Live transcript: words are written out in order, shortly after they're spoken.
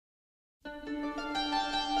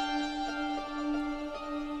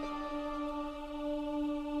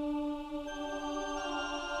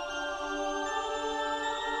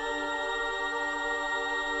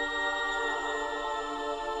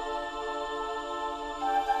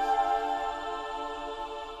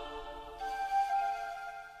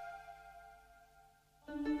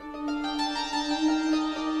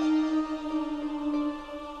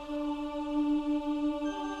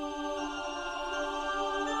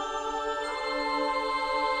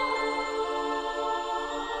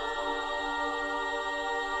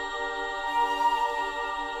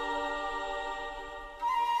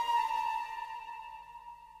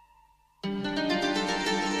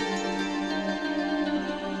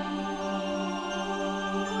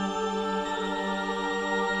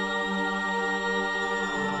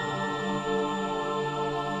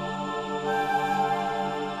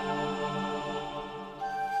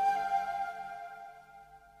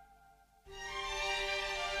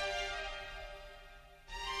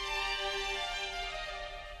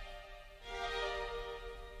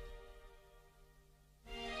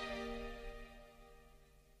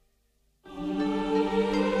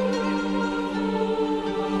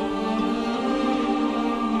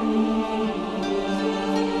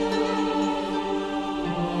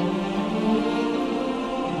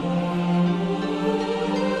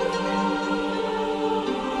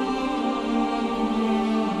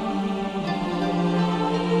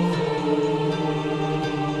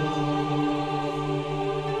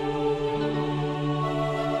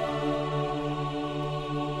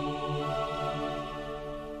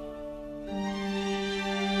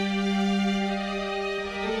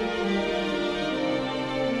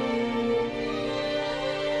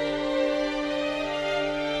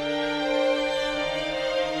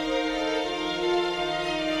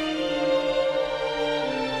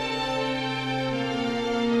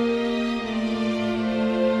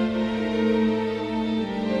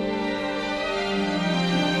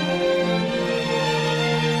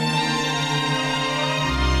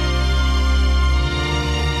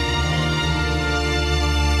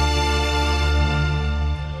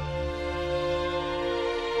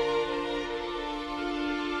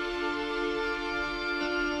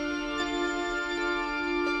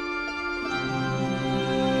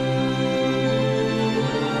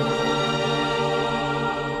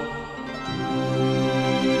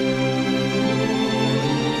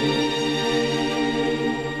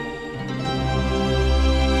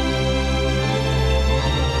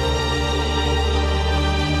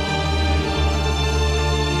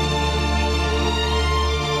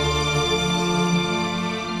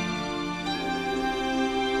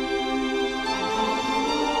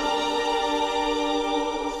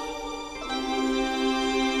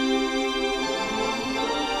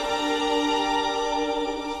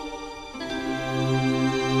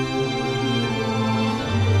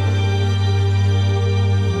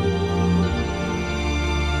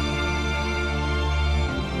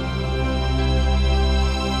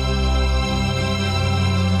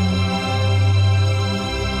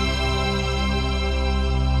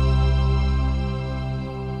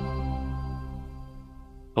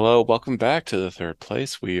Hello, welcome back to the third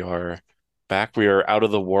place. We are back. We are out of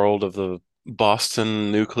the world of the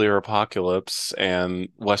Boston nuclear apocalypse and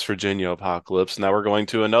West Virginia apocalypse. Now we're going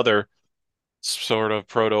to another sort of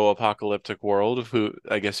proto-apocalyptic world, who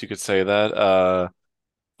I guess you could say that,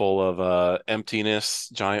 full of emptiness,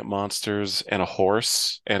 giant monsters, and a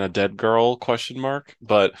horse and a dead girl, question mark.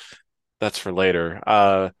 But that's for later.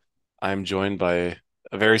 I'm joined by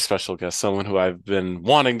a very special guest, someone who I've been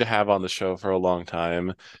wanting to have on the show for a long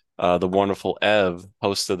time, the wonderful Ev,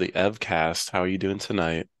 host of the Ev Cast. How are you doing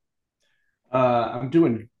tonight? I'm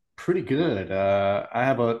doing pretty good. I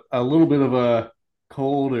have a little bit of a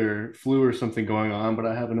cold or flu or something going on, but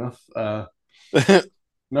I have enough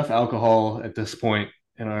alcohol at this point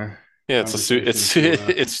in our Yeah, conversation it's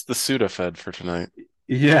to it's the Sudafed for tonight.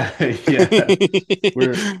 yeah, yeah.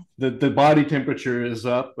 We're the body temperature is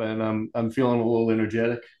up and I'm feeling a little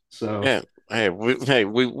energetic. So Yeah,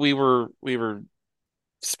 we were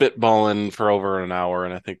spitballing for over an hour,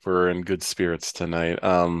 and I think we're in good spirits tonight.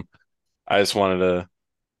 I just wanted to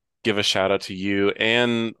give a shout out to you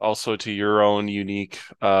and also to your own unique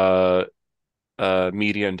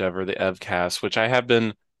media endeavor, the Evcast, which I have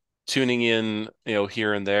been tuning in,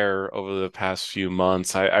 here and there over the past few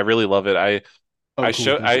months. I really love it. oh I cool,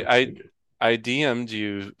 show thank you. Thank you. I DM'd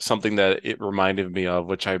you something that it reminded me of,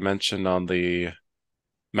 which I mentioned on the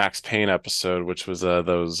Max Payne episode, which was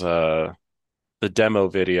those the demo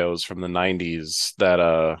videos from the 90s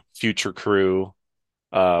that Future Crew,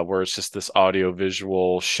 where it's just this audio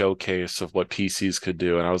visual showcase of what PCs could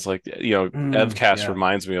do. And I was like, Evcast Yeah.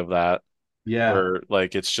 reminds me of that, Yeah. where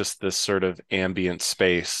like it's just this sort of ambient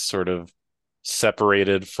space, sort of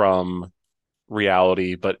separated from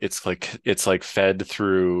reality, but it's like fed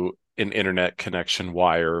through an internet connection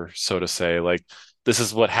wire, so to say. Like this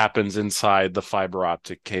is what happens inside the fiber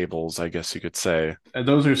optic cables, I guess you could say. And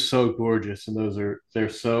those are so gorgeous and they're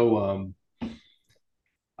so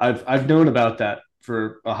I've known about that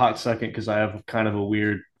for a hot second because I have kind of a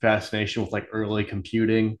weird fascination with like early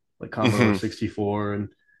computing, like Commodore Hmm. 64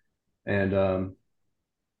 and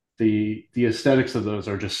the aesthetics of those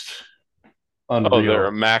are just Oh, they're unreal.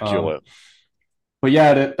 immaculate. But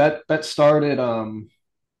yeah, that started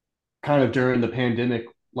kind of during the pandemic,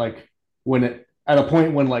 like when it at a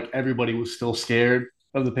point when like everybody was still scared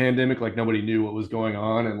of the pandemic, like nobody knew what was going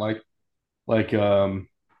on, and like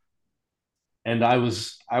and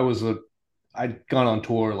I'd gone on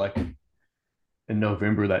tour like in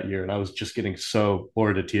November that year, and I was just getting so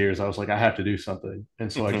bored to tears. I was like, I have to do something,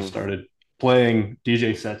 and so I just Hmm. started playing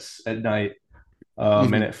DJ sets at night. And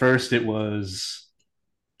Hmm. at first, it was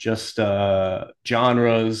just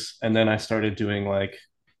genres, and then I started doing like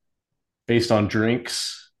based on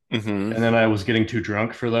drinks, Hmm. and then I was getting too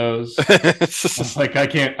drunk for those. I was like, I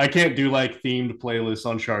can't do like themed playlists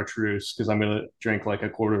on chartreuse because I'm gonna drink like a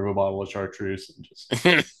quarter of a bottle of chartreuse and just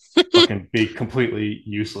fucking be completely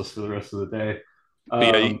useless for the rest of the day. But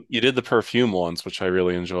yeah, Um, you did the perfume ones, which I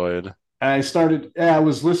really enjoyed. I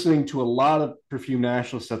was listening to a lot of Perfume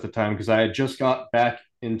Nationalists at the time because I'd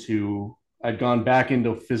gone back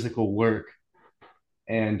into physical work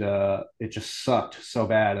and it just sucked so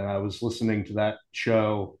bad. And I was listening to that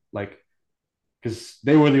show, like, because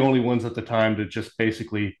they were the only ones at the time to just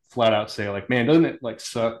basically flat out say, like, man, doesn't it like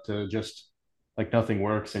suck to just like nothing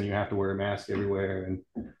works and you have to wear a mask everywhere and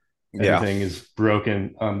Yeah. everything is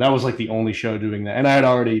broken. That was like the only show doing that. And I had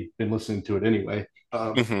already been listening to it anyway.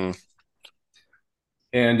 Hmm.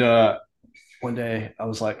 And one day I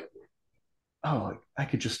was like, oh, like, I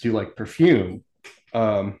could just do like perfume.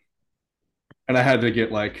 Um, and I had to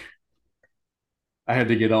get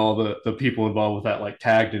all the people involved with that like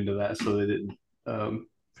tagged into that so they didn't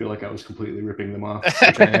feel like I was completely ripping them off,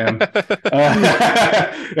 which I am.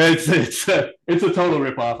 It's a total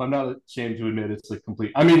rip off. I'm not ashamed to admit it's a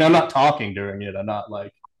complete. I mean, I'm not talking during it.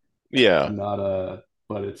 Yeah. I'm not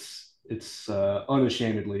but it's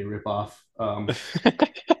unashamedly a rip off.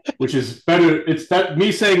 Which is better. It's that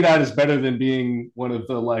me saying that is better than being one of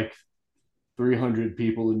the like 300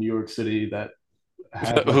 people in New York City that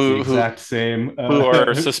have like the Who who exact same.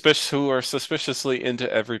 who are suspiciously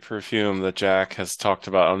into every perfume that Jack has talked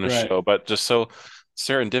about on the Right. show, but just so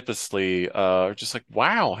serendipitously, are just like,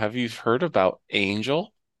 wow, have you heard about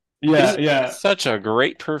Angel? Yeah. It's Yeah. such a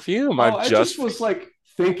great perfume. Oh, I've I just just was like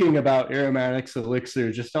thinking about Aromatics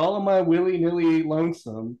Elixir, just all of my willy nilly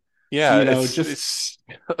lonesome, Yeah, just it's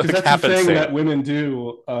because that's the thing happenstance. that women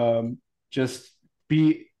do. Just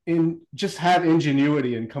just have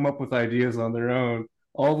ingenuity and come up with ideas on their own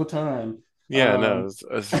all the time. Yeah, no,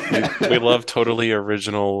 Um, we love totally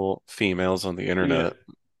original females on the yeah, internet.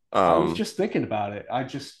 I was Um, just thinking about it. I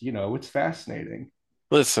just, it's fascinating.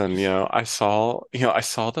 Listen, Just I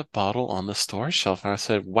saw the bottle on the store shelf and I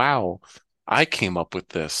said, "Wow, I came up with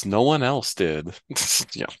this. No one else did."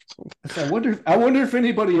 Yeah. I wonder if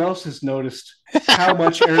anybody else has noticed how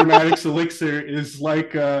much Aromatics Elixir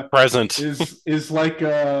Present. is like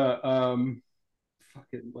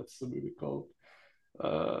fucking what's the movie called?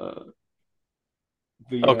 Uh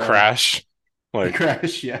the Oh, Crash. the Like,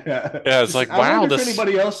 Crash, yeah. yeah, it's Just like, I wow, wonder if this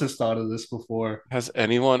anybody else has thought of this before. has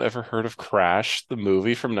anyone ever heard of Crash, the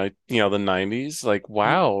movie from the 90s? Like,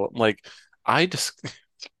 wow. Like, I just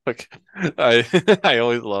like I I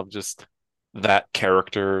always love just that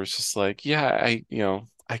character. It's just like, yeah,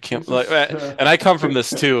 I can't It's like just and I come from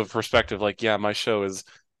this too of perspective like, yeah, my show is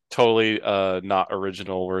totally not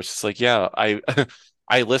original where it's just like, yeah, I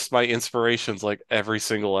I list my inspirations like every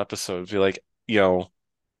single episode. Be like,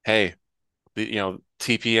 hey,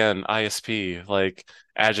 TPN, ISP, like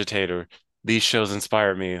Agitator, these shows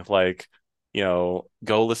inspire me. Like,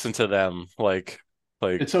 go listen to them. Like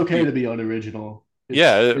it's okay to be unoriginal.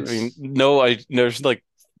 yeah, I mean, It's no, there's like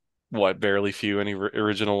what, barely few any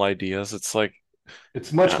original ideas. It's like,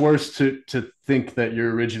 it's much uh, worse to think that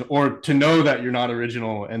you're original or to know that you're not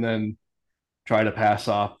original and then try to pass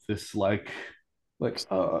off this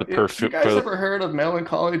the you perf guys for ever heard of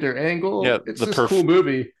Melancholy Der yeah, Angle? It's this cool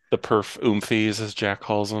movie. the perf oomfies as Jack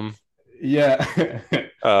calls them. Yeah.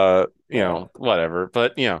 Whatever.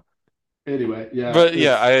 Anyway, yeah, But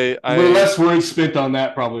yeah, it's the I less words spent on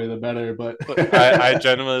that, probably the better. But I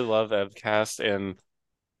genuinely love Evcast, and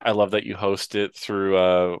I love that you host it through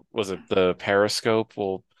was it the Periscope?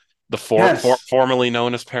 Well, the yes, formerly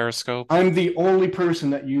known as Periscope. I'm the only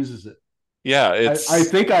person that uses it. Yeah, I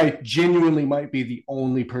think I genuinely might be the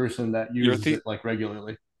only person that you're uses the it like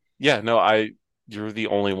regularly. yeah, no, you're the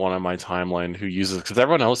only one on my timeline who uses it because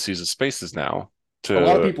everyone else uses Spaces now A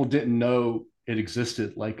lot of to people didn't know it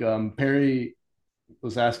existed. Like Perry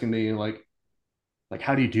was asking me like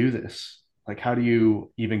how do you do this? Like how do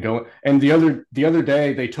you even go? And the other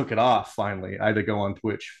day they took it off finally. I had to go on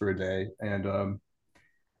Twitch for a day, and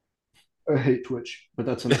I hate Twitch, but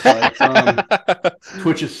that's an aside.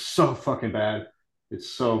 Twitch is so fucking bad. It's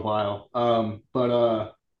so vile. But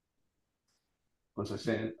what was I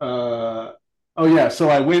saying? Oh yeah, so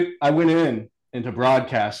I went into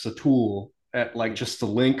broadcast a tool at like just the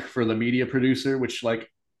link for the media producer, which like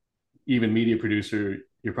even media producer,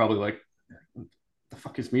 you're probably like, the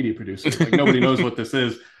fuck is media producer? Like nobody knows what this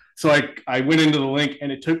is. So I went into the link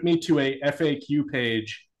and it took me to a FAQ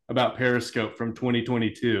page about Periscope from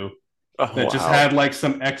 2022 Oh that just wow. had like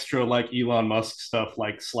some extra like Elon Musk stuff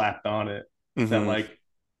like slapped on it that Hmm.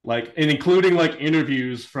 like and including like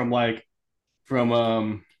interviews from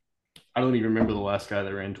I don't even remember the last guy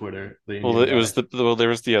that ran Twitter, the Well, Indian it was guy. there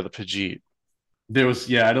was the Pajit. There was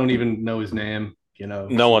yeah, I don't even know his name. You know,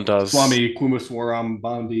 No one does Swami Kumaswaram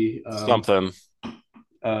Bandi. something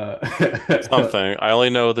Uh, something. I only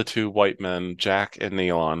know the two white men, Jack and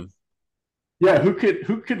Neon. yeah, who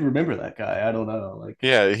could remember that guy? I don't know. Like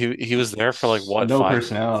Yeah, he was there for like what, no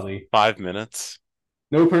personality, 5 minutes.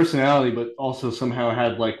 no personality, but also somehow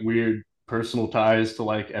had like weird personal ties to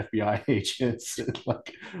like FBI agents and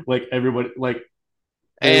like everybody like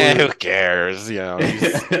they Who were cares?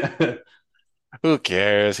 He's yeah, who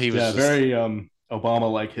cares? He was just very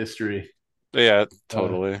Obama like history. yeah,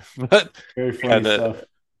 Uh, totally. But very yeah, funny stuff.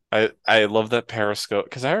 I love that Periscope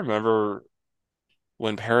because I remember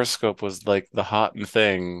when Periscope was like the hot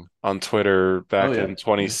thing on Twitter Oh back yeah, in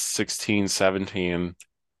 2016, 17.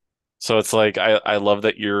 So it's like I love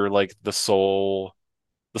that you're like the sole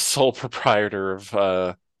proprietor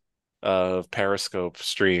of Periscope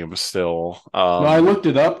streams still. no, I looked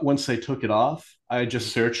it up once they took it off. I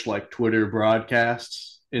just searched like Twitter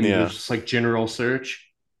broadcasts in Yeah. just like general search.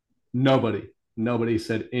 Nobody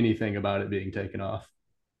said anything about it being taken off.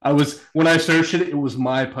 I was when I searched it, it was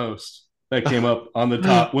my post that came up on the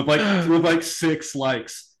top with like 6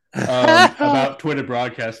 likes about Twitter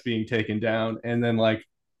broadcast being taken down, and then like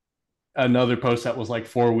another post that was like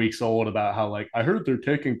 4 weeks old about how like I heard they're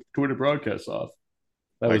taking Twitter broadcasts off.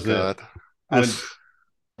 That My was it. God. I didn't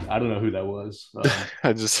I don't know who that was.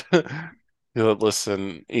 I just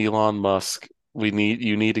listen, Elon Musk,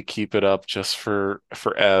 you need to keep it up just for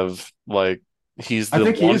Ev. Like he's I the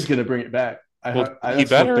think he one. is going to bring it back. Well, he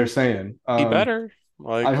That's what they're better. saying. He better.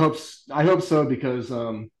 I Like hope I hope so because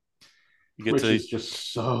you get Twitch to is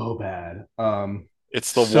just so bad.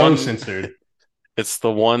 it's the So one censored. it's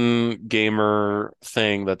the one gamer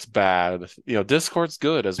thing that's bad. Discord's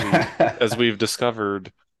good as we've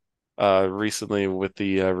discovered recently with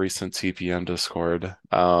the recent TPM Discord.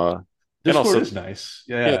 And Discord also is nice.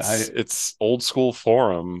 Yeah, it's old school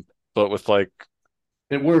forum, but with like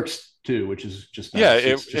it works too, which is just Yeah, nice.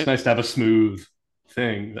 It's just nice to have a smooth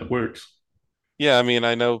thing that works. yeah, I mean,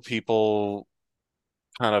 I know people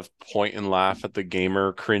kind of point and laugh at the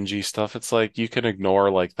gamer cringy stuff. It's like you can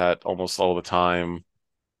ignore like that almost all the time.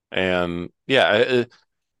 And yeah,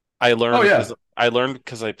 Oh yeah, I learned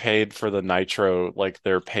because I paid for the Nitro, like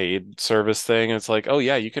their paid service thing. It's like, oh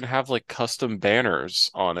yeah, you can have like custom banners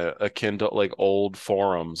on it, akin to like old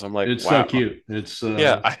forums. I'm like, it's so wow. cute.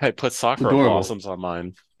 Yeah, I put It's Sakura adorable. blossoms on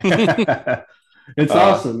mine. It's Uh,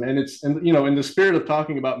 awesome, and it's and you know, in the spirit of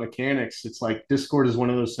talking about mechanics, it's like Discord is one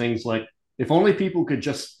of those things. Like, if only people could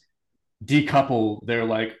just decouple their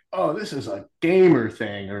like, oh, this is a gamer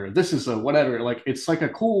thing or this is a whatever. Like, it's like a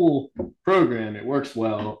cool program. It works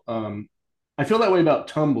well. I feel that way about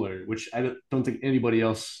Tumblr, which I don't think anybody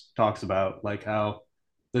else talks about. Like how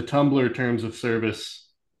the Tumblr terms of service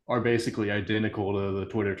are basically identical to the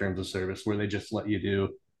Twitter terms of service, where they just let you do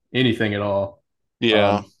anything at all.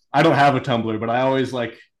 yeah. I don't have a Tumblr, but I always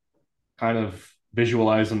like kind of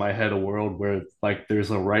visualize in my head a world where like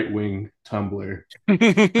there's a right wing Tumblr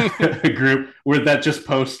group where that just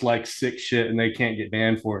posts like sick shit and they can't get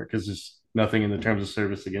banned for it because there's nothing in the terms of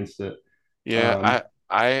service against it. Yeah, Um,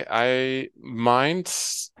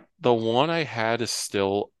 mine's the one I had is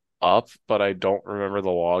still up, but I don't remember the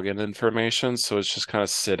login information, so it's just kind of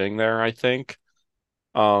sitting there, I think.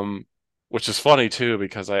 Um, which is funny too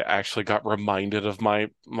because I actually got reminded of my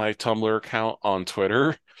Tumblr account on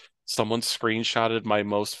Twitter. Someone screenshotted my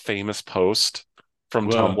most famous post from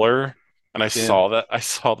whoa, Tumblr, and damn. I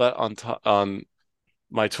saw that on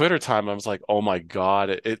my Twitter time. I was like, oh my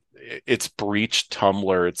God, it's breached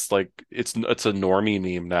Tumblr. It's like it's a normie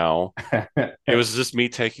meme now. It was just me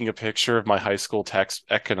taking a picture of my high school text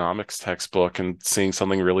economics textbook and seeing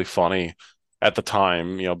something really funny at the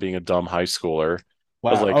time, being a dumb high schooler.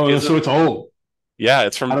 I was Wow. like, Oh, is it? so it's old. Yeah,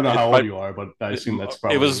 I don't know how old you are, but I assume that's it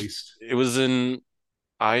probably at was least. it was in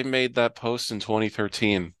I made that post in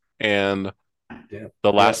 2013, and Damn.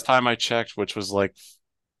 the Yeah. last time I checked, which was like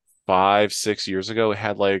 5, 6 years ago, it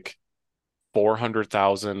had like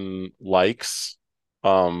 400,000 likes.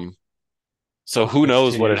 Um, so who That's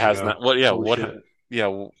knows 10 what it years has now? ago. Holy What, shit. yeah,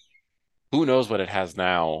 who knows what it has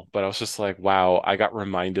now? But I was just like, wow, I got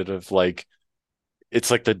reminded of like,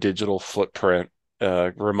 it's like the digital footprint,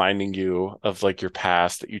 reminding you of like your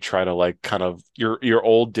past that you try to like kind of your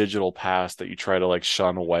old digital past that you try to like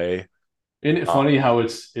shun away. Isn't it Um, funny how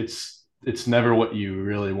it's never what you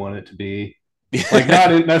really want it to be? Like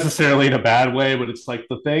not necessarily in a bad way, but it's like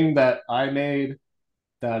the thing that I made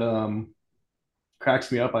that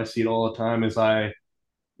cracks me up. I see it all the time. Is I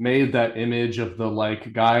made that image of the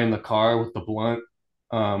like guy in the car with the blunt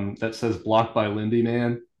that says "blocked by Lindy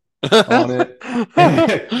Man" on it,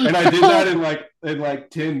 and I did that in like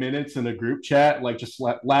 10 minutes in a group chat, like just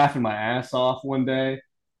laughing my ass off one day.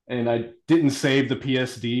 And I didn't save the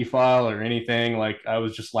PSD file or anything. Like I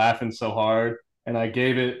was just laughing so hard, and I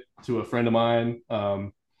gave it to a friend of mine,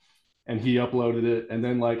 and he uploaded it. And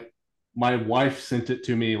then like my wife sent it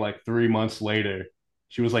to me like 3 months later.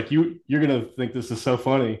 She was like, you're gonna think this is so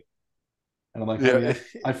funny." And I'm like, honey, yeah,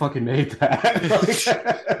 I fucking made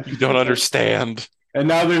that. you don't Like, understand. and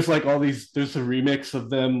now there's like all these, there's a remix of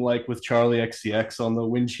them like with Charlie XCX on the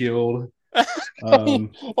windshield.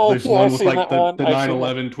 Oh There's yeah, one I've with seen like that the, one. the I've seen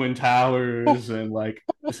that. 9/11 Twin Towers and like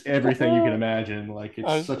just everything you can imagine. Like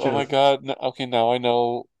it's such Oh a, my God. Okay, now I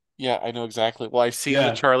know. Yeah, I know exactly. Well, I've seen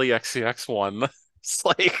the yeah, Charlie XCX one. It's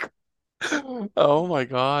like, oh my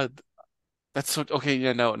God. That's so okay.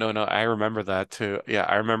 Yeah, no, no, no. I remember that too. Yeah,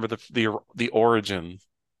 I remember the origin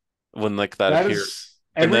when like that that appeared. is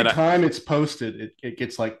And every then time it's posted, it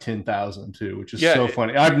gets like 10,000 too, which is yeah, so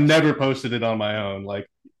funny. I've never posted it on my own. Like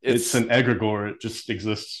it's it's an egregore. It just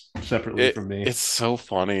exists separately from me. it's so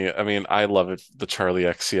funny. I mean, I love it, the Charlie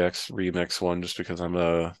XCX remix one, just because I'm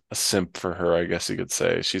a simp for her, I guess you could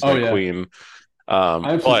say. She's Oh my yeah. queen.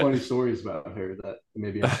 I have some But funny stories about her that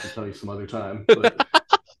maybe I have to tell you some other time. But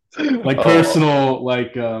like oh, personal,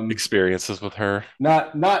 like experiences with her.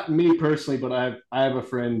 not me personally, but I have a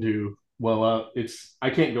friend who, well, it's I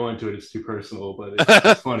can't go into it. It's too personal, but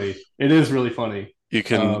it's funny. It is really funny. You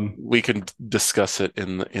can Um, we can discuss it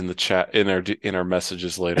in the chat in our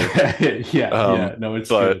messages later. yeah, Um, yeah. No,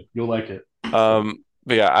 it's but good. You'll like it.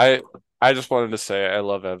 but yeah, I just wanted to say I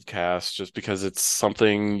love Evcast just because it's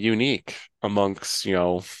something unique amongst,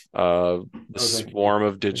 the Oh, thank you. swarm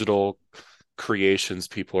of Thank you. digital creations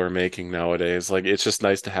people are making nowadays. Like it's just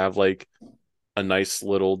nice to have like a nice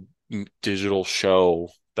little digital show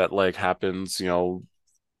that like happens,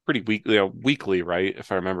 pretty weekly, right?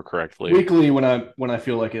 If I remember correctly. Weekly when I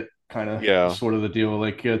feel like it, kind of Yeah. sort of the deal.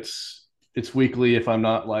 Like it's weekly if I'm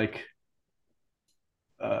not like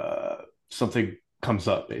uh, something comes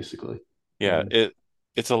up basically. Yeah, And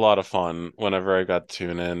it's a lot of fun whenever I got to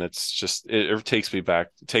tune in. It's just it takes me back,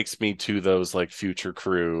 takes me to those like Future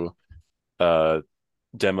Crew uh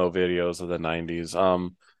demo videos of the 90s.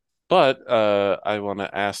 But I want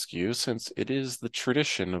to ask you, since it is the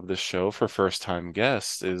tradition of this show for first time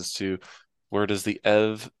guests, is to where does the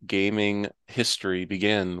Ev gaming history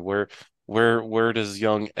begin? Where does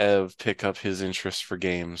young Ev pick up his interest for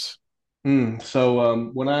games?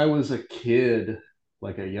 when I was a kid,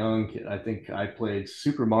 like a young kid, I think I played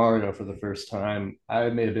Super Mario for the first time. I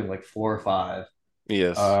may have been like 4 or 5.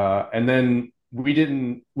 Yes. And then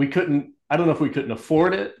we couldn't, I don't know if we couldn't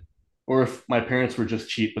afford it or if my parents were just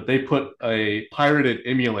cheap, but they put a pirated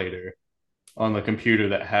emulator on the computer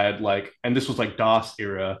that had like, and this was like DOS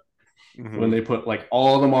era, when Hmm. they put like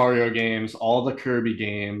all the Mario games, all the Kirby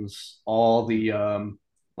games, all the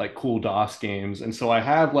like cool DOS games. And so I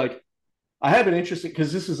have an interesting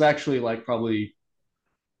because this is actually like probably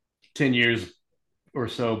 10 years or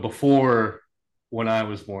so before when I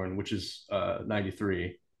was born, which is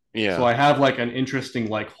 93. So Yeah. I have like an interesting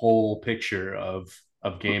like whole picture of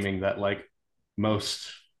gaming that like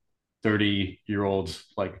most 30-year olds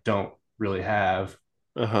like don't really have,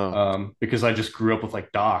 Uh-huh. because I just grew up with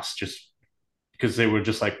like DOS, just because they were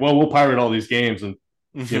just like, well, we'll pirate all these games and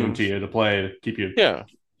give them Hmm. to you to play to keep you Yeah.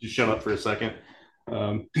 just shut up for a second.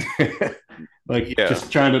 Um, like Yeah.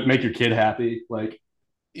 just trying to make your kid happy.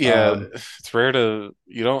 Yeah, Um, it's rare to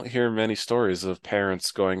you don't hear many stories of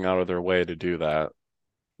parents going out of their way to do that.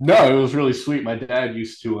 no, it was really sweet. My dad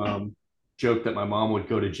used to joke that my mom would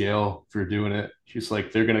go to jail for doing it. She's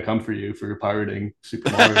like, they're gonna come for you for pirating Super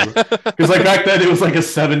Mario. Because like back then it was like a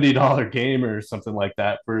 $70 game or something like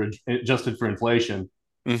that for adjusted for inflation.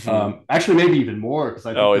 Hmm. Actually, maybe even more because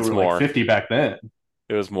I Oh, think they it's were like more. 50 back then.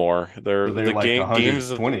 It was more. So They're they're the like games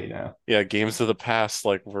of 120 now. yeah, games of the past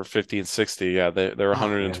like were 50 and 60. Yeah, they're Oh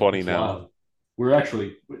man, 120 that's now. wild. We're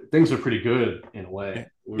actually things are pretty good in a way.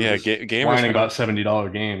 We were Yeah, just gamers whining have about $70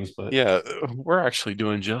 games, but yeah, we're actually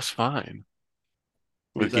doing just fine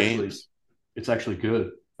with it's actually games. it's actually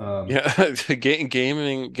good. Yeah,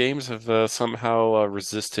 gaming games have somehow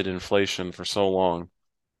resisted inflation for so long.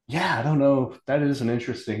 Yeah, I don't know. That is an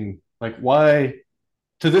interesting like why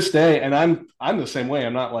to this day, and I'm the same way.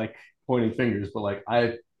 I'm not like pointing fingers, but like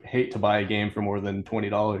I hate to buy a game for more than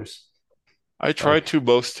 $20. I try Like, to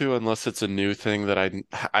most to unless it's a new thing that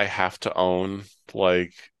I have to own,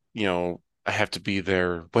 like, I have to be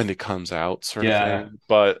there when it comes out sort of yeah. thing.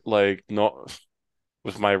 But like no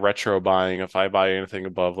with my retro buying, if I buy anything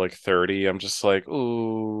above like 30, I'm just like,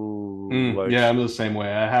 ooh, like Yeah, I'm the same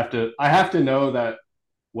way. I have to know that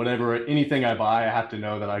whatever anything I buy, I have to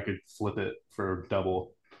know that I could flip it for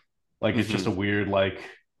double. Like it's just a hmm. weird like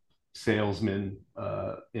salesman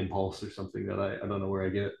impulse or something that I don't know where I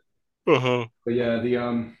get. Uh-huh. But yeah, the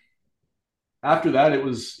after that it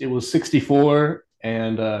was 64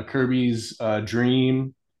 and Kirby's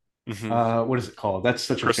Dream. Hmm. What is it called? That's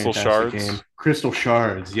such a Crystal fantastic game. shards. Crystal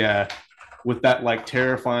Shards, yeah. With that like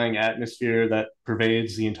terrifying atmosphere that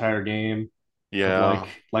pervades the entire game of Yeah.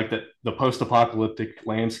 like the post-apocalyptic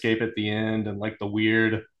landscape at the end and like the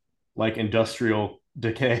weird like industrial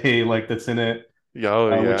decay like that's in it, Yeah, oh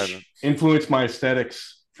yeah. which influenced my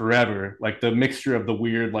aesthetics forever. Like the mixture of the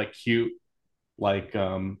weird like cute like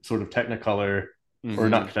sort of technicolor or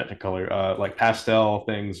not Hmm. technicolor like pastel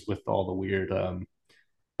things with all the weird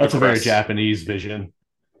that's a very Aggress. Japanese vision.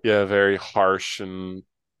 Yeah, very harsh and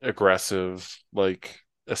aggressive like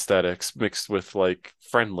aesthetics mixed with like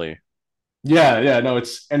friendly. Yeah, yeah, no,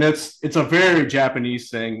 it's a very Japanese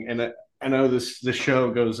thing, and I know this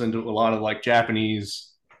show goes into a lot of like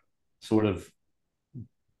Japanese sort of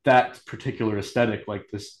that particular aesthetic, like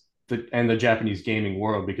and the Japanese gaming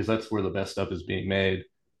world, because that's where the best stuff is being made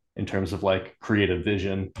in terms of like creative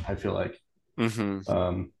vision. I feel Hmm.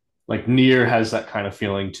 um, like Nier has that kind of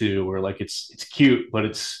feeling too, where like it's cute, but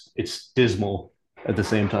it's dismal at the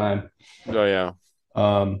same time. Oh yeah.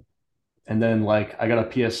 Um, and then like I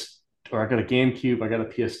got a GameCube, I got a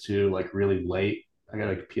PS2 like really late. I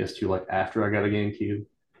got a PS2 like after I got a GameCube,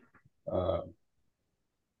 uh,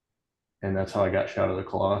 and that's how I got Shadow of the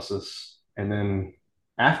Colossus. And then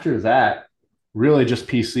after that, really just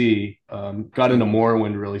PC. Got into Hmm.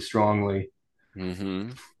 Morrowind really strongly.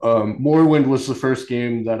 Hmm. Morrowind was the first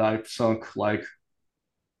game that I sunk like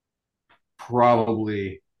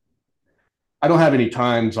probably. I don't have any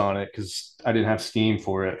times on it because I didn't have Steam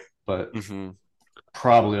for it, but Hmm.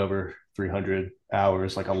 probably over 300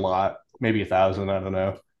 hours, like a lot, maybe 1,000. I don't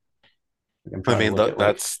know. I'm I trying to mean look at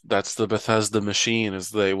like, that's the Bethesda machine is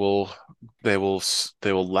they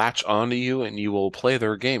will latch onto you and you will play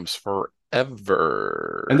their games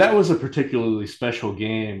And ever. that was a particularly special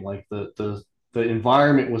game. Like the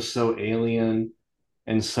environment was so alien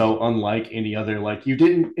and so unlike any other. Like you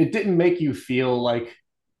didn't it didn't make you feel like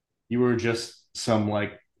you were just some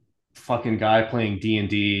like fucking guy playing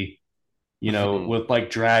D&D, Mhm. with like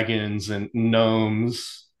dragons and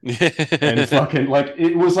gnomes and fucking like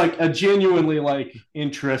it was like a genuinely like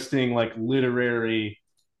interesting like literary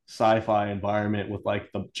sci-fi environment with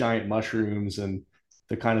like the giant mushrooms and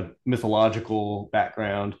the kind of mythological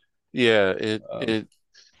background. Yeah, it Um, it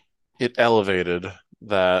it elevated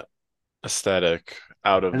that aesthetic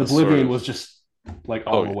out of and the sort Oblivion of was just like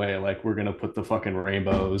all oh the way like we're gonna put the fucking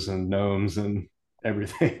rainbows and gnomes and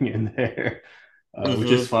everything in there,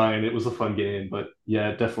 which is hmm fine. It was a fun game, but yeah,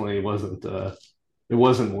 it definitely wasn't. It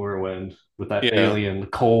wasn't Morrowind with that yeah. alien,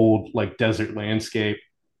 cold, like desert landscape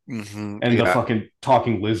and the Yeah. fucking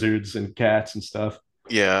talking lizards and cats and stuff.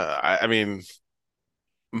 Yeah, I mean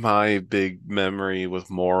my big memory with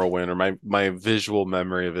Morrowind, or my visual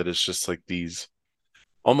memory of it, is just like these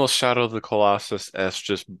almost Shadow of the Colossus-esque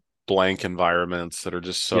just blank environments that are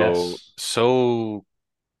just Yes,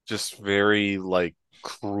 just very like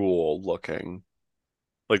cruel looking,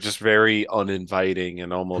 like just very uninviting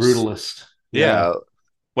and almost brutalist. Yeah. yeah.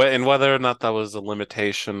 And whether or not that was a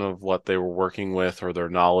limitation of what they were working with or their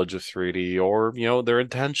knowledge of 3D or, their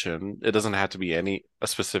intention, it doesn't have to be a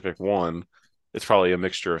specific one. It's probably a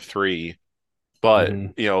mixture of three. But,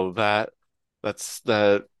 Hmm. that's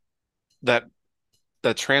that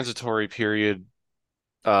that transitory period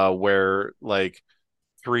where like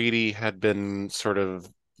 3D had been sort of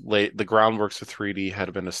late, the groundworks of 3D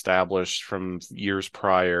had been established from years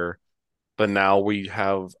prior, but now we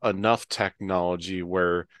have enough technology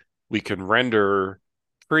where we can render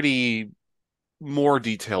pretty more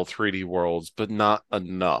detailed 3D worlds, but not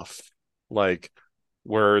enough. Like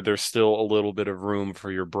where there's still a little bit of room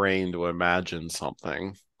for your brain to imagine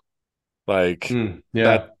something. Like Mm,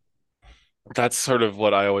 that yeah. that's sort of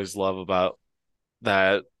what I always love about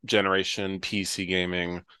that generation PC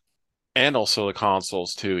gaming and also the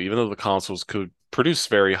consoles too. Even though the consoles could produce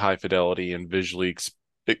very high fidelity and visually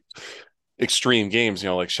extreme games,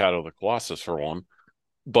 like Shadow of the Colossus for one,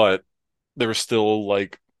 but there were still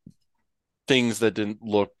like things that didn't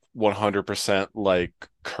look 100% like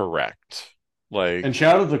correct. And Like,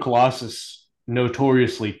 Shadow of the Colossus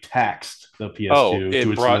notoriously taxed the oh, PS2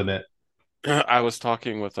 to it its brought. limit. I was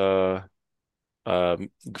talking with a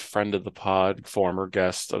friend of the pod, former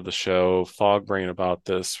guest of the show, Fogbrain, about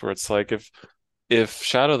this, where it's like if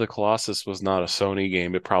Shadow of the Colossus was not a Sony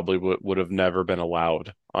game, it probably would have never been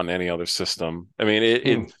allowed on any other system. I mean,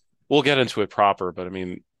 Hmm. we'll get into it proper, but I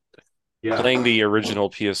mean, Yeah. playing the original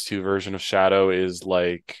PS2 version of Shadow is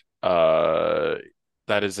like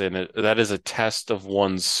that is a test of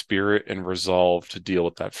one's spirit and resolve to deal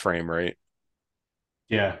with that frame rate.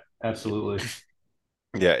 Yeah, absolutely.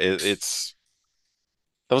 Yeah, it's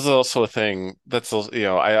that was also a thing. That's also,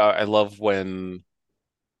 I love when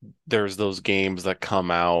there's those games that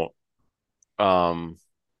come out um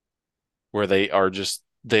where they are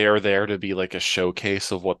there to be like a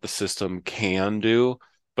showcase of what the system can do,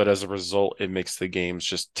 but as a result, it makes the games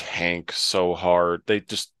just tank so hard. They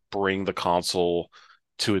just bring the console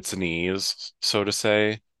to its knees, so to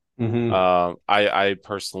say. Hmm. I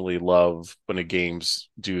personally love when a games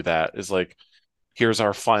do that. Is like, here's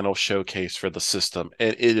our final showcase for the system,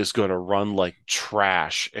 and it is going to run like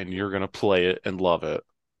trash, and you're going to play it and love it.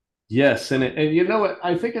 Yes, and you know what?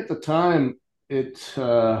 I think at the time it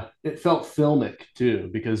felt filmic too,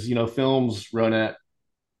 because films run at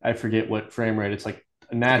I forget what frame rate. It's like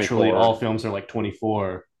naturally 24. all films are like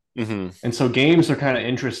 24. Hmm. And so games are kind of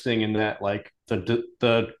interesting in that like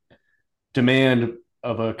the demand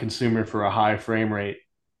of a consumer for a high frame rate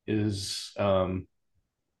is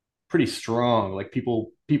pretty strong. Like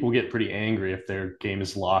people get pretty angry if their game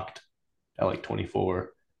is locked at like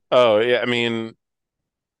 24. Oh, yeah. I mean,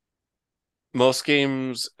 most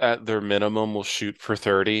games at their minimum will shoot for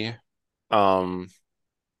 30. Um,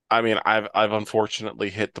 I mean, I've unfortunately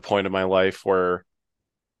hit the point in my life where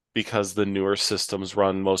because the newer systems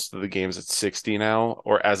run most of the games at 60 now,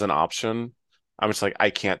 or as an option, I'm just like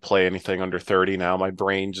I can't play anything under 30 now. My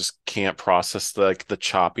brain just can't process the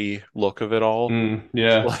choppy look of it all. Mm,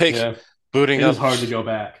 yeah, Like yeah. booting It is up, hard to go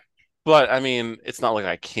back. but I mean, it's not like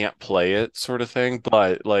I can't play it sort of thing,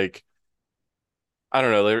 but like I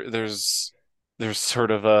don't know, there's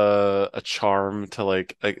sort of a charm to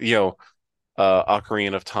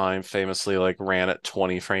Ocarina of Time famously like ran at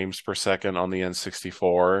 20 frames per second on the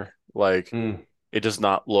N64. Like Mm, it does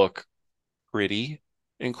not look pretty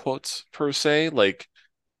in quotes per se. Like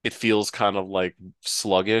it feels kind of like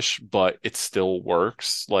sluggish, but it still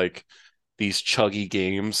works. Like these chuggy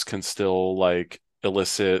games can still like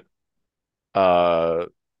elicit uh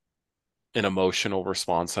an emotional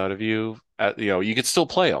response out of you. You could still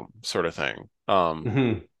play them, sort of thing.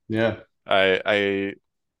 Yeah. I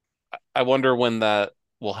I wonder when that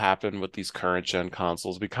will happen with these current gen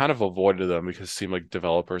consoles. We kind of avoided them because it seemed like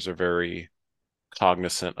developers are very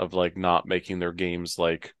cognizant of like not making their games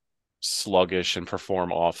like sluggish and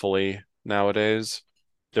perform awfully nowadays.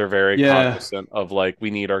 They're very Yeah. cognizant of like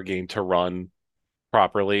we need our game to run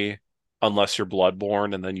properly unless you're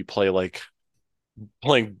Bloodborne and then you play like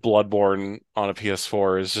playing Bloodborne on a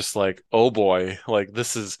PS4 is just like, oh boy, like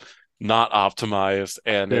this is not optimized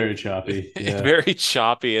and Very choppy. it's Yeah. very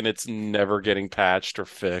choppy and it's never getting patched or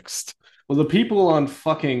fixed. Well, the people on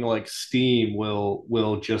fucking like Steam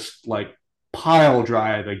will just like pile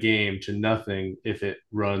drive a game to nothing if it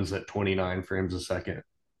runs at 29 frames a second.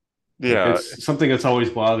 Like Yeah. it's something that's always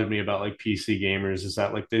bothered me about like PC gamers is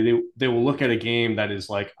that like they will look at a game that is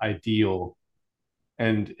like ideal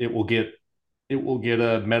and it will get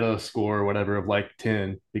a meta score or whatever of like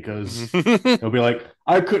 10 because it'll be like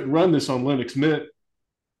I couldn't run this on Linux Mint.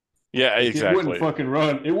 Yeah, Like it wouldn't exactly. fucking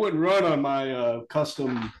run. It wouldn't run on my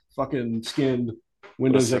custom fucking skinned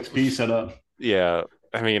Windows Listen, XP setup. yeah,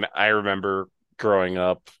 I mean, I remember growing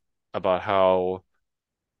up about how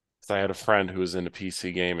 'cause I had a friend who was into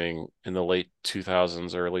PC gaming in the late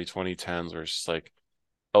 2000s, early 2010s, where it's just like,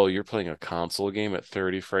 oh, you're playing a console game at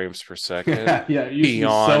 30 frames per second? Yeah, it used to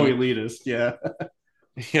be so Beyond, elitist. Yeah.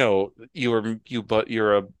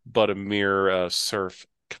 you're a but a mere serf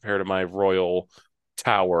compared to my royal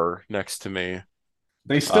tower next to me.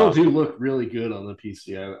 They still Uh, do look really good on the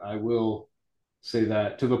PC. I will say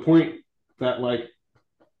that to the point that like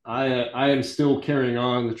I am still carrying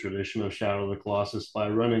on the tradition of Shadow of the Colossus by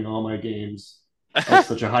running all my games at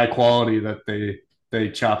such a high quality that they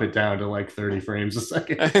chop it down to like 30 frames a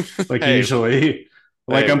second. Like hey, usually,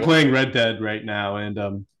 like hey, I'm playing Red Dead right now, and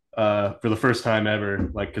for the first time ever,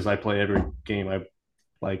 like because I play every game I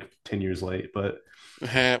like 10 years late, but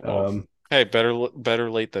well, um hey, better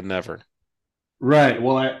late than never. right.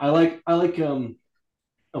 Well, I like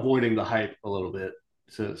avoiding the hype a little bit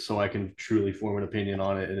so I can truly form an opinion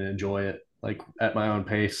on it and enjoy it like at my own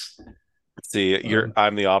pace. See, Um,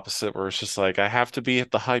 I'm the opposite, where it's just like I have to be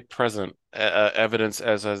at the hype present, evidence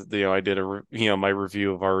as I did my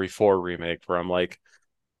review of RE4 remake, where I'm like,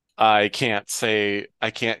 I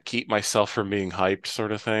can't keep myself from being hyped,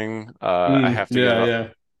 sort of thing. I have to give yeah, up, yeah.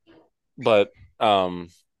 but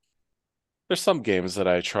there's some games that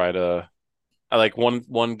I like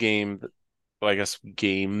one game, I guess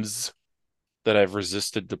games that I've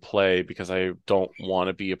resisted to play because I don't want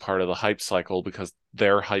to be a part of the hype cycle because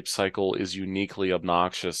their hype cycle is uniquely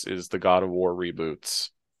obnoxious is the God of War reboots.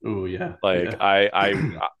 Oh yeah, Like yeah.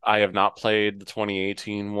 I have not played the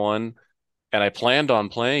 2018 one and I planned on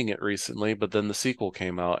playing it recently, but then the sequel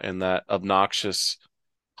came out and that obnoxious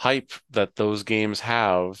hype that those games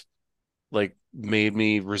have like made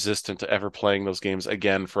me resistant to ever playing those games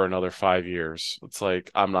again for another 5 years. It's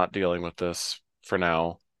like I'm not dealing with this for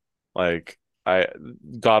now. Like I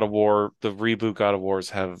God of War, the reboot God of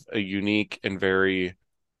Wars have a unique and very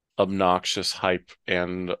obnoxious hype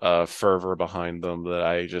and fervor behind them that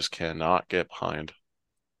I just cannot get behind.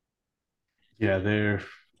 Yeah, they're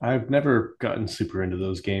I've never gotten super into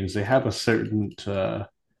those games. They have a certain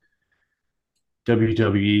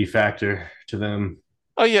WWE factor to them.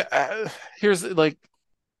 Oh yeah, here's like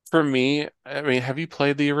for me, I mean, have you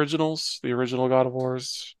played the original God of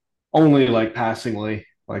Wars? Only like passingly,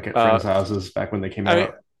 like at Uh, friends' houses back when they came I mean,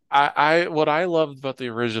 out. I what I loved about the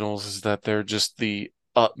originals is that they're just the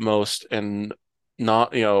utmost and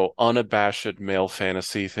not, unabashed male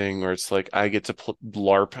fantasy thing where it's like I get to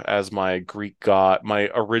LARP as my Greek god, my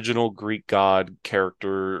original Greek god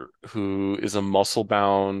character who is a muscle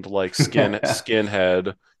bound like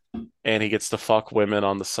skinhead, and he gets to fuck women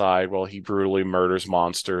on the side while he brutally murders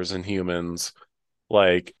monsters and humans.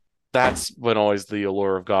 Like that's when always the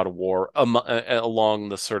allure of God of War, along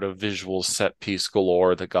the sort of visual set piece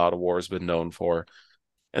galore that God of War has been known for.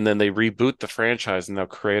 And then they reboot the franchise, and now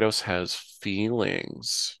Kratos has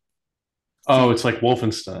feelings. Oh, Fe it's like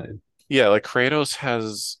Wolfenstein. Yeah, like Kratos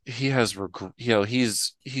has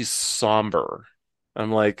he's somber.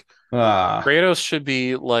 I'm like Ah, Kratos should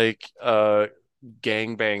be like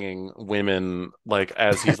gang banging women like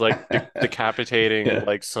as he's like decapitating yeah.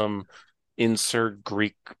 like some insert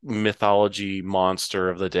Greek mythology monster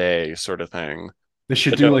of the day sort of thing. They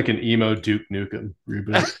should But do no, like an emo Duke Nukem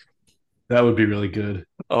reboot. That would be really good.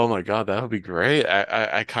 oh my God, that would be great.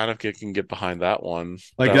 I kind of can get behind that one.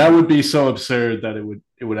 Like That would that be would be so absurd that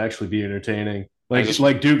it would actually be entertaining. I like just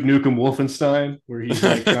like Duke Nukem Wolfenstein, where he's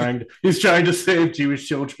trying to save Jewish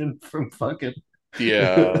children from fucking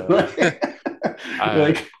yeah. like, I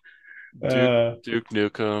like Duke uh Duke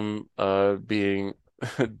Nukem being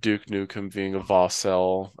Duke Nukem being a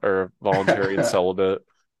Vossel or voluntary and celibate.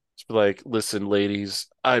 Just be like, listen, ladies,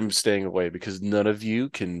 I'm staying away because none of you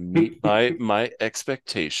can meet my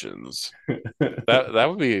expectations. That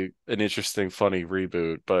would be an interesting, funny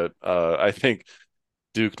reboot, but I think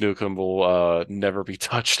Duke Nukem will never be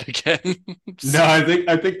touched again. no,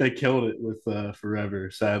 I think they killed it with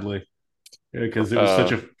Forever, sadly. Because it was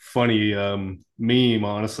such uh, a funny meme,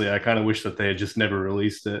 honestly. I kind of wish that they had just never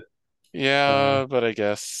released it. Uh yeah, but I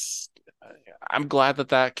guess I'm glad that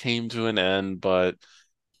that came to an end, but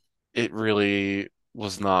it really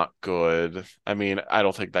was not good. I mean, I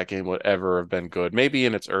don't think that game would ever have been good. Maybe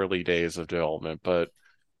in its early days of development, but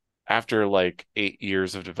after like 8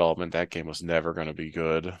 years of development, that game was never going to be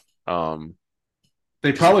good. Um,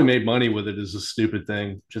 they because probably made money with it as a stupid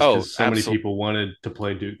thing, just oh, because so many absolutely. people wanted to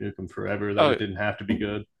play Duke Nukem Forever that Oh, it didn't have to be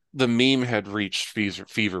good. the meme had reached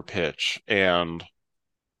fever pitch, and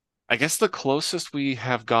I guess the closest we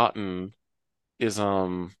have gotten is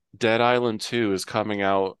Dead Island 2 is coming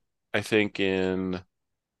out, I think in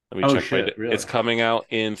let me Oh check shit, it's really? coming out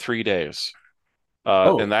in 3 days.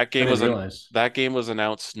 And Oh, I didn't realize. that game was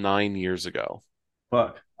announced 9 years ago.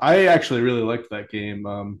 Fuck. I actually really liked that game.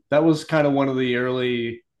 That was kind of one of the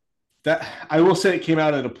early that I will say it came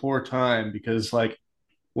out at a poor time because like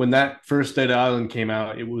when that first Dead Island came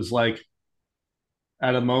out, it was like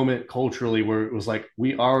at a moment culturally where it was like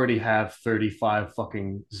we already have 35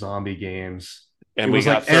 fucking zombie games. It And we was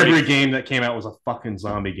got like 30 every game that came out was a fucking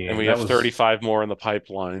zombie and game. we That have was 35 more in the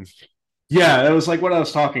pipeline. yeah, that was like what I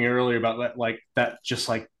was talking earlier about that like that just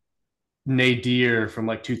like nadir from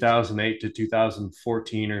like 2008 to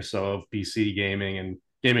 2014 or so of PC gaming and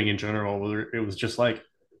gaming in general where it was just like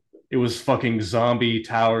it was fucking zombie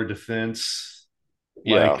tower defense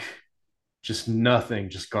Yeah. like just nothing,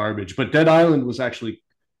 just garbage. But Dead Island was actually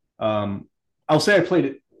um I'll say I played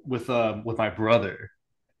it with my brother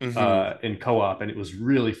Hmm. in co-op and it was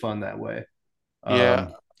really fun that way.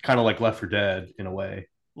 Yeah. Kind of like Left 4 Dead in a way.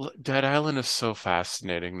 Dead Island is so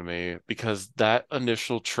fascinating to me because that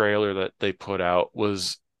initial trailer that they put out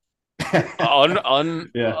was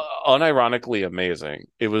Yeah. unironically amazing.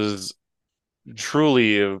 It was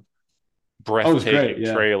truly a Oh, it was great. breathtaking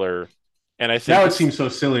Yeah. trailer. And I think Now it it's seems so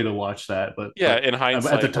silly to watch that, but yeah,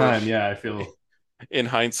 but at the time, yeah, I feel in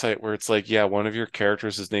hindsight where it's like, yeah, one of your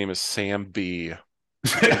characters, his name is Sam B,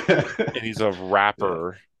 and he's a yeah,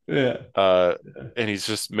 rapper, yeah. uh, and he's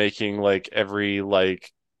just making like every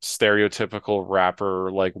like stereotypical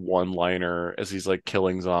rapper like one-liner as he's like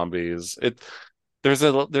killing zombies.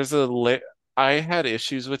 I had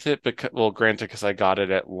issues with it because, well, granted, because I got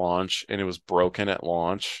it at launch and it was broken at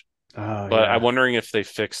launch. Oh But I'm yeah. wondering if they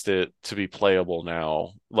fixed it to be playable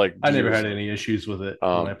now, like I never years. had any issues with it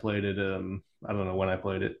when I Um, played it. I don't know when I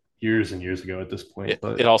played it, years and years ago at this point, it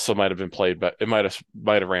but also might have been played, but it might have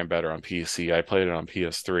ran better on PC. I played it on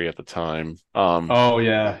PS3 at the time. oh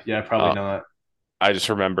yeah, yeah, probably Uh, not. I just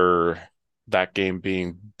remember that game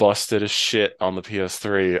being busted as shit on the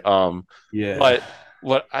PS3. Yeah. But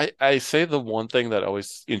what I say the one thing that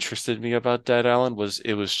always interested me about Dead Island was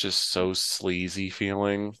it was just so sleazy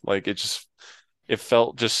feeling. Like it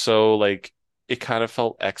felt just so like it kind of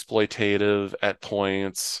felt exploitative at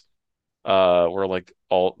points. Where like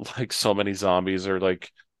all like so many zombies are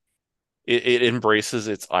like it embraces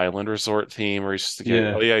its island resort theme where you just get,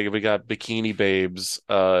 oh Yeah. yeah, we got bikini babes,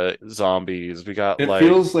 zombies. We got It like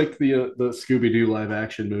feels like the Scooby Doo live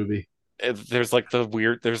action movie. there's like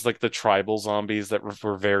the tribal zombies that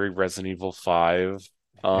were very Resident Evil 5.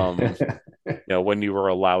 When you were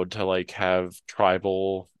allowed to like have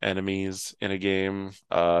tribal enemies in a game,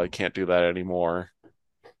 can't do that anymore.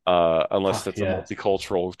 Unless Fuck it's a yeah.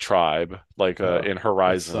 multicultural tribe, like Oh,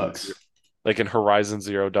 that sucks. Like in Horizon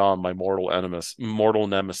Zero Dawn, my mortal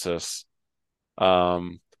nemesis.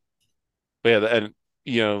 Um, but yeah, and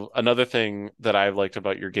another thing that I've liked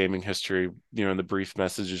about your gaming history, in the brief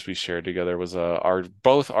messages we shared together was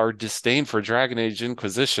our disdain for Dragon Age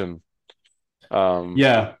Inquisition. Um,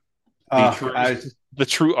 Yeah. the true I the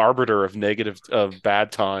true arbiter of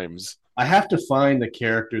bad times. I have to find the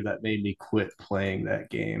character that made me quit playing that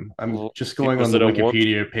game. I'm just going on Was the it a one?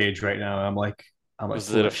 Wikipedia page right now. I'm like, Was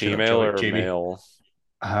pull it a that shit up, female Joey. or a Jamie. male?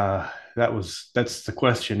 That's the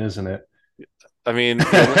question, isn't it? I mean,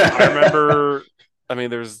 I remember. I mean,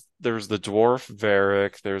 there's the dwarf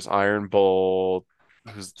Varric. There's Iron Bull,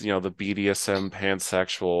 who's the BDSM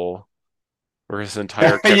pansexual, where his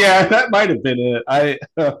entire Yeah, that might have been it.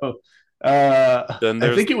 Then I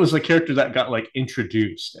think it was a character that got like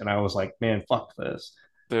introduced, and I was like, man, fuck this.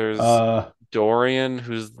 there's Uh, Dorian,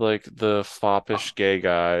 who's like the foppish gay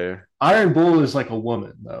guy. Iron Bull is like a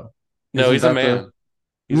woman, though. No, Isn't he's a that the? man.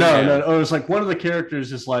 He's a No, no. man. Oh, it's like one of the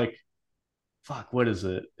characters is like, fuck. What is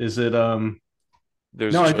it? Is it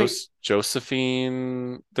There's No, I think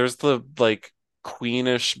Josephine. There's the like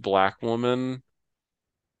queenish black woman.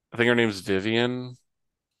 I think her name's Vivian.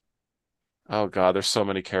 Oh God, there's so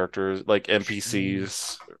many characters, like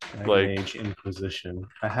NPCs. Dragon Like, Age Inquisition.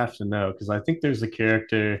 I have to know because I think there's a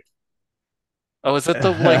character. oh, is that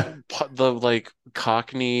the like the like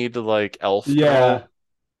cockneyed like elf Yeah, girl?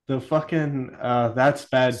 the fucking that's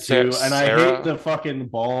bad too. And I hate Sarah? the fucking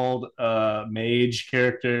bald mage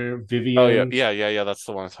character, Oh yeah, Vivian. yeah, yeah, yeah. That's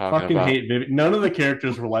the one I'm talking Fucking about. hate Vivian. None of the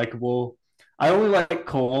characters were likable. I only like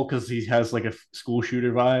Cole because he has like a school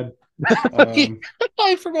shooter vibe. Um,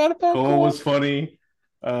 I forgot about Cole Cole. was funny.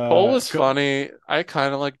 Cole Uh, was funny. I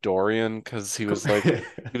kind of like Dorian because he was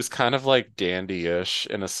kind of like dandy-ish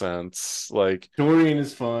in a sense. Like, Dorian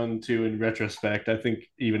is fun too in retrospect. I think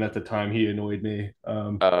even at the time he annoyed me.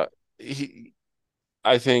 uh, he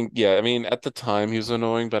I think, yeah, I mean, at the time he was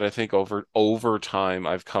annoying, but I think over time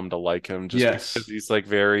I've come to like him just because Yes, he's like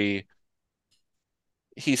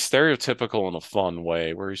he's stereotypical in a fun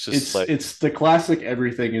way where he's just like, it's the classic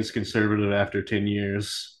everything is conservative after 10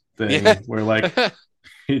 years yeah. thing where like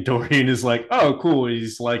Dorian is like, oh cool,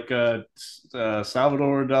 he's like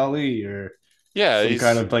Salvador Dali or Yeah, some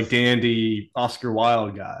kind of like dandy Oscar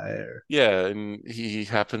Wilde guy or yeah, and he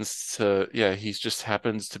happens to yeah, he just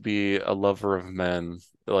happens to be a lover of men.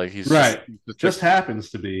 Like right. he's just a Just happens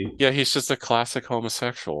to be. yeah, he's just a classic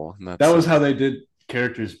homosexual in that That was sense. how they did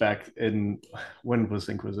characters back in when was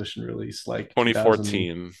Inquisition released? Like 2000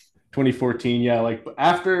 2014. 2014. Yeah, like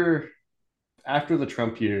after the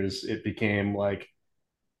Trump years, it became like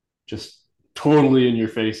just totally in your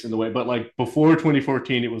face in the way. But like before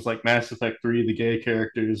 2014, it was like Mass Effect 3, the gay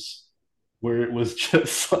characters, where it was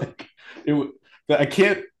just like it. I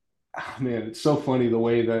can't. Oh, man, it's so funny the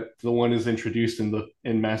way that the one is introduced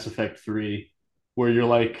in Mass Effect 3, where you're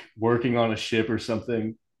like working on a ship or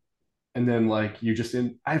something, and then like you just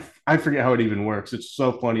in I forget how it even works. It's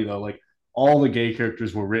so funny though. Like all the gay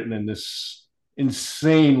characters were written in this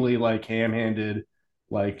insanely like ham-handed,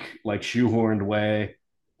 like shoehorned way.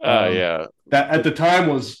 Yeah. That at But the time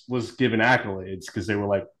was given accolades because they were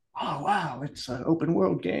like, oh wow, it's an open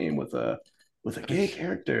world game with a I, gay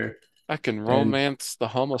character. I can And romance the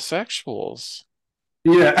homosexuals.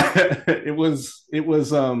 yeah, it was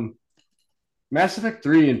Mass Effect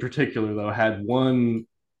 3 in particular though had one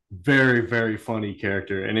very very funny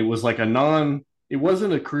character, and it was like a non it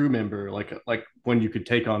wasn't a crew member like when you could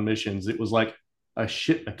take on missions. It was like a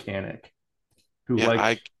ship mechanic who Yeah, like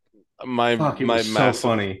fuck, it was so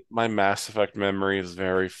funny. my Mass Effect memory is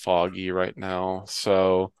very foggy right now,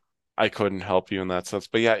 so I couldn't help you in that sense.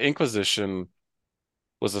 But yeah, Inquisition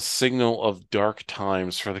was a signal of dark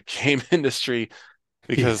times for the game industry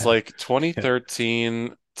because Yeah, like yeah,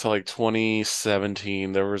 2013 to like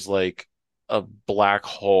 2017 there was like a black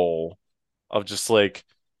hole of just like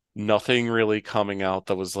nothing really coming out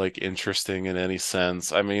that was like interesting in any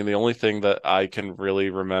sense. I mean, the only thing that I can really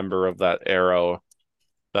remember of that era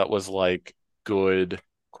that was like good,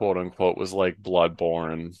 quote unquote, was like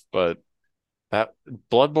Bloodborne, but that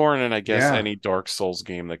Bloodborne and I guess yeah. any Dark Souls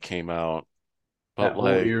game that came out, but That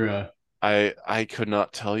whole like era. I could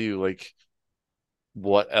not tell you like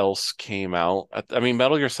what else came out. I mean,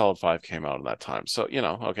 Metal Gear Solid 5 came out in that time. So, you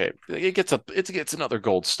know, okay, it gets another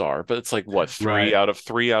gold star, but it's like what, Right.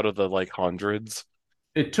 three out of the like hundreds.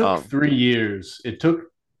 It took Um 3 years. It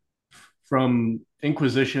took from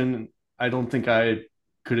Inquisition. I don't think I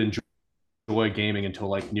could enjoy gaming until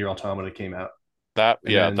like Near Automata came out, that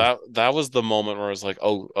and yeah, then that was the moment where I was like,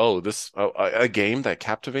 a game that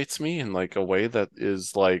captivates me in like a way that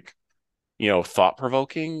is like, you know, thought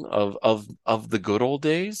provoking of the good old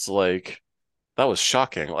days. Like that was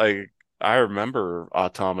shocking. Like I remember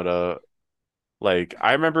Automata. Like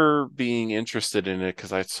I remember being interested in it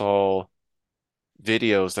because I saw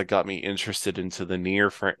videos that got me interested into the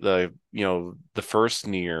the you know the first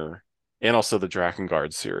Nier and also the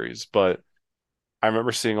Drakengard series. But I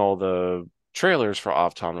remember seeing all the trailers for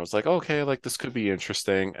Automata. I was like, okay, like this could be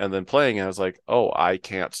interesting. And then playing it, I was like, oh, I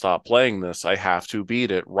can't stop playing this. I have to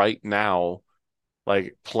beat it right now.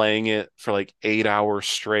 Like playing it for like 8 hours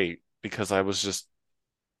straight because I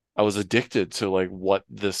was addicted to like what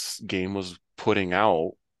this game was putting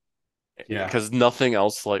out yeah, because nothing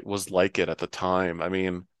else like was like it at the time. I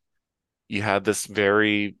mean, you had this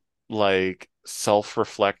very like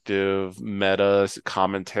self-reflective meta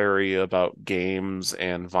commentary about games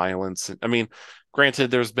and violence. I mean,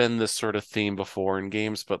 granted, there's been this sort of theme before in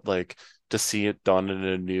games, but like to see it done in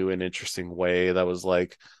a new and interesting way that was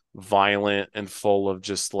like violent and full of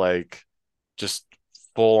just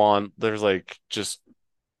full on, there's like just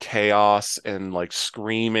chaos and like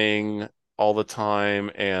screaming all the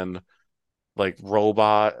time, and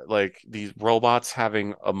like these robots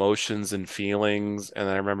having emotions and feelings. And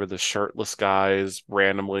I remember the shirtless guys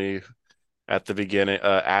randomly at the beginning,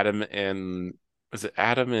 Adam and was it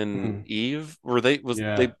Adam and Mhm. Eve? Were they was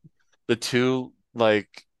they Yeah. the two,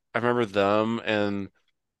 like I remember them. And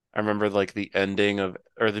I remember like the ending of,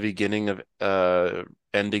 or the beginning of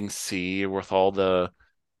ending C with all the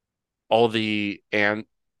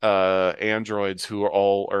androids who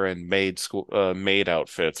are in maid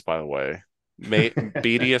outfits, by the way. Maid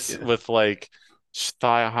BDS Yeah. with like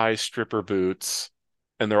thigh-high stripper boots,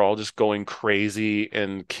 and they're all just going crazy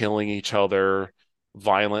and killing each other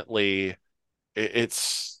violently.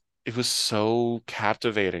 It was so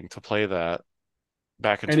captivating to play that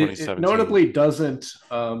back in And it 2017. notably doesn't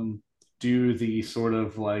do the sort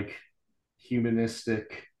of like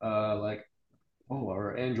humanistic like oh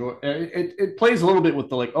our android it plays a little bit with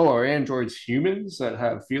the like oh are androids humans that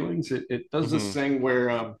have feelings. It does this Hmm. thing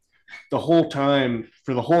where the whole time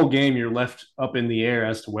for the whole game you're left up in the air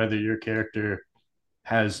as to whether your character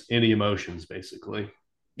has any emotions basically,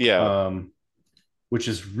 Yeah. um, which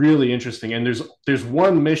is really interesting. And there's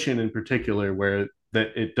one mission in particular where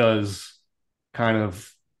that it does kind of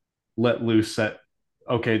let loose that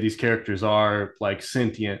okay these characters are like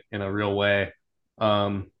sentient in a real way,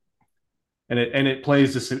 um, and it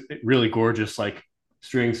plays this really gorgeous like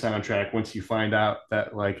string soundtrack once you find out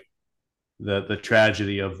that like the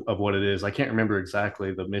tragedy of what it is. I can't remember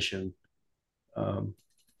exactly the mission, um,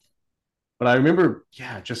 but I remember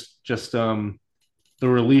yeah just the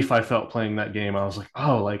relief I felt playing that game. I was like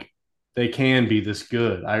oh like they can be this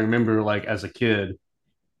good. I remember like as a kid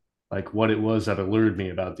like what it was that allured me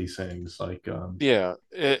about these things like Yeah.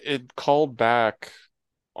 It called back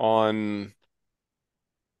on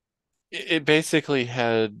it basically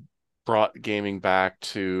had brought gaming back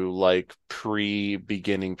to like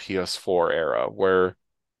pre-beginning PS4 era where,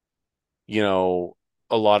 you know,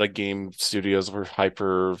 a lot of game studios were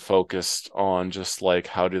hyper focused on just like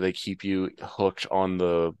how do they keep you hooked on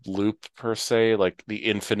the loop per se, like the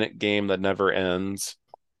infinite game that never ends.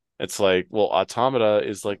 It's like, well, Automata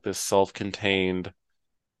is like this self-contained,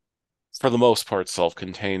 for the most part,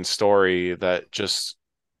 self-contained story that just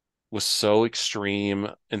was so extreme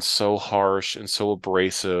and so harsh and so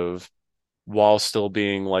abrasive while still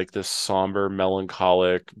being like this somber,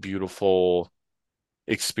 melancholic, beautiful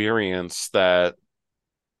experience that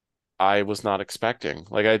I was not expecting.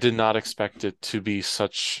 Like, I did not expect it to be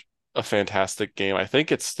such a fantastic game. I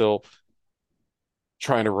think it's still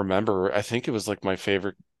trying to remember. I think it was like my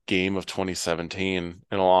favorite game of 2017,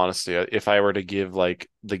 in all honesty. If I were to give like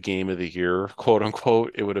the game of the year, quote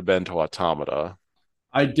unquote, it would have been to Automata.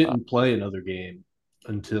 I Uh, didn't play another game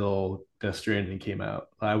until Death Stranding came out.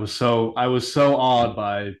 I was so awed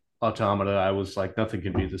by Automata. I was like, nothing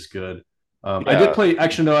can be this good. I did yeah, play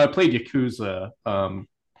actually no, I played Yakuza,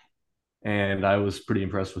 and I was pretty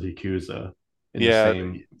impressed with Yakuza in the yeah,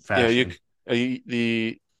 same yeah. fashion.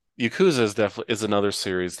 The Yakuza is definitely is another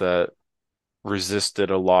series that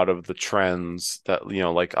resisted a lot of the trends that,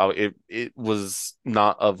 like it was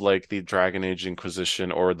not of like the Dragon Age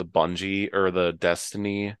Inquisition or the Bungie or the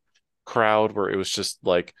Destiny crowd, where it was just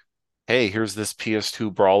like, hey, here's this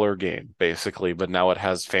PS2 brawler game basically, but now it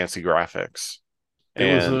has fancy graphics. There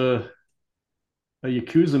was And a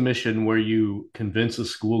Yakuza mission where you convince a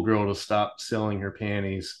schoolgirl to stop selling her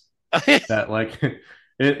panties that like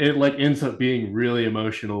it like ends up being really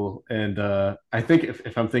emotional. And I think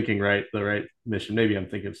if I'm thinking right the right mission, maybe I'm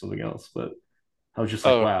thinking of something else, but I was just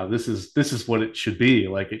like oh, wow this is what it should be.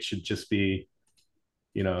 Like it should just be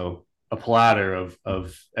you know a platter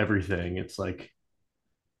of everything. It's like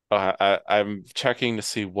I'm checking to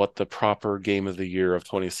see what the proper game of the year of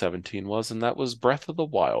 2017 was, and that was Breath of the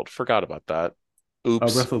Wild. Forgot about that.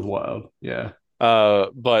 Oops. Breath of the Wild. Yeah,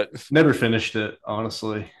 But never finished it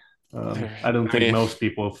honestly. I don't I think mean, most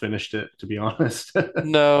people have finished it to be honest.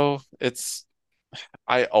 no, it's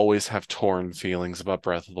I always have torn feelings about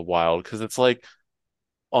Breath of the Wild because it's like,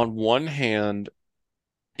 on one hand,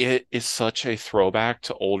 it is such a throwback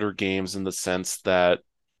to older games in the sense that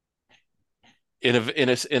in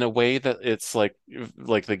a way that it's like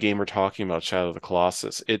the game we're talking about, Shadow of the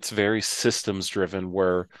Colossus, it's very systems driven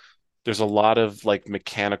where there's a lot of like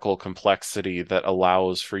mechanical complexity that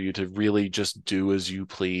allows for you to really just do as you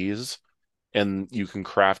please. and you can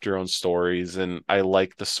craft your own stories. And I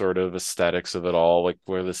like the sort of aesthetics of it all, like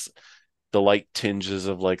where this the light tinges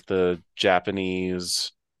of like the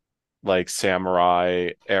Japanese like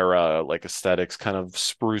samurai era like aesthetics kind of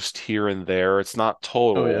spruced here and there. It's not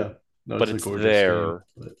Oh total, yeah, no, but it's a it's gorgeous game. there.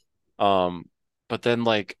 Um, but then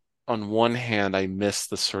like on one hand, I miss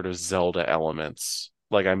the sort of Zelda elements.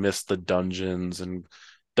 Like I miss the dungeons and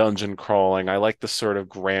dungeon crawling. I like the sort of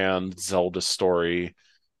grand Zelda story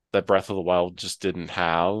that Breath of the Wild just didn't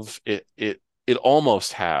have. It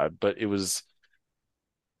almost had, but it was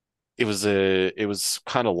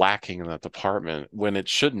kind of lacking in that department when it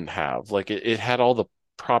shouldn't have. Like it had all the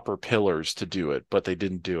proper pillars to do it, but they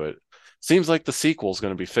didn't do it. Seems like the sequel is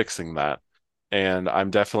going to be fixing that, and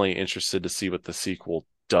I'm definitely interested to see what the sequel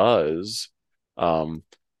does. Um,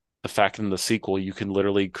 the fact in the sequel you can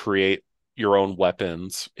literally create your own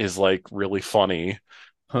weapons is like really funny.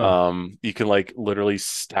 Huh. You can like literally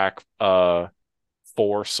stack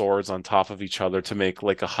four swords on top of each other to make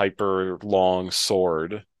like a hyper long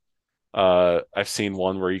sword. I've seen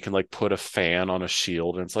one where you can like put a fan on a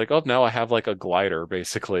shield and it's like, oh, now I have like a glider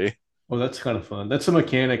basically. Oh, that's kind of fun. That's a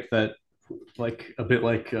mechanic that, like, a bit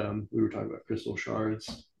like we were talking about crystal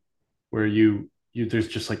shards, where you there's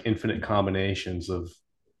just like infinite combinations of,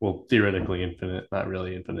 well, theoretically infinite, not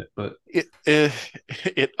really infinite, but It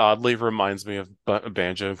it oddly reminds me of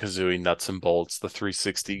Banjo-Kazooie Nuts and Bolts, the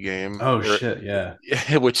 360 game, oh where shit, yeah,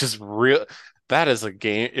 which is real. That is a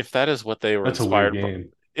game. If that is what they were that's a weird inspired by,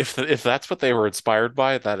 game. if that's what they were inspired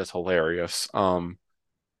by, that is hilarious.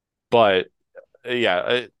 But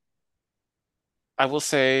yeah, I will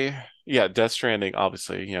say, yeah, Death Stranding,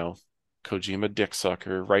 obviously, Kojima dick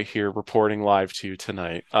sucker right here reporting live to you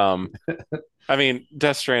tonight. I mean,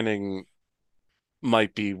 Death Stranding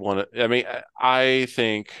might be one of, I mean, I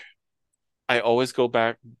think I always go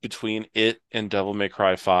back between it and Devil May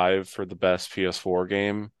Cry 5 for the best PS4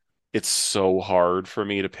 game. It's so hard for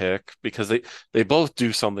me to pick because they both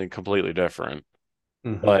do something completely different,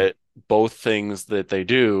 Hmm. but both things that they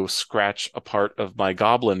do scratch a part of my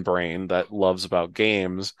goblin brain that loves about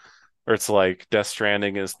games. Or it's like Death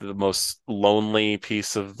Stranding is the most lonely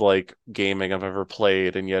piece of like gaming I've ever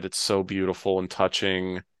played, and yet it's so beautiful and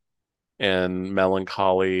touching and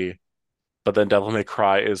melancholy. But then Devil May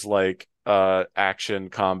Cry is like action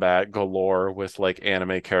combat galore with like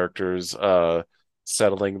anime characters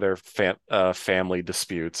settling their family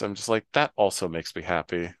disputes. I'm just like that also makes me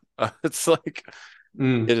happy. It's like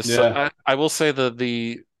it is so Yeah, I will say that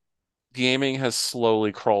the gaming has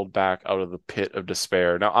slowly crawled back out of the pit of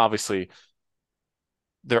despair. Now, obviously,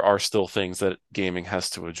 there are still things that gaming has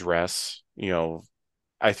to address.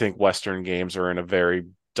 I think Western games are in a very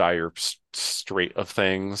dire strait of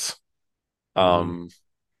things. hmm, Um,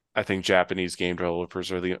 I think Japanese game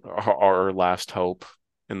developers are our last hope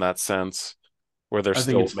in that sense, where they're I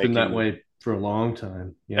think still it's been that making way for a long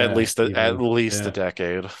time. Yeah, at even, least a yeah,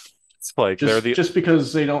 decade. It's like they're just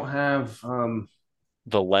because they don't have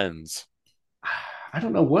the lens. I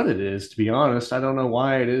don't know what it is, to be honest. I don't know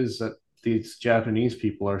why it is that these Japanese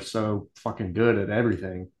people are so fucking good at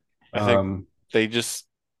everything. I think Um, they just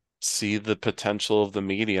see the potential of the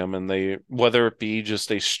medium, and they, whether it be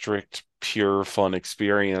just a strict pure fun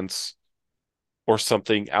experience or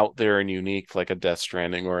something out there and unique like a Death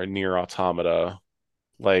Stranding or a Nier Automata,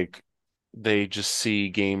 like they just see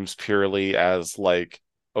games purely as like,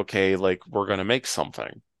 okay, like we're gonna make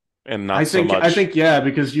something and not so I much. think yeah,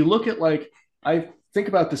 because you look at, like, I think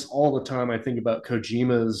about this all the time. I think about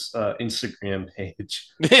Kojima's Instagram page.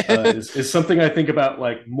 Is something I think about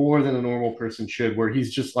like more than a normal person should, where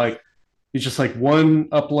he's just like one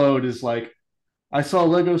upload is like, I saw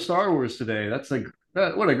Lego Star Wars today. That's like,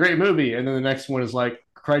 what a great movie. And then the next one is like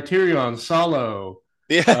Criterion Solo,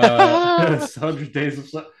 Yeah. 100 Days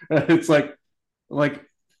of It's like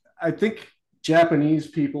I think Japanese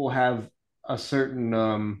people have a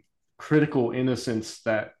certain critical innocence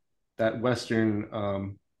that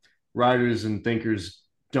Western writers and thinkers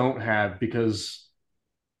don't have, because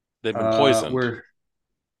They've been uh, poisoned. we're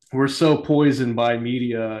we're so poisoned by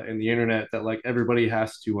media and the internet that, like, everybody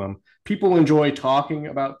has to people enjoy talking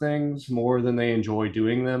about things more than they enjoy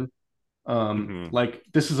doing them. Hmm. Like,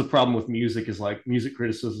 this is a problem with music, is like music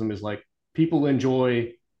criticism is like people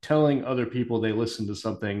enjoy telling other people they listen to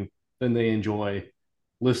something than they enjoy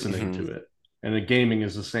listening Hmm. to it. And the gaming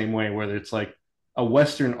is the same way, whether it's like a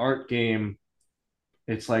Western art game,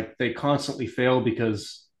 it's like they constantly fail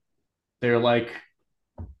because they're like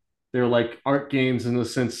they're like art games in the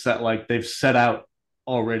sense that, like, they've set out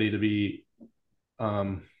already to be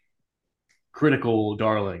um, critical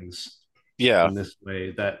darlings Yeah. in this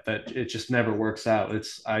way, that it just never works out.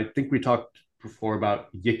 It's I think we talked before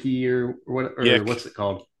about Yiki or what, or Yick, what's it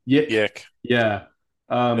called? Yik. yick. Yeah.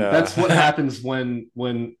 That's what Yeah. happens when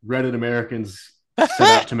Reddit Americans set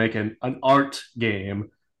out to make an art game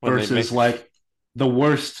When they versus make like the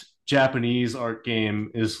worst Japanese art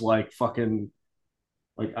game is like fucking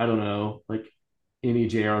like I don't know, like any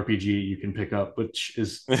JRPG you can pick up, which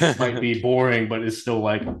is might be boring, but is still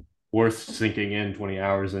like worth sinking in 20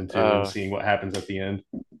 hours into and uh seeing what happens at the end.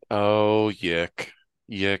 oh yick.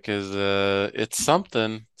 Yick is it's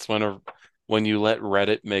something. It's when you let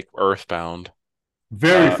Reddit make Earthbound.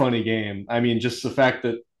 Very Uh funny game. I mean, just the fact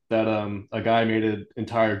that a guy made an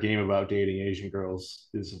entire game about dating Asian girls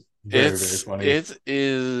is very it's funny. it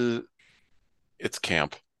is it's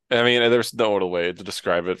camp. I mean, there's no other way to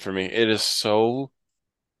describe it for me. It is so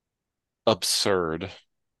absurd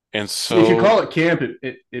and See, if you so call it camp,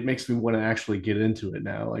 it makes me want to actually get into it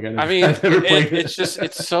now. Like I I mean, never played it's it. just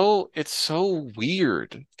it's so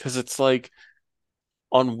weird because it's like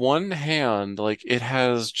on one hand, like it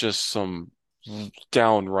has just some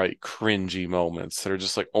downright cringy moments that are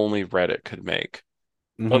just like only Reddit could make.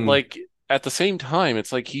 But Hmm. like at the same time,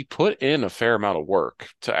 it's like he put in a fair amount of work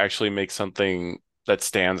to actually make something that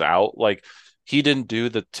stands out. Like he didn't do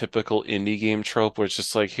the typical indie game trope where it's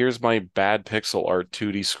just like, here's my bad pixel art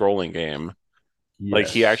 2D scrolling game. Like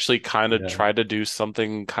he Yes. actually kind of Yeah. tried to do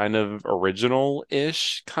something kind of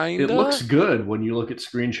original-ish, It looks kinda. good when you look at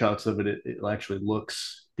screenshots of it. It actually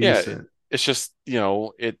looks Yeah, decent. it's just,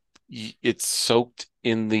 it's soaked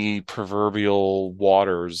in the proverbial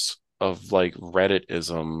waters of like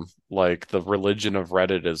Redditism, like the religion of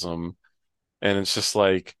Redditism, and it's just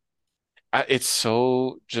like it's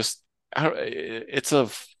so just it's a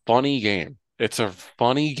funny game. It's a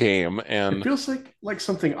funny game, It and feels like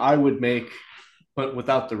something I would make, but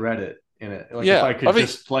without the Reddit in it. Like if yeah, I I could mean,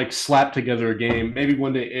 just like slap together a game, maybe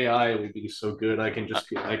one day AI will be so good I can just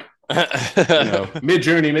be like, I Mid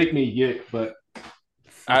Journey make me yik, but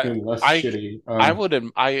I fucking less I shitty.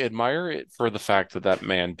 I admire it for the fact that that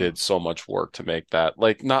man did so much work to make that.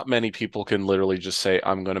 Like, not many people can literally just say,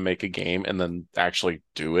 "I'm going to make a game," and then actually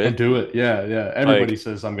do And it. do it. Yeah, yeah. Everybody Like,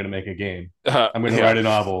 says I'm gonna make a game. I'm gonna yeah, write a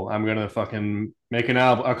novel. I'm gonna fucking make an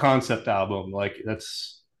album, a concept album. Like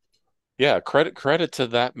yeah. Credit to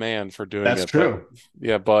that man for doing that's it. But true.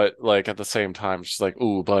 yeah, but like at the same time, it's just like,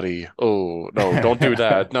 "Ooh, buddy, oh no, don't do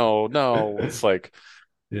that. No, no." It's like,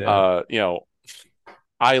 Yeah, you know,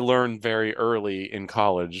 I learned very early in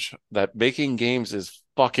college that making games is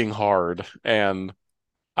fucking hard, and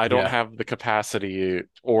I don't yeah. have the capacity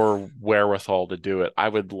or wherewithal to do it. I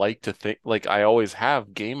would like to think, like, I always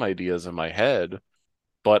have game ideas in my head,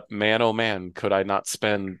 but man, oh man, could I not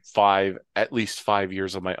spend at least 5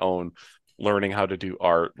 years of my own learning how to do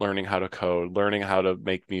art, learning how to code, learning how to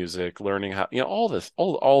make music, learning how,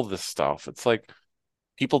 all this stuff. It's like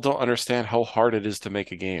people don't understand how hard it is to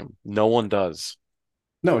make a game. No one does.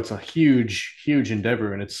 No, it's a huge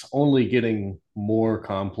endeavor, and it's only getting more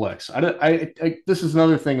complex. This is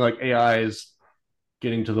another thing. Like AI is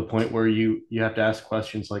getting to the point where you have to ask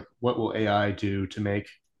questions like, what will AI do to make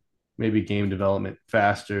maybe game development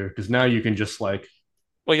faster? Because now you can just like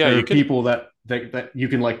Well, yeah, there you are can. people that you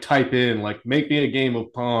can like type in like make me a game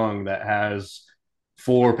of Pong that has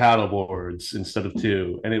four paddle boards instead of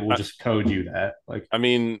two, and it will I, just code you that. Like I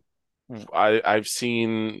mean, I've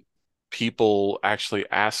seen people actually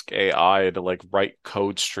ask AI to like write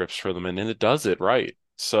code strips for them, and then it does it right.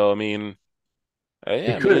 So I mean,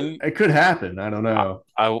 yeah, I mean, it could happen. I don't I know.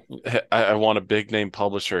 I, I want a big name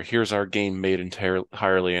publisher. Here's our game made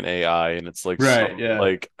entirely in AI, and it's like Right? some Yeah.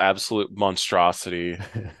 like absolute monstrosity.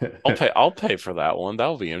 I'll pay for that one.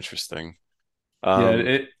 That'll be interesting. Yeah. Um,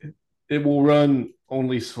 It will run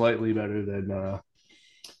only slightly better than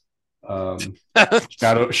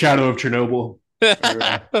Shadow of Chernobyl. Or,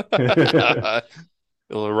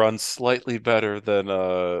 it'll run slightly better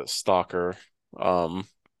than Stalker. Um,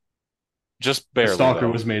 just barely Stalker though.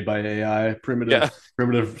 was made by AI, Yeah.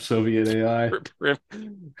 primitive Soviet AI.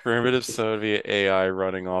 Primitive Soviet AI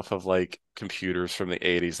running off of like computers from the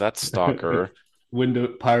 80s. That's Stalker.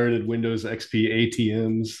 Pirated Windows XP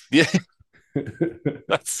ATMs. Yeah,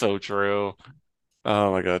 that's so true.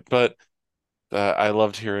 Oh my God. But I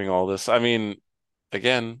loved hearing all this. I mean,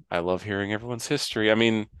 again, I love hearing everyone's history. I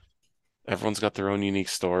mean, everyone's got their own unique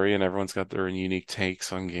story and everyone's got their own unique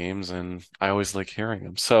takes on games, and I always like hearing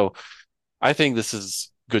them. So I think this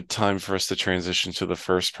is good time for us to transition to the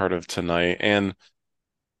first part of tonight. And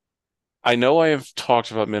I know I have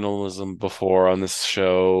talked about minimalism before on this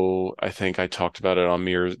show. I think I talked about it on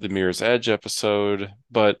the Mirror's Edge episode,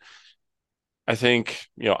 but I think,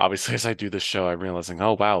 obviously as I do this show, I'm realizing,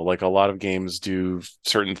 oh wow, like a lot of games do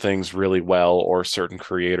certain things really well, or certain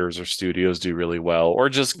creators or studios do really well, or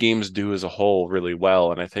just games do as a whole really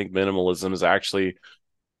well. And I think minimalism is actually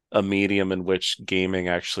a medium in which gaming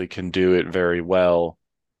actually can do it very well.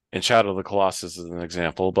 And Shadow of the Colossus is an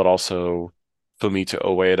example, but also Fumito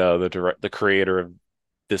Ueda, the creator of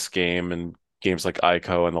this game and games like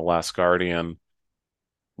Ico and The Last Guardian,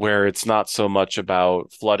 where it's not so much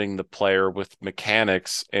about flooding the player with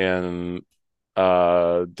mechanics and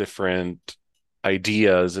different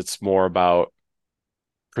ideas. It's more about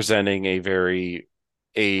presenting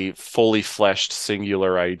a fully fleshed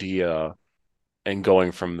singular idea and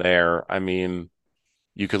going from there. I mean,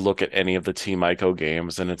 you could look at any of the Team Ico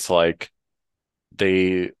games and it's like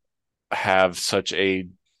they have such a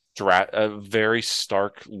very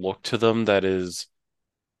stark look to them that is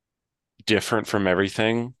different from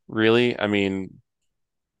everything, really. I mean,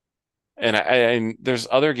 and there's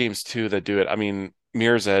other games too that do it. I mean,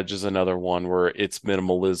 Mirror's Edge is another one where its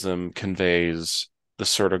minimalism conveys the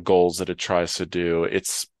sort of goals that it tries to do.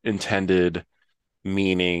 Its intended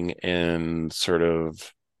meaning and sort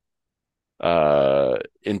of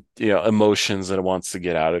in emotions that it wants to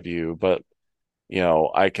get out of you. But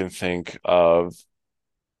I can think of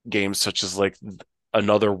games such as like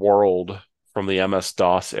Another World from the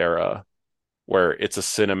MS-DOS era, where it's a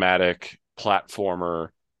cinematic platformer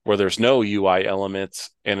where there's no UI elements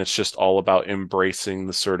and it's just all about embracing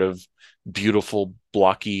the sort of beautiful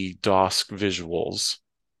blocky DOS visuals,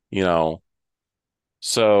 you know.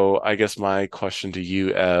 So I guess my question to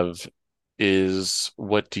you, Ev, is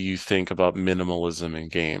what do you think about minimalism in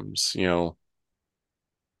games?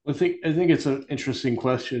 I think it's an interesting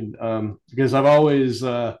question, because I've always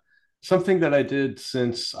something that I did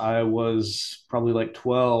since I was probably like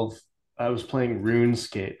 12. I was playing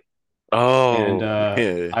RuneScape, and Oh,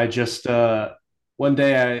 yeah. I just one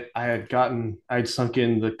day I'd sunk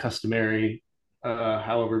in the customary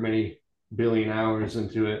however many billion hours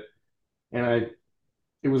into it, and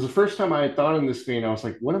it was the first time I had thought in this vein. I was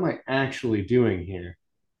like, what am I actually doing here?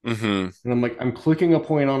 Mm-hmm. And I'm like, I'm clicking a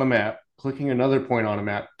point on a map, clicking another point on a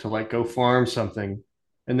map to like go farm something,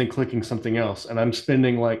 and then clicking something else. And I'm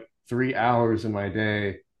spending like 3 hours in my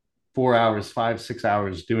day, 4 hours, 5, 6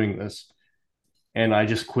 hours doing this. And I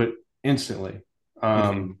just quit instantly.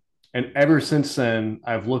 Mm-hmm. And ever since then,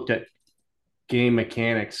 I've looked at game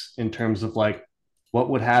mechanics in terms of like what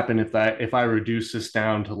would happen if I reduce this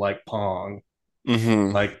down to like Pong.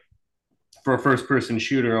 Mm-hmm. Like for a first person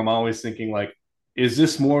shooter, I'm always thinking like, is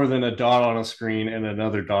this more than a dot on a screen and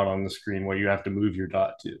another dot on the screen where you have to move your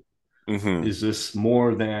dot to? Mm-hmm. Is this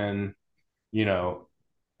more than, you know,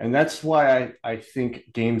 and that's why I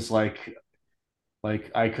think games like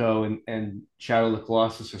Ico and Shadow of the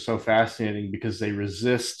Colossus are so fascinating because they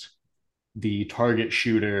resist the target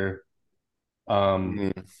shooter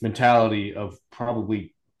Mm-hmm. mentality of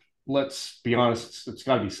probably, let's be honest, it's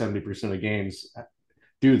got to be 70% of games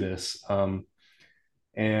do this.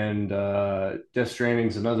 And Death Stranding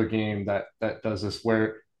is another game that does this,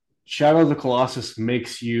 where Shadow of the Colossus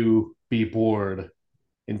makes you be bored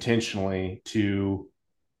intentionally to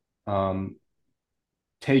um,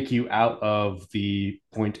 take you out of the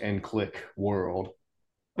point and click world.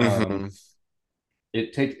 Mm-hmm. Um,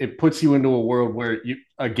 it puts you into a world where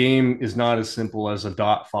a game is not as simple as a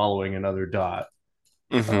dot following another dot.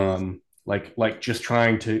 Mm-hmm. Like just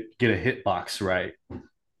trying to get a hitbox right.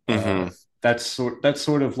 Mm-hmm. Uh, that's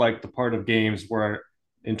sort of like the part of games where,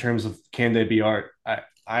 in terms of can they be art,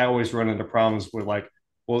 I always run into problems where like,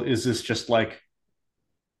 well, is this just like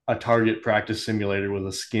a target practice simulator with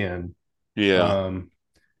a skin? Yeah. Um,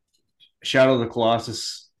 Shadow of the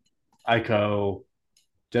Colossus, Ico,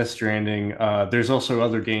 Death Stranding. There's also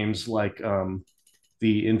other games like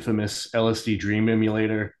the infamous LSD Dream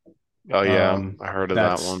Emulator. Oh yeah, Um, I heard of that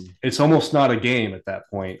that's one. it's almost not a game at that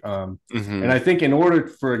point. And Mm-hmm. I think in order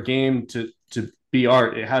for a game to be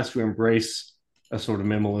art, it has to embrace a sort of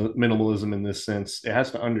minimalism in this sense. It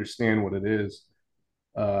has to understand what it is,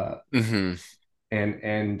 uh, Mm-hmm.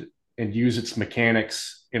 and use its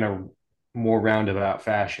mechanics in a more roundabout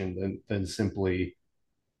fashion than simply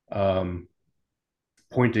um,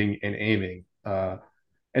 pointing and aiming. And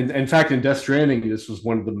in fact, in Death Stranding, this was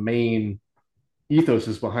one of the main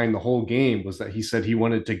ethoses behind the whole game, was that he said he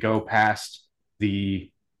wanted to go past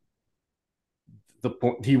the the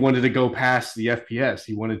point. He wanted to go past the FPS.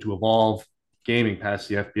 He wanted to evolve gaming past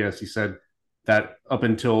the FPS. He said that up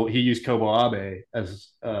until he used Kobo Abe as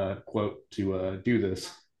a quote to do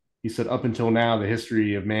this. He said up until now, the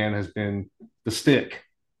history of man has been the stick,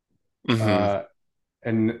 Mm-hmm. uh,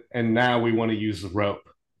 and now we want to use the rope.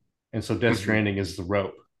 And so Death Stranding is the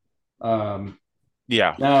rope.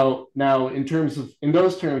 Yeah. Now, in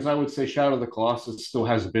those terms, I would say Shadow of the Colossus still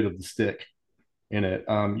has a bit of the stick in it.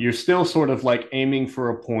 You're still sort of like aiming for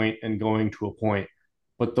a point and going to a point,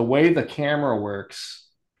 but the way the camera works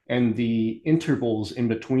and the intervals in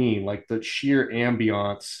between, like the sheer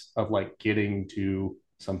ambiance of like getting to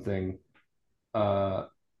something, uh,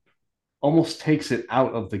 almost takes it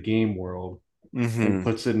out of the game world and Hmm.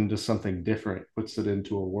 puts it into something different, puts it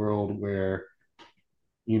into a world where,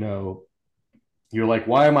 you know, you're like,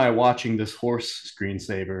 why am I watching this horse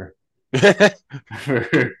screensaver?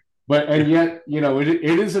 But and yet,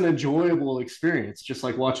 it is an enjoyable experience, just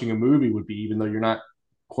like watching a movie would be, even though you're not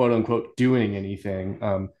quote unquote doing anything.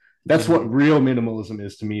 That's what Hmm. real minimalism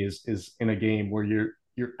is to me, is in a game where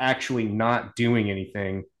you're actually not doing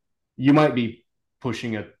anything. You might be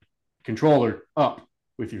pushing a controller up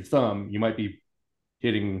with your thumb, you might be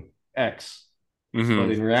hitting X, but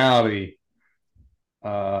Hmm. in reality,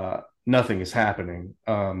 nothing is happening.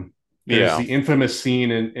 There's Yeah. the infamous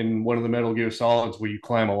scene in one of the Metal Gear Solids where you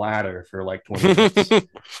climb a ladder for like 20 minutes.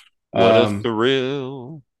 What a Um,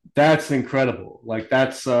 thrill. that's incredible. Like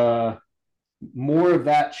that's more of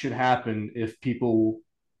that should happen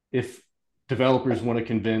if developers want to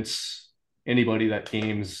convince anybody that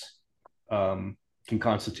games can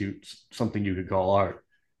constitute something you could call art.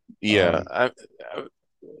 Yeah. Um,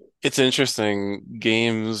 It's interesting.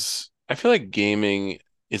 I feel like gaming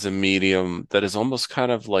is a medium that is almost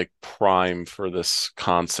kind of like prime for this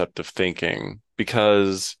concept of thinking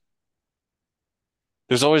because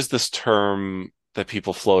there's always this term that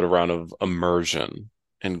people float around of immersion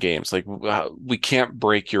in games. Like, we can't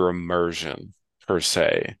break your immersion per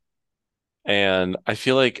se. And I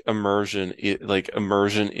feel like immersion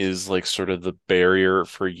is like sort of the barrier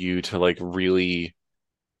for you to like really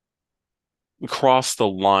cross the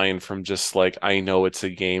line from just like I know it's a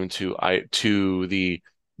game to the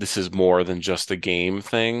this is more than just a game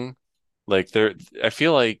thing. Like I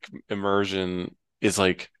feel like immersion is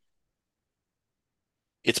like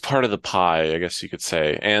it's part of the pie, I guess you could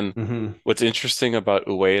say. And mhm. what's interesting about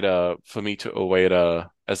Fumito Ueda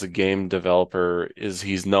as a game developer is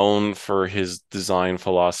he's known for his design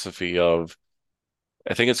philosophy of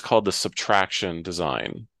I think it's called the subtraction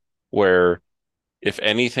design, where if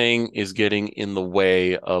anything is getting in the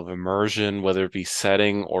way of immersion, whether it be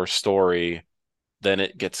setting or story, then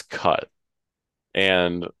it gets cut.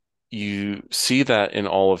 And you see that in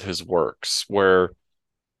all of his works, where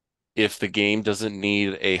if the game doesn't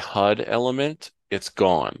need a HUD element, it's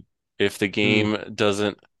gone. If the Mm. game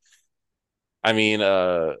doesn't, I mean,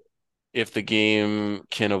 if the game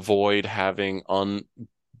can avoid having un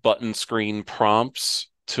button screen prompts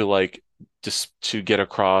to like just to get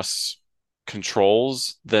across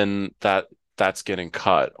controls, then that's getting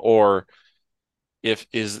cut. Or if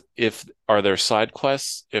are there side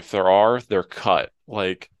quests? If there are, they're cut.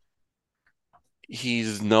 Like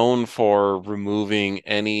he's known for removing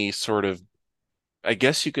any sort of, I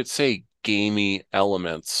guess you could say, gamey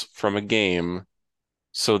elements from a game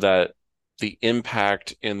so that the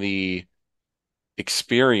impact and the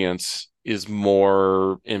experience is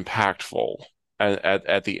more impactful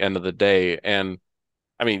at the end of the day. And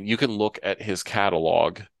I mean, you can look at his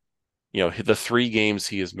catalog, the three games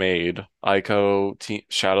he has made, Ico,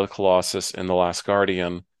 Shadow of the Colossus, and The Last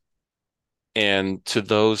Guardian. And to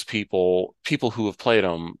those people who have played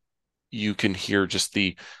them, you can hear just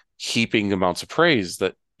the heaping amounts of praise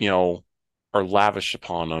that, are lavished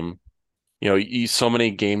upon them. So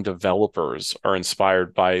many game developers are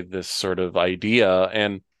inspired by this sort of idea.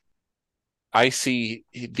 And I see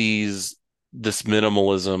this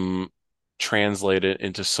minimalism translated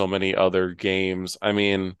into so many other games. I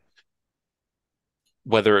mean,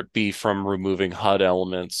 whether it be from removing HUD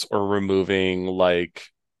elements or removing like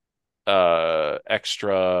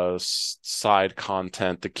extra side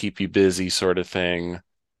content to keep you busy sort of thing.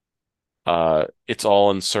 It's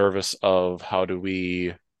all in service of how do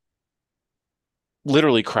we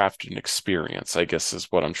literally craft an experience, I guess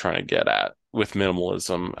is what I'm trying to get at with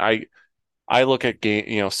minimalism. I look at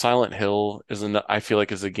Silent Hill I feel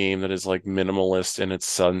like is a game that is like minimalist in its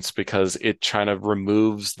sense because it kind of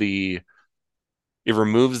removes the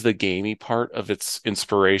gamey part of its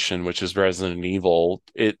inspiration, which is Resident Evil.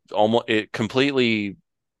 It completely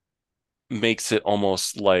makes it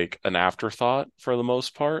almost like an afterthought for the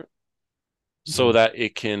most part, so Mhm. that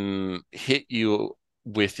it can hit you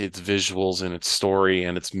with its visuals and its story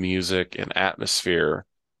and its music and atmosphere.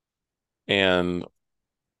 And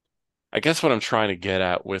I guess what I'm trying to get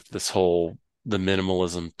at with the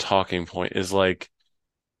minimalism talking point is like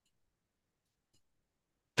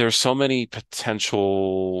there's so many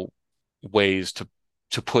potential ways to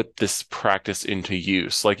put this practice into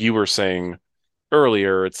use. Like you were saying,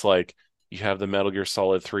 earlier, it's like you have the Metal Gear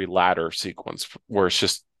Solid 3 ladder sequence where it's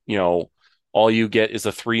just, all you get is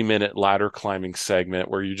a 3 minute ladder climbing segment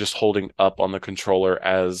where you're just holding up on the controller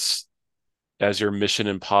as your Mission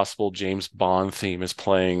Impossible James Bond theme is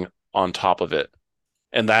playing on top of it.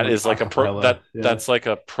 And that like is like acapella. Yeah, that's like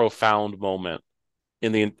a profound moment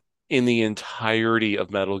in the entirety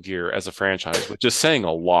of Metal Gear as a franchise, which is saying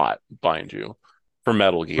a lot, mind you, for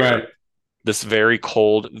Metal Gear. right. This very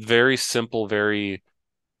cold, very simple, very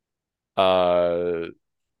uh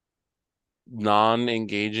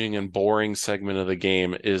non-engaging and boring segment of the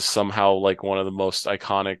game is somehow like one of the most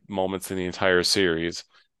iconic moments in the entire series.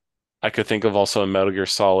 I could think of also in Metal Gear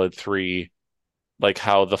Solid 3, like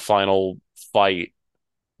how the final fight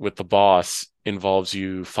with the boss involves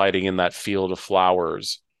you fighting in that field of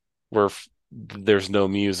flowers where there's no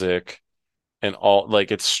music and all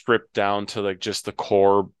like it's stripped down to like just the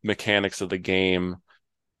core mechanics of the game.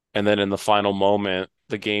 And then in the final moment,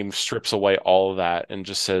 the game strips away all of that and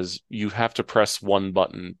just says you have to press one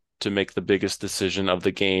button to make the biggest decision of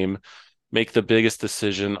the game, make the biggest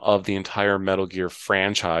decision of the entire Metal Gear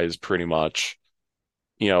franchise, pretty much.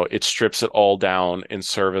 It strips it all down in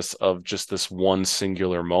service of just this one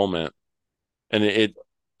singular moment. And it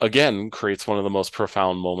again creates one of the most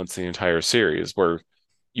profound moments in the entire series where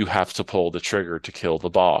you have to pull the trigger to kill the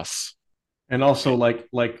boss. And also like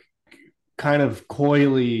kind of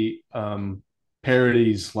coyly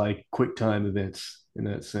parodies like QuickTime events in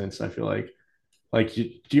that sense. I feel like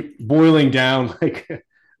you boiling down like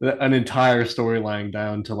an entire storyline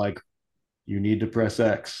down to like you need to press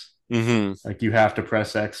X. Hmm. Like you have to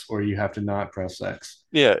press X or you have to not press X.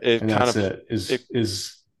 Yeah, it And kind that's of it. it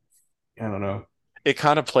Is I don't know. it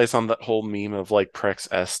kind of plays on that whole meme of like press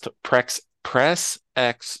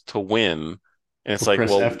X to win. And it's Or like, press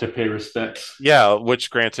well, F to pay respects. yeah, which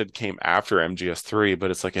granted came after MGS3,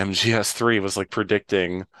 but it's like MGS3 was like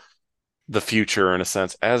predicting the future in a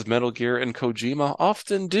sense, as Metal Gear and Kojima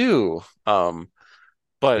often do.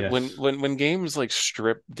 But when Yes. when when games like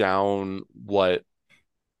strip down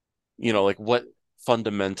like what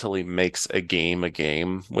fundamentally makes a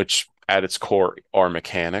game, which at its core are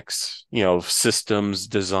mechanics, systems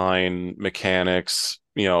design, mechanics,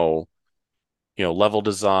 level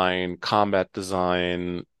design, combat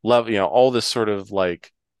design, level, all this sort of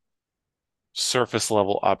like surface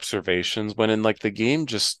level observations when in like the game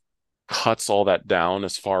just cuts all that down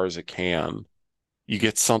as far as it can. You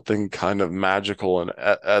get something kind of magical, and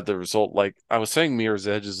at the result, like I was saying, Mirror's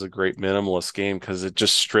Edge is a great minimalist game because it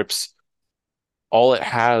just strips all it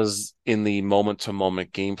has in the moment to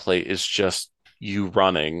moment gameplay is just you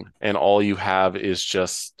running, and all you have is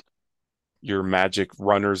just your magic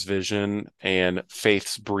runner's vision and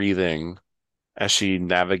Faith's breathing as she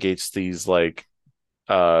navigates these like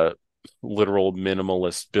uh literal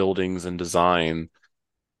minimalist buildings and design.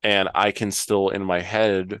 And I can still in my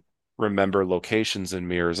head remember locations in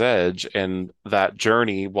Mirror's Edge, and that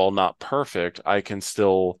journey, while not perfect, I can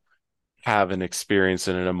still have an experience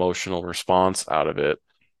and an emotional response out of it.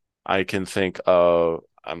 I can think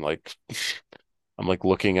I'm like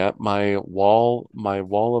looking at my wall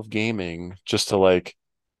of gaming just to like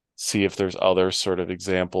see if there's other sort of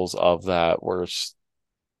examples of that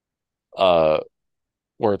uh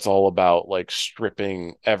where it's all about like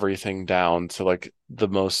stripping everything down to like the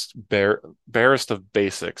most barest of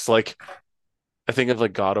basics. Like I think of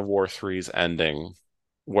like God of War 3's ending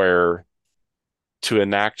where to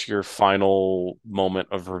enact your final moment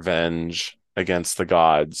of revenge against the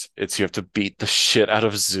gods, it's you have to beat the shit out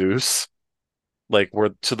of Zeus, like we're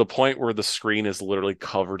to the point where the screen is literally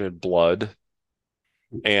covered in blood.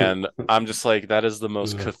 And I'm just like, that is the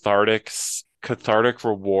most cathartic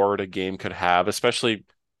reward a game could have, especially,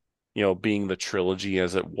 being the trilogy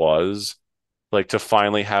as it was, like to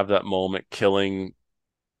finally have that moment killing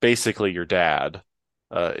basically your dad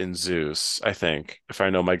in Zeus, I think, if I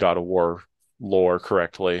know my God of War lore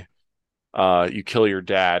correctly. You kill your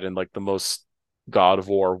dad in like the most God of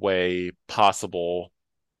War way possible,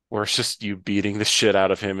 where it's just you beating the shit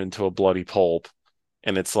out of him into a bloody pulp.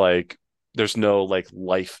 And it's like there's no like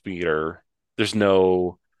life meter. There's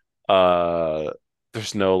no uh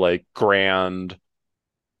there's no like grand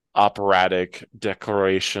operatic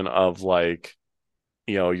declaration of like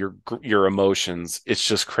your emotions. It's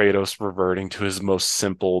just Kratos reverting to his most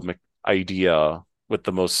simple idea with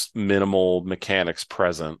the most minimal mechanics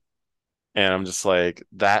present. And I'm just like,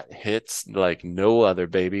 that hits like no other,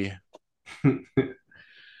 baby.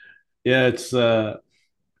 Yeah, it's I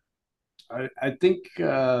think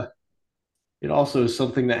it also is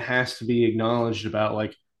something that has to be acknowledged about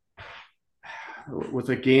like with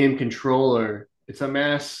a game controller, it's a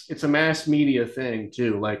mass media thing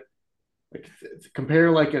too. Like like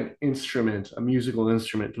compare like an instrument, a musical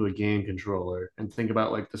instrument to a game controller, and think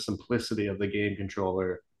about like the simplicity of the game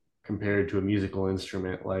controller compared to a musical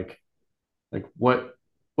instrument. Like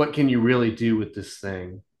what can you really do with this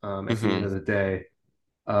thing at the end Hmm. of the day?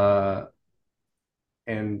 Uh,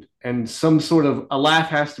 and some sort of a laugh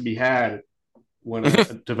has to be had when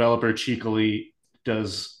a developer cheekily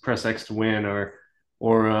does press X to win, or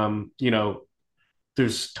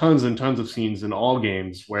there's tons and tons of scenes in all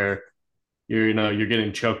games where you're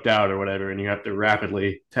getting choked out or whatever, and you have to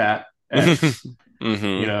rapidly tap X.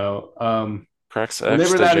 Hmm. Press X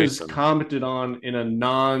Whenever to that is Jason. commented on in a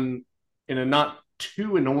not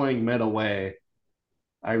too annoying meta way,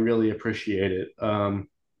 I really appreciate it.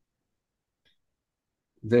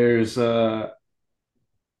 There's a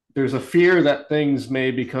there's a fear that things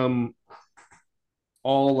may become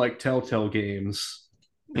all like Telltale games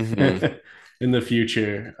Hmm. in the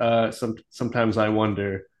future. Sometimes I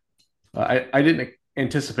wonder. I didn't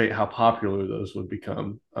anticipate how popular those would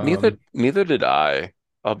become. Neither did I.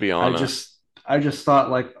 I'll be I honest. just I just thought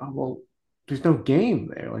like, oh well, there's no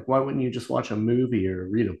game there. Like, why wouldn't you just watch a movie or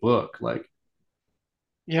read a book? Like,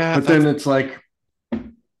 Yeah, but then that's it's like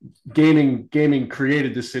gaming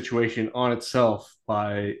created this situation on itself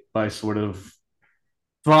by sort of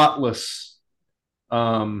thoughtless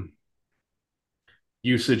um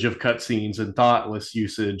usage of cutscenes and thoughtless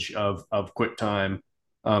usage of QuickTime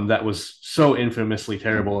that was so infamously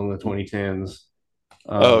terrible in the 2010s.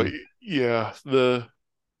 oh Um, yeah, the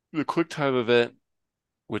QuickTime event,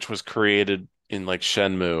 which was created in like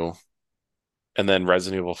Shenmue, and then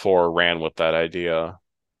Resident Evil 4 ran with that idea.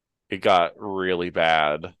 It got really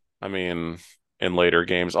bad. I mean, in later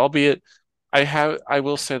games, albeit I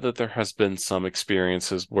will say that there has been some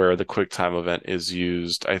experiences where the QuickTime event is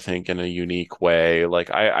used, I think, in a unique way. Like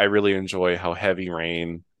I really enjoy how Heavy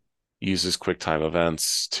Rain uses QuickTime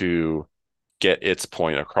events to get its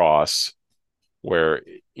point across, where,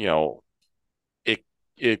 you know, it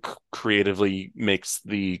it creatively makes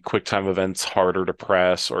the QuickTime events harder to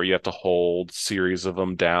press, or you have to hold series of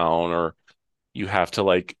them down, or you have to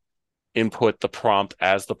like input the prompt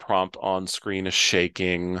as the prompt on screen is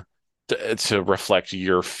shaking to reflect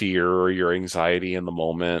your fear or your anxiety in the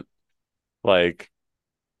moment. Like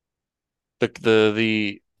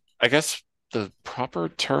the I guess the proper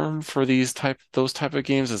term for those type of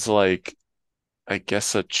games is like, I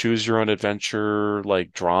guess, a choose your own adventure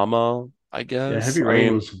like drama, I yeah, guess. Heavy I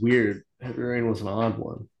Rain mean, was weird. Heavy Rain was an odd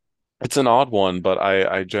one. it's an odd one, but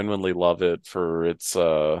I genuinely love it for its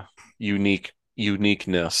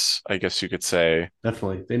uniqueness, I guess you could say.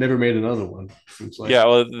 Definitely, they never made another one. Seems like. Yeah,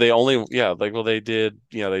 well, they only, yeah, like, well, they did,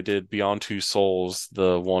 they did Beyond Two Souls,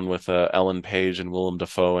 the one with Ellen Page and Willem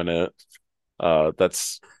Dafoe in it.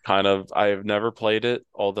 That's kind of, I've never played it,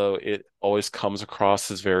 although it always comes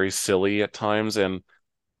across as very silly at times, and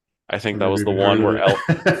I think I've that never was the even heard one of where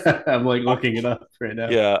it. I'm like looking it up right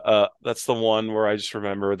now. yeah, that's the one where I just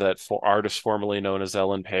remember that for artist formerly known as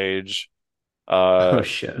Ellen Page Oh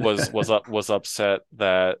shit. was upset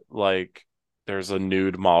that like there's a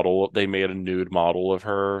nude model, they made a nude model of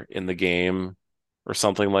her in the game or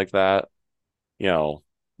something like that. You know,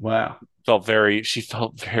 Wow. she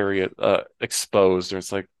felt very exposed. And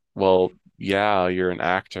it's like, well, yeah, you're an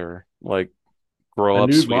actor. Like, A grow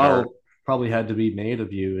up, nude sweetheart. model probably had to be made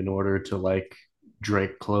of you in order to like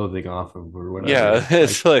drape clothing off of or Yeah, whatever,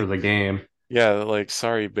 it's like for like, the game. yeah, like,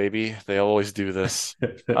 sorry, baby. They always do this.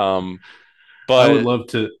 Um, I would but love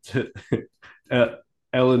to uh,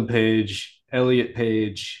 Ellen Page, Elliot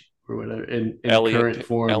Page, or whatever in current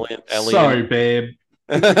form. Alien. Sorry, babe.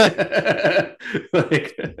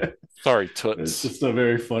 Like Sorry, it's Toots. just a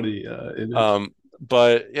very funny image.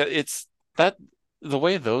 But yeah, it's that the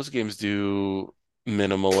way those games do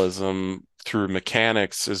minimalism through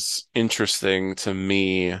mechanics is interesting to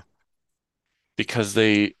me because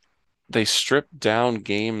they strip down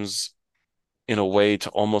games in a way to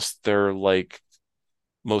almost their like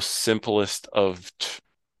most simplest of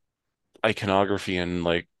iconography and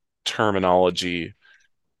like terminology,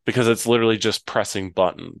 because it's literally just pressing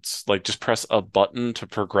buttons. Like, just press a button to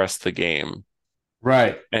progress the game.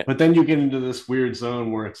 Right. And But then you get into this weird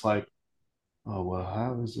zone where it's like, oh well,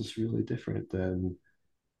 how is this really different than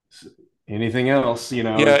anything else?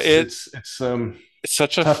 yeah, it's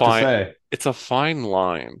such a tough to fine say. it's a fine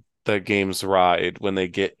line that games ride when they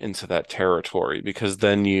get into that territory, because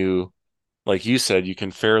then you, like you said, you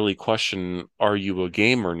can fairly question, are you a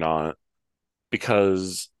game or not?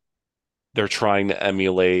 Because they're trying to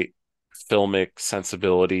emulate filmic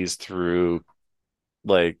sensibilities through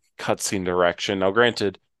like cutscene direction. Now,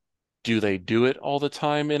 granted, do they do it all the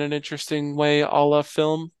time in an interesting way a la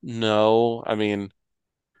film? No. I mean,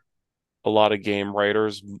 a lot of game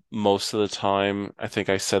writers most of the time, I think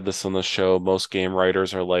I said this on the show, most game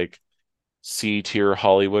writers are like C tier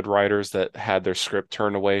Hollywood writers that had their script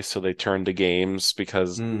turned away, so they turned to games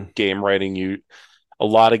because Mm. game writing, a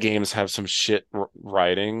lot of games have some shit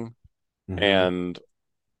writing, Hmm. and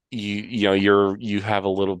you have a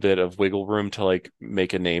little bit of wiggle room to like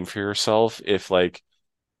make a name for yourself if like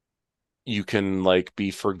you can like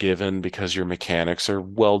be forgiven because your mechanics are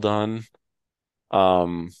well done.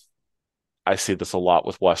 Um, I see this a lot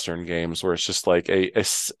with Western games where it's just like a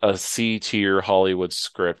C tier Hollywood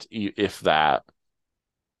script, if that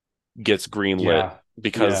gets greenlit Yeah.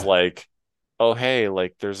 because Yeah. like, oh hey,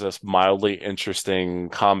 like there's this mildly interesting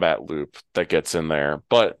combat loop that gets in there.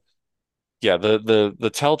 But yeah,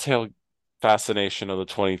 the telltale fascination of the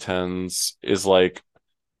 2010s is like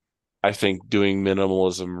I think doing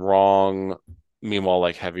minimalism wrong. Meanwhile,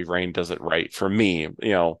 like Heavy Rain does it right for me.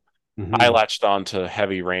 I Hmm. latched on to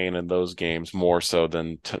Heavy Rain in those games more so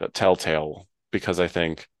than Telltale because I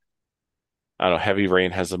think I don't know, Heavy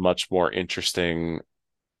Rain has a much more interesting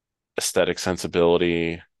aesthetic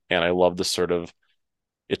sensibility, and I love the sort of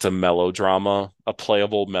it's a melodrama, a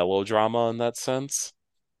playable melodrama in that sense.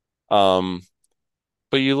 Um,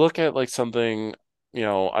 but you look at like something, I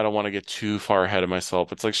don't want to get too far ahead of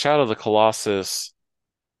myself. It's like Shadow of the Colossus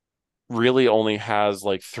really only has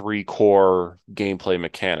like three core gameplay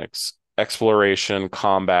mechanics: exploration,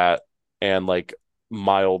 combat, and like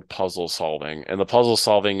mild puzzle solving. And the puzzle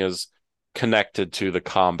solving is connected to the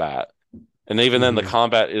combat. And even then, the Hmm.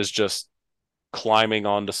 combat is just climbing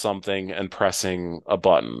onto something and pressing a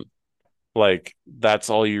button. Like that's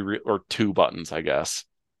all or two buttons, I guess.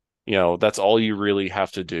 That's all you really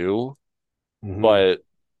have to do. Hmm. But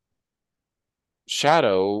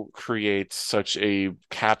Shadow creates such a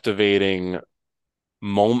captivating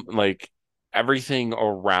moment, like everything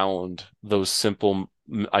around those simple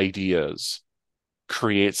ideas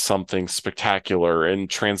creates something spectacular and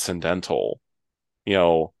transcendental. You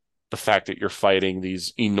know, the fact that you're fighting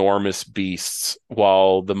these enormous beasts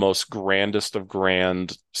while the most grandest of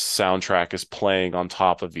grand soundtrack is playing on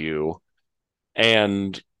top of you.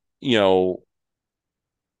 And, you know,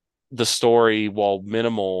 the story, while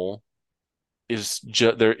minimal, is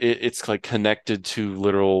just there it's like connected to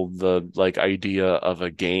literal the like idea of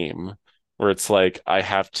a game where it's like I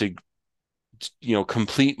have to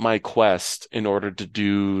complete my quest in order to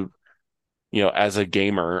do as a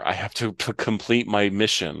gamer I have to complete my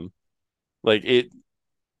mission like it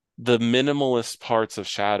the minimalist parts of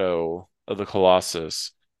Shadow of the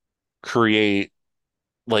Colossus create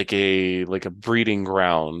like a breeding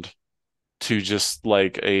ground to just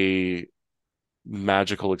like a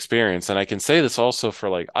magical experience. And I can say this also for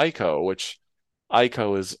like Ico, which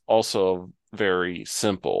Ico is also very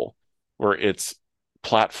simple, where it's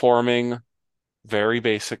platforming, very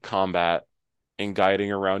basic combat, and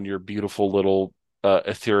guiding around your beautiful little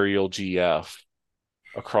ethereal GF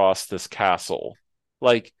across this castle.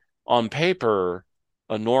 Like on paper,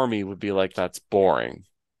 a normie would be like, that's boring.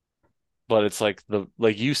 But it's like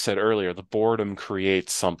like you said earlier, the boredom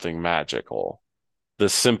creates something magical. The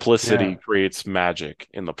simplicity Yeah. creates magic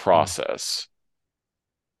in the Mm. process.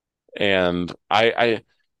 And I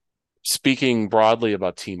speaking broadly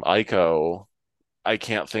about Team Ico, I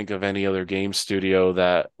can't think of any other game studio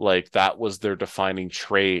that like that was their defining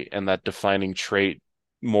trait, and that defining trait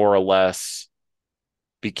more or less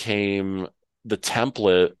became the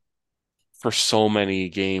template for so many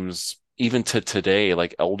games, even to today,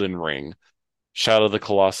 like Elden Ring. Shadow of the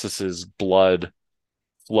Colossus's blood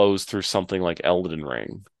flows through something like Elden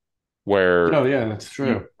Ring, where Oh, yeah, that's you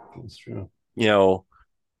true. That's true. you know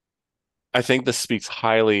I think this speaks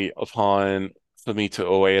highly upon Fumito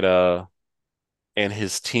Ueda and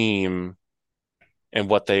his team and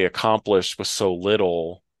what they accomplished with so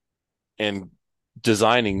little and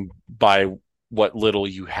designing by what little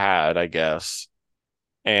you had, I guess.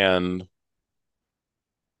 And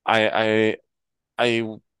I I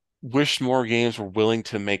wish more games were willing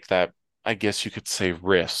to make that, I guess you could say,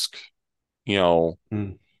 risk. You know,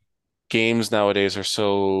 Mm. games nowadays are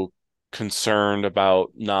so concerned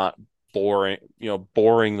about not boring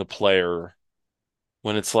the player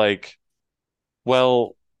when it's like,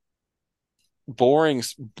 well, boring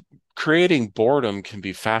creating boredom can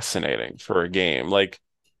be fascinating for a game. Like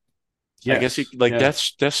I guess you Yes. like Yeah.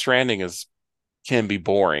 Death Stranding is can be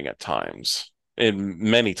boring at times, and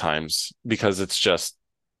many times because it's just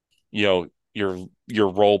you're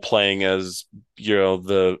role playing as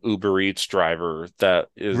the Uber Eats driver that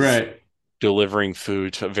is Right. delivering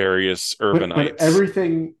food to various But urbanites.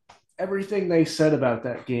 everything they said about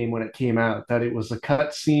that game when it came out, that it was a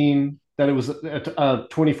cutscene, that it was a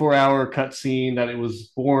 24-hour cutscene, that it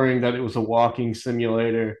was boring, that it was a walking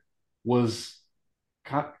simulator, was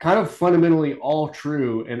kind of fundamentally all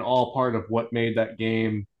true and all part of what made that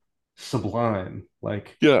game sublime.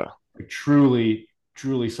 Yeah. Like truly,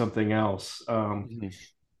 truly something else. Mhm.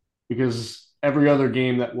 Because every other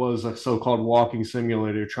game that was a so-called walking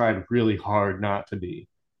simulator tried really hard not to be,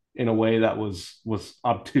 in a way that was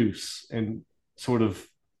obtuse and sort of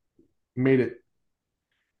made it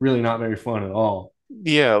really not very fun at all.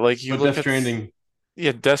 Yeah, like you But look Death at Stranding,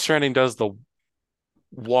 yeah, Death Stranding does the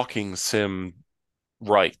walking sim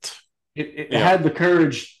right. it You know, had the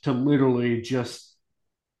courage to literally just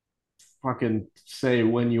fucking say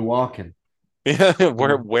when you walking. yeah, You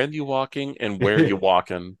where know, when you walking and where you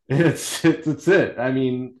walking. it's it. I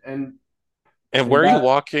mean, And and where are you that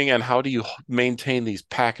walking and how do you maintain these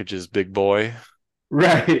packages, big boy?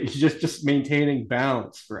 right, just maintaining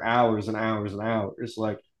balance for hours and hours and hours,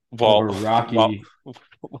 like While over while rocky.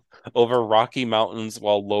 over Rocky Mountains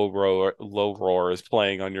while Low Roar is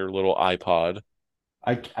playing on your little iPod.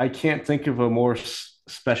 I can't think of a more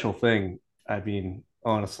special thing. I mean,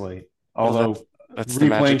 honestly, Well, although that's the replaying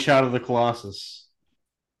magic. Shadow of the Colossus,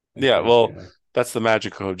 I Yeah, think, well, that's the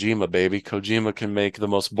magic of Kojima, baby. Kojima can make the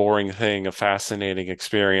most boring thing a fascinating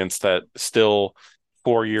experience that still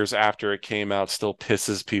 4 years after it came out still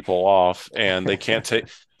pisses people off, and they can't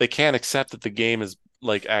accept that the game is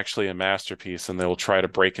like actually a masterpiece, and they will try to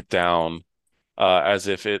break it down as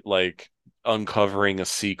if it like uncovering a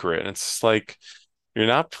secret. And it's just like you're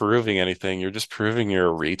not proving anything, you're just proving you're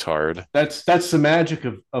a retard. that's the magic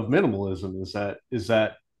of minimalism, is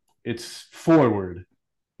that it's forward.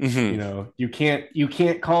 You Hmm. know, you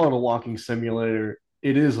can't call it a walking simulator.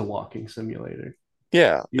 It is a walking simulator.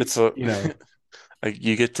 Yeah, You it's a you know, like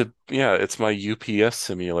you get to yeah, it's my UPS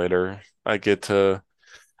simulator. I get to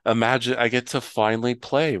imagine I get to finally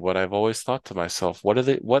play what I've always thought to myself. What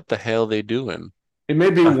the hell are they doing? it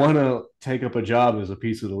made me Uh, want to take up a job as a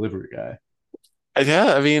pizza delivery guy.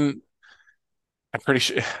 yeah, I mean, I'm pretty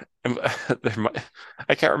sure there might,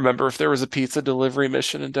 I can't remember if there was a pizza delivery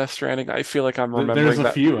mission in Death Stranding. I feel like I'm There's remembering a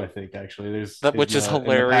that few, I think, actually. There's that which is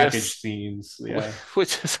in the package hilarious, scenes. Yeah,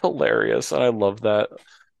 which is hilarious, and I love that.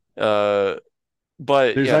 Uh,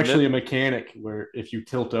 but there's yeah, actually a mechanic where if you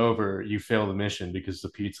tilt over, you fail the mission because the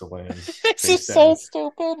pizza lands it's face just so down.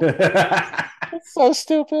 stupid. and It's so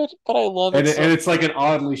stupid, but I love it so. it's like an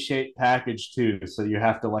oddly shaped package too, so you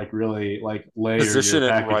have to like really like layer your Position it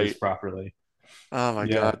packages right. properly. Oh my Yeah,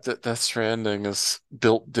 God, Death Stranding is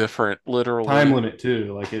built different, time literally. limit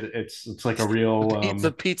too. Like it's like a real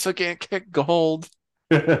The pizza can't get gold.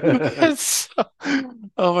 It's so...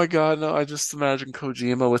 Oh my God, no, I just imagine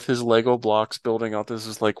Kojima with his Lego blocks building out this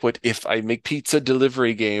is like, what if I make pizza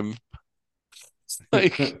delivery game?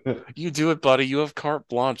 Like, you do it, buddy. You have carte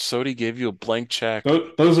blanche. Sony gave you a blank check.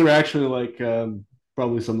 those are actually like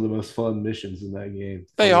probably some of the most fun missions in that game.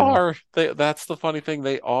 They Funny enough. are. That's the funny thing.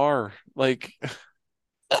 They are. Like,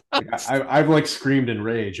 Like I've like screamed in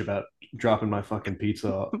rage about dropping my fucking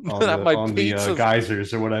pizza not my on the pizzas.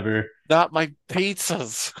 geysers or whatever. Not my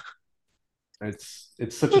pizzas.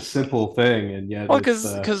 It's such a simple thing, and yet Well,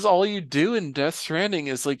 it's because all you do in Death Stranding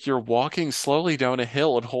is like you're walking slowly down a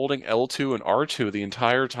hill and holding L2 and R2 the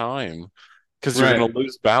entire time. Because you're right. gonna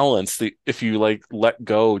lose balance if you like let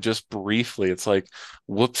go just briefly. It's like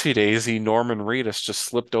whoopsie daisy, Norman Reedus just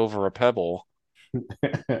slipped over a pebble.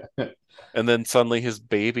 And then suddenly his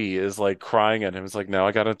baby is like crying at him. It's like, now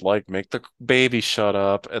I gotta like make the baby shut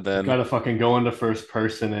up. And then Got to fucking go into first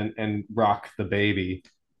person and rock the baby,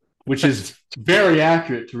 which is very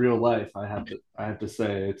accurate to real life. I have to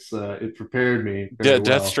say it prepared me very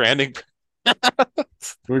Death well. Stranding.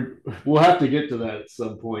 We'll have to get to that at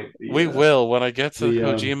some point. We will when I get to the The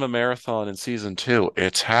Kojima Marathon in season two.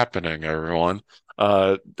 It's happening, everyone.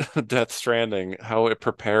 Uh, Death Stranding, how it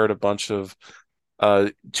prepared a bunch of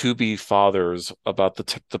to be fathers about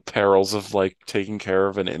the perils of like taking care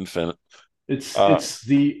of an infant. Uh, it's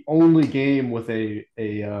the only game with a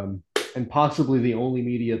and possibly the only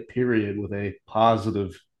media period with a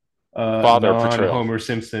positive father non portrayal. Homer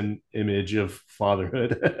Simpson image of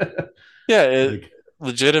fatherhood. Yeah, it Like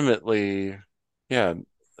legitimately, yeah.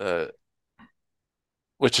 Uh,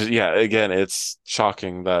 which is yeah, again, it's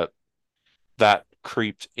shocking that that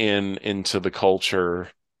creeped into the culture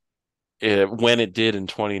when it did in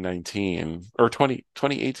 2019 or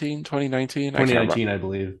 2018, 2019. I can't remember. 2019, I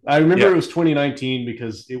believe. I remember Yeah. it was 2019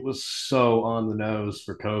 because it was so on the nose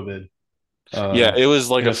for COVID, Yeah, it was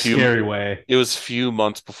like in a scary way. it was few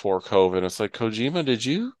months before COVID. It's like, Kojima, did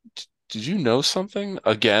you know something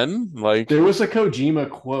again? Like, There was a Kojima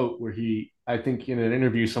quote where I think in an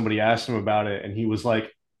interview, somebody asked him about it, and he was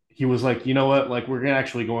like, he was like, you know what, like we're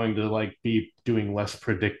actually going to like be doing less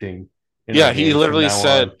predicting in our Yeah, he games from literally now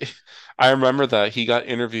said, on. I remember that he got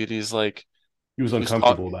interviewed. He's like, He was he was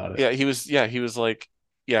talk, uncomfortable about it. yeah, he was like,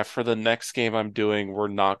 yeah, for the next game I'm doing, we're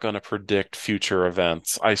not going to predict future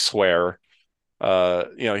events. I swear.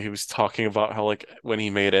 He was talking about how like when he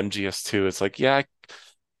made MGS2, it's like, yeah,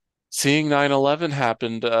 seeing 9/11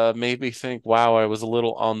 happened made me think, wow, I was a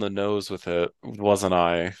little on the nose with it, wasn't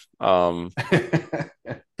I?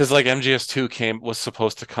 Because like MGS2 was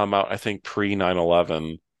supposed to come out, I think, pre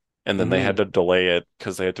 9/11, and then they had Hmm. to delay it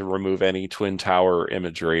because they had to remove any Twin Tower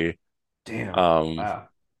imagery. Damn. Um, Wow.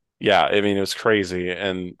 yeah, I mean, it was crazy.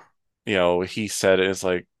 And, he said it's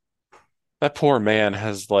like that poor man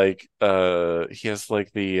has like he has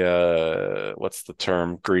like the what's the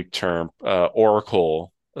term, Greek term,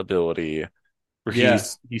 oracle ability where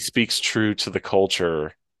Yeah. he speaks true to the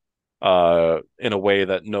culture in a way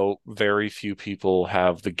that no very few people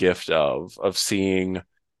have the gift of seeing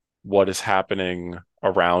what is happening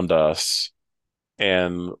around us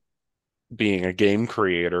and being a game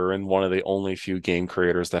creator and one of the only few game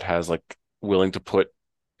creators that has like willing to put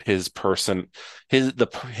his person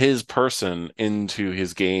his person into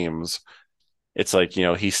his games. It's like,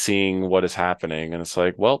 he's seeing what is happening and it's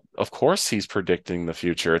like, well, of course he's predicting the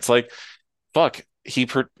future. It's like, fuck,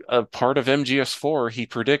 a part of MGS4 he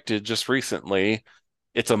predicted just recently.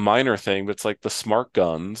 It's a minor thing, but it's like the smart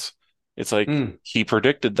guns. It's like Mm. he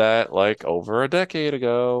predicted that like over a decade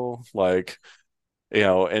ago. Like,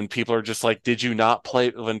 and people are just like, did you not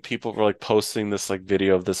play when people were like posting this like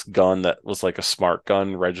video of this gun that was like a smart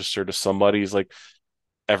gun registered to somebody's like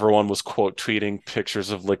everyone was quote tweeting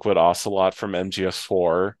pictures of Liquid Ocelot from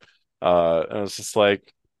MGS4. And I was just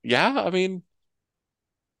like, yeah, I mean,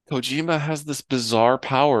 Kojima has this bizarre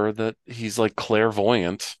power that he's like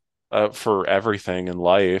clairvoyant for everything in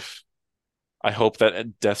life. I hope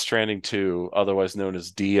that Death Stranding 2, otherwise known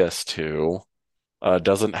as DS2,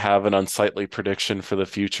 doesn't have an unsightly prediction for the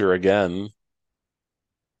future again.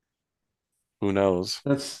 Who knows?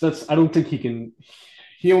 That's I don't think he can.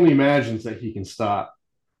 He only imagines that he can stop.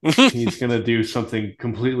 He's gonna do something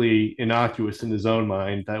completely innocuous in his own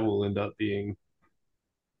mind that will end up being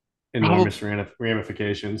Probably, enormous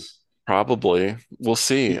ramifications. probably. We'll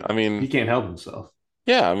see. I He mean, can't help himself.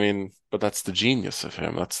 yeah, I mean, but that's the genius of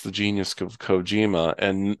him. That's the genius of Kojima,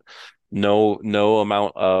 and no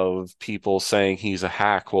amount of people saying he's a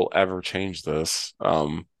hack will ever change this.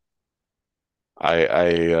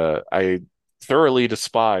 I thoroughly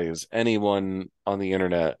despise anyone on the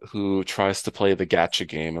internet who tries to play the gacha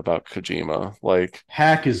game about Kojima. Like,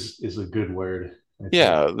 Hack is a good word. I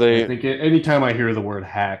think. yeah, I they, think anytime I hear the word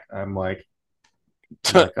hack, I'm like,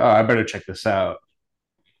 oh, I better check this out.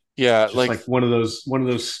 yeah, Just like, like one of those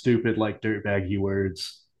stupid like dirtbaggy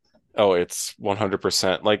words. oh, it's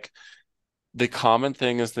 100%. Like, the common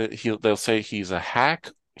thing is that they'll say he's a hack,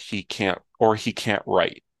 he can't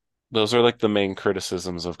write. Those are like the main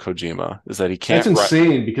criticisms of Kojima, is that he That's can't write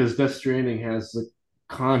insane because Death Stranding has the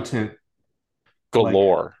content like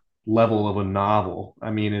galore. level of a novel.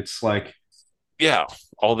 I mean, it's like Yeah,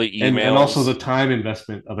 all the and also the emails. time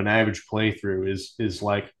investment of an average playthrough is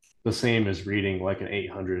like the same as reading like an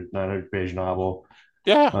 800 900 page novel.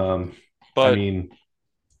 Yeah, um I but mean,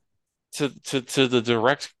 to the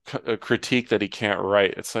direct critique that he can't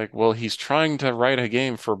write, it's like, well, he's trying to write a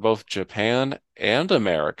game for both Japan and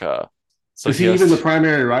America. So is he he has even the to,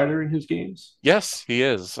 primary writer in his games? yes, he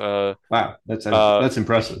is. Wow, that's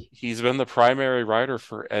impressive. He's been the primary writer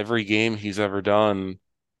for every game he's ever done.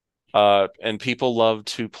 And people love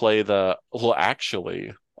to play well,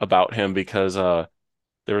 actually, about him because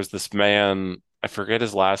there was this man, I forget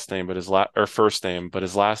his last name, but or first name, but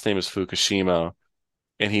his last name is Fukushima,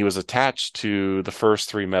 and he was attached to the first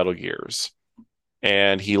three Metal Gears,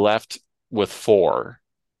 and he left with four,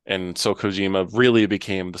 and so Kojima really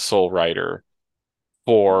became the sole writer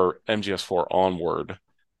for MGS4 onward.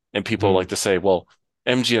 And people like Hmm. to say, well,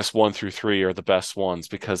 MGS 1 through 3 are the best ones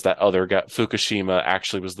because that other guy, Fukushima,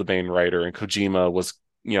 actually was the main writer, and Kojima was,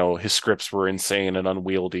 his scripts were insane and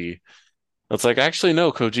unwieldy. It's like, actually,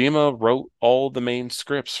 no, Kojima wrote all the main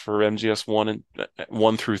scripts for MGS 1 and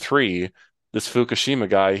 1 through 3. This Fukushima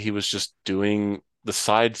guy, he was just doing the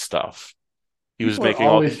side stuff. He was People are making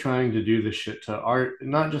all, always trying to do this shit to art,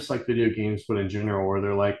 not just like video games, but in general, where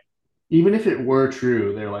they're like, even if it were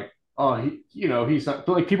true, they're like, oh, he's not.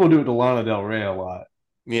 But like people do it to Lana Del Rey a lot.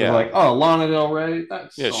 They're yeah, like, oh, Lana Del Rey,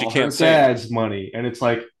 that's yeah, she all can't her sing. dad's money, and it's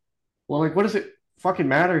like, well, like, what does it fucking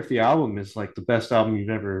matter if the album is like the best album you've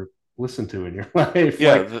ever listened to in your life?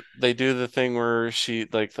 Yeah, Like, they do the thing where she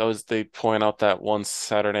like those they point out that one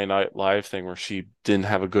Saturday Night Live thing where she didn't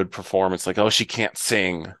have a good performance, like, oh, she can't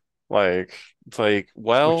sing. Like it's like,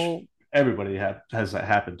 which well, everybody has that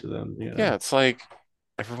happen to them, you yeah, know. it's like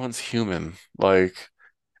everyone's human, like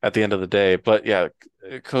at the end of the day. But yeah,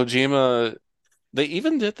 Kojima, they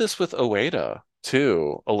even did this with Ueda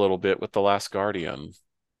too, a little bit with The Last Guardian.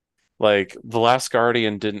 Like The Last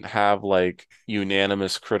Guardian didn't have like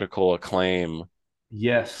unanimous critical acclaim.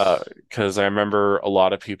 Yes, Because I remember a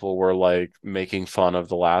lot of people were like making fun of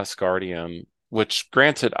The Last Guardian, which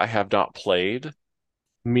granted I have not played,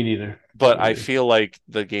 me neither. but Me I neither. feel like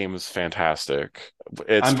the game is fantastic.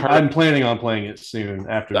 It's I'm part of I'm planning on playing it soon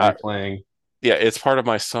after uh, replaying. yeah, it's part of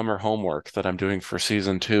my summer homework that I'm doing for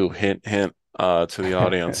season two. Hint, hint, to the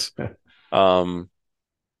audience. Um,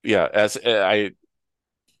 yeah, as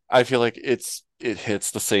I feel like it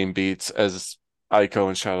hits the same beats as Ico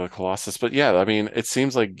and Shadow of the Colossus. But yeah, I mean, it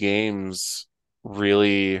seems like games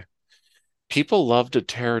really people love to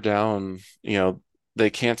tear down, they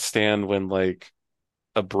can't stand when like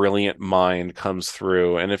a brilliant mind comes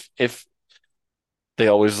through. And if they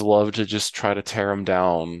always love to just try to tear them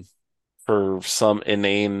down for some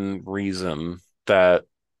inane reason that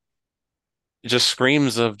just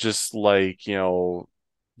screams of just like,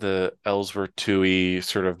 the Ellsworth Toohey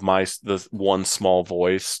sort of the one small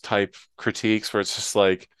voice type critiques where it's just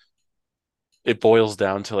like it boils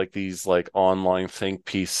down to like these like online think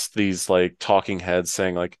piece, these like talking heads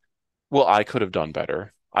saying like, well, I could have done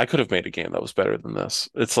better. I could have made a game that was better than this.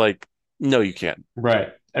 It's like, no, you can't. Right.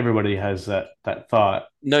 Everybody has that thought.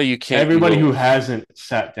 No, you can't. You Everybody who will. hasn't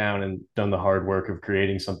sat down and done the hard work of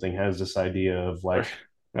creating something has this idea of like,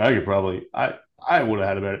 I could probably I would have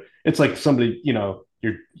had a better. It's like somebody,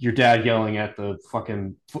 your dad yelling at the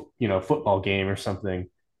fucking football game or something.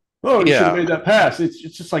 Oh, you should have Yeah, made that pass. It's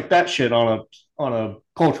just like that shit on a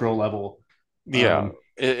cultural level. yeah. Um,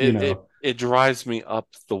 It, you it it know, it drives me up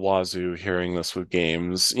the wazoo hearing this with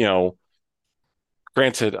games.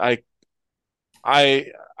 Granted,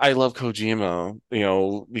 I I love Kojima,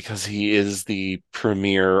 because he is the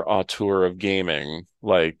premier auteur of gaming.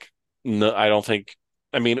 Like, no, I don't think.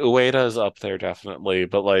 I mean, Ueda is up there definitely,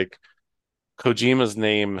 but like Kojima's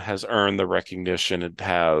name has earned the recognition it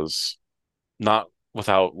has, not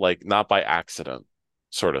without like not by accident,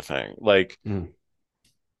 sort of thing. Like, mm.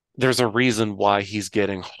 there's a reason why he's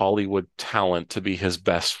getting Hollywood talent to be his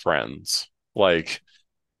best friends. Like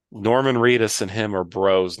Norman Reedus and him are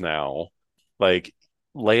bros now. Like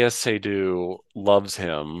Leia Seydoux loves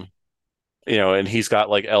him, and he's got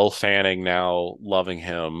like Elle Fanning now loving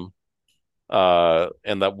him.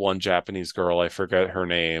 And that one Japanese girl, I forget her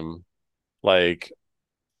name. Like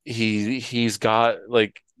he's got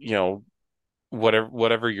like,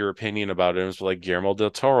 whatever your opinion about him is, like Guillermo del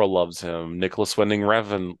Toro loves him, Nicholas Winding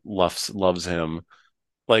Refn loves him.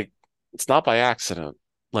 Like it's not by accident.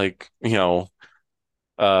 Like,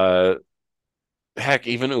 uh heck,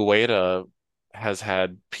 even Ueda has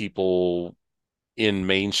had people in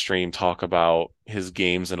mainstream talk about his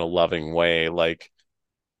games in a loving way. Like,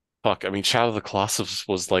 fuck, I mean, Shadow of the Colossus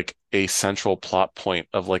was like a central plot point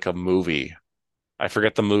of like a movie. I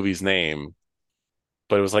forget the movie's name,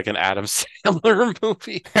 but it was like an Adam Sandler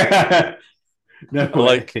movie. No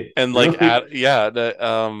Like, way. and like, Really? yeah,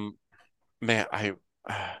 man,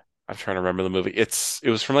 I'm trying to remember the movie. It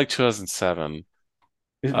was from like 2007.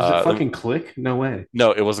 Was it Let me, fucking Click? No way. It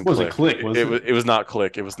no, it wasn't wasn't Click. Click, was it? It was not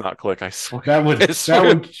Click. It was not Click. I swear. That would I that swear.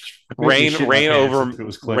 would make me shit my pants if it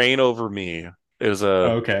was Click. Rain Over Me. It was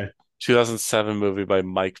a Oh, okay. 2007 movie by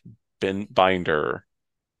Mike Binder.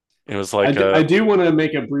 It was I like do, I a do want to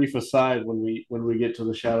make a brief aside when we get to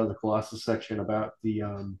the Shadow of the Colossus section about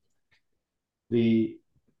the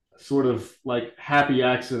sort of like happy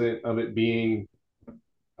accident of it being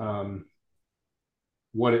um,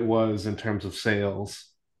 what it was in terms of sales.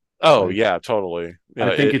 oh Like yeah, totally.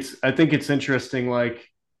 Yeah, I think it's interesting. Like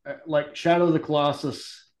Shadow of the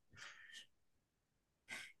Colossus.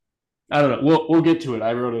 I don't know. We'll get to it.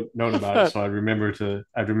 I wrote a note about it, so I remember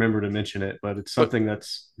to mention it. But it's but something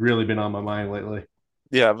that's really been on my mind lately.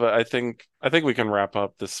 yeah, but I think we can wrap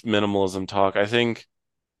up this minimalism talk. I think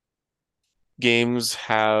games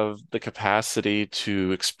have the capacity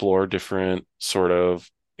to explore different sort of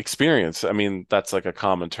experience. I mean, that's like a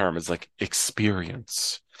common term. It's like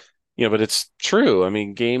experience. But it's true. I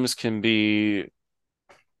mean, games can be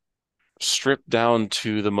stripped down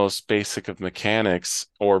to the most basic of mechanics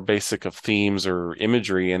or basic of themes or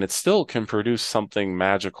imagery, and it still can produce something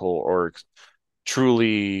magical or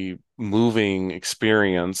truly moving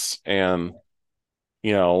experience. And,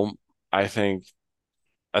 you know, I think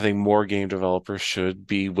I think more game developers should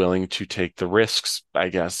be willing to take the risks, I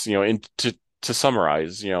guess, and to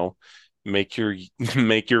summarize, make your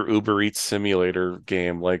make your Uber Eats simulator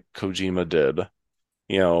game like Kojima did.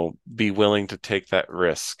 be willing to take that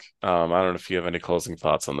risk. I don't know if you have any closing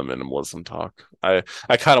thoughts on the minimalism talk. I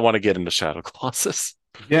kind of want to get into Shadow Colossus.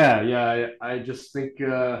 Yeah, yeah. I just think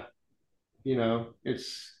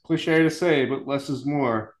it's cliche to say, but less is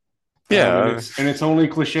more. And Yeah, it's only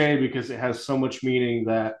cliche because it has so much meaning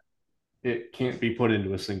that it can't be put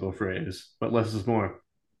into a single phrase. But less is more.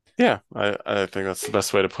 yeah, I think that's the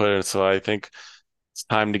best way to put it. So I think it's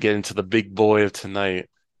time to get into the big boy of tonight,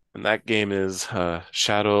 and that game is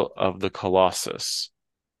Shadow of the Colossus.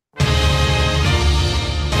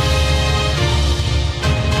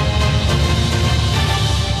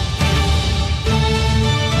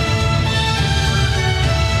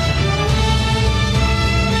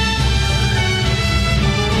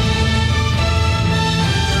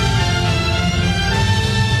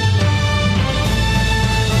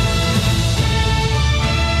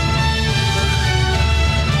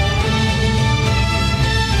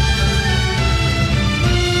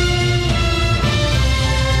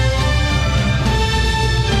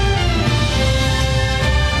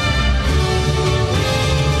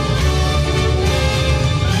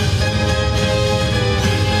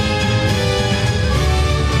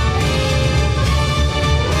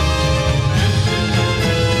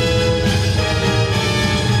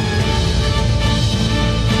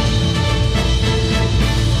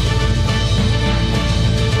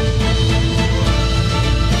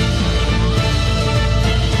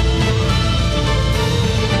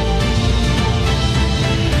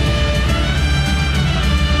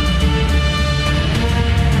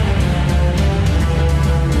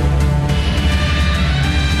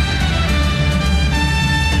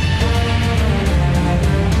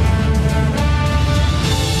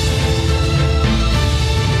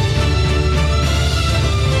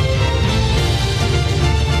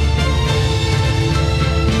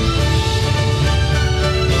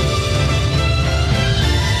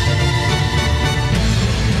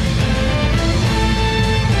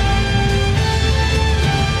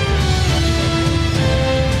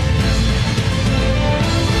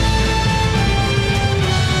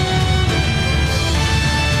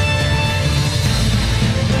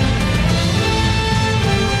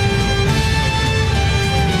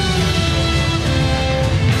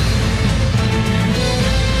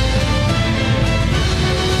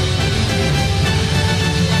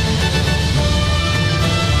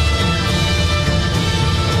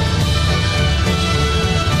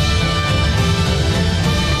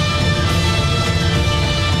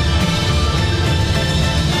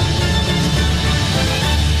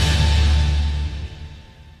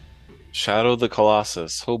 Shadow of the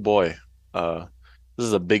Colossus. Oh boy. This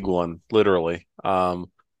is a big one, literally.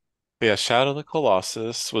 Yeah, Shadow of the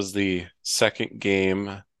Colossus was the second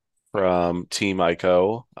game from Team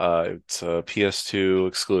Ico. It's a PS2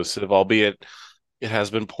 exclusive, albeit it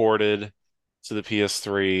has been ported to the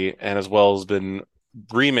PS3 and as well as been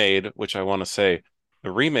remade, which I want to say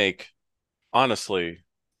the remake honestly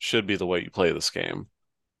should be the way you play this game.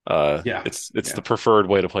 Yeah, It's the yeah. preferred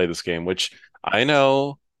way to play this game, which I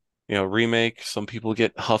know, remake, some people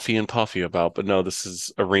get huffy and puffy about, but no, this is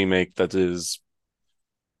a remake that is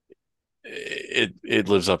it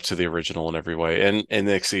lives up to the original in every way and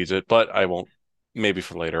exceeds it, but I won't maybe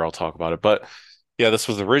for later I'll talk about it. But yeah, this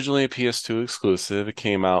was originally a PS2 exclusive. It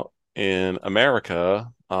came out in America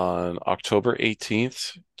on October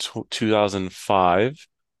 18th, 2005.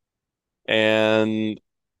 And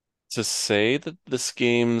to say that this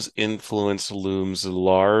game's influence looms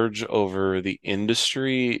large over the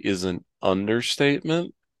industry is an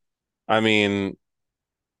understatement. I mean,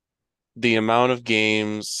 the amount of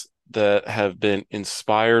games that have been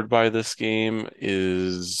inspired by this game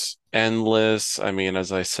is endless. I mean,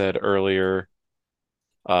 as I said earlier,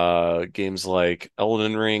 games like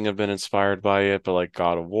Elden Ring have been inspired by it, but like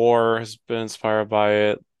God of War has been inspired by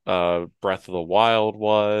it. Breath of the Wild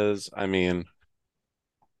was. I mean,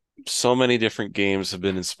 so many different games have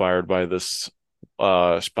been inspired by this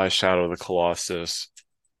by Shadow of the Colossus.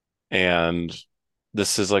 And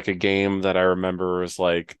this is like a game that I remember was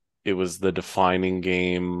like it was the defining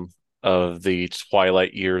game of the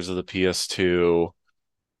twilight years of the PS2.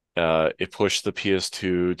 It pushed the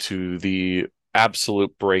PS2 to the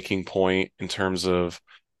absolute breaking point in terms of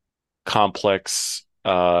complex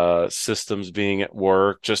systems being at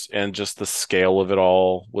work, just the scale of it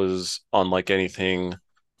all was unlike anything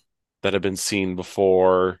that had been seen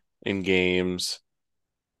before in games.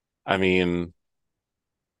 I mean,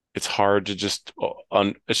 it's hard to just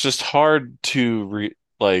it's just hard to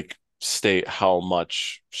like state how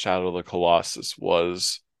much Shadow of the Colossus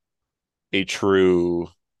was a true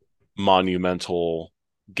monumental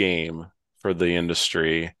game for the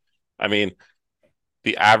industry. I mean,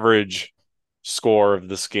 the average score of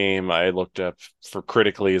this game I looked up for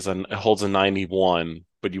critically is it holds a 91,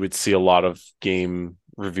 but you would see a lot of game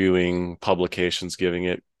reviewing publications giving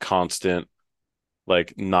it constant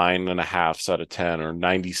like 9.5s out of 10 or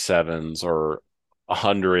 97s or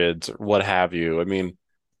hundreds or what have you. I mean,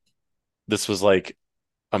 this was like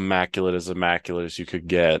immaculate as you could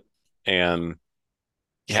get. And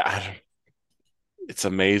yeah, it's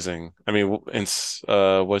amazing. I mean,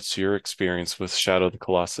 what's your experience with Shadow of the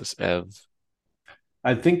Colossus, Ev?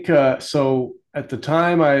 I think so. At the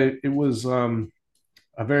time, I it was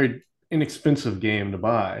a very inexpensive game to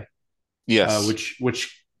buy, Yes.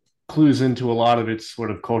 which clues into a lot of its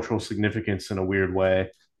sort of cultural significance in a weird way.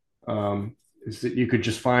 Is that you could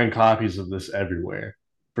just find copies of this everywhere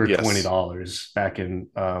for Yes. $20 back in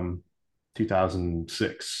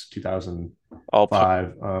 2006, All pu-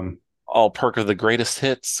 2005. all perk of the greatest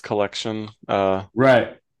hits collection,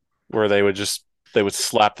 Right. where they would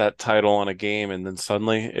slap that title on a game and then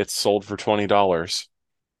suddenly it's sold for $20.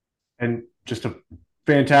 And just a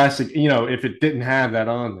fantastic, if it didn't have that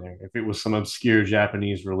on there, if it was some obscure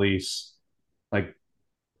Japanese release, like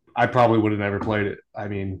I probably would have never played it. I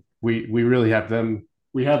mean, we really have them.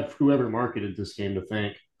 We have whoever marketed this game to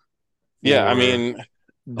thank Yeah, I for mean,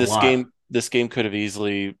 a lot. this game could have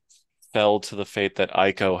easily fell to the fate that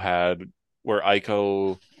Ico had, where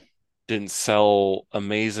Ico didn't sell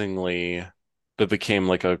amazingly, but became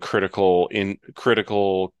like a critical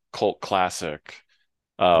cult classic.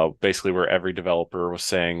 Basically where every developer was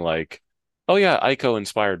saying like, "Oh yeah, Ico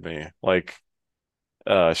inspired me." Like,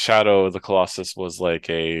 Shadow of the Colossus was like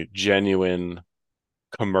a genuine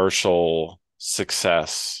commercial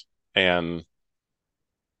success, and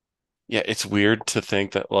yeah, it's weird to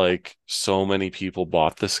think that like so many people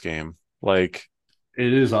bought this game. Like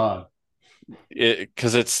It is odd.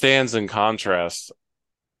 because it stands in contrast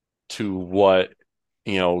to what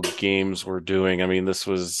games were doing. I mean, this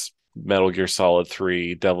was Metal Gear Solid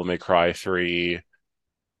 3, Devil May Cry 3,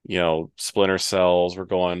 Splinter Cells were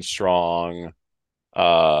going strong.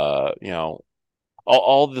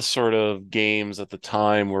 All the sort of games at the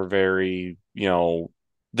time were very,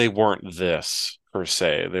 they weren't this per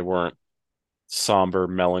se. They weren't somber,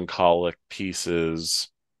 melancholic pieces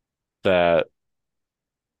that,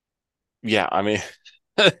 yeah, I mean,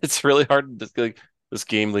 it's really hard. Like, this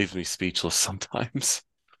game leaves me speechless sometimes.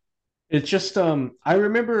 It's just I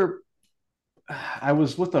remember I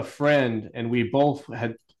was with a friend and we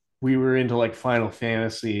were into like Final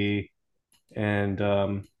Fantasy and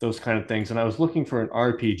those kind of things, and I was looking for an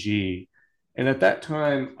RPG. And at that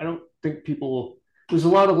time, I don't think people there's a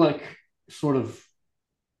lot of like sort of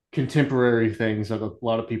contemporary things that a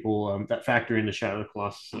lot of people that factor into Shadow of the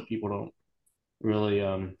Colossus that people don't really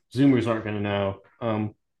Zoomers aren't going to know.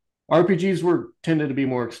 RPGs were tended to be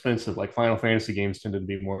more expensive. Like Final Fantasy games tended to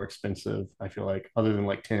be more expensive. I feel like, other than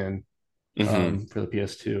like 10 Hmm. for the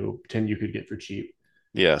PS2, 10 you could get for cheap.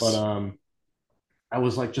 But Yes. I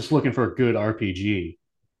was like just looking for a good RPG,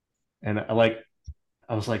 and I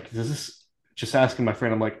was like, "Does this?" Just asking my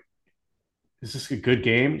friend, I'm like, "Is this a good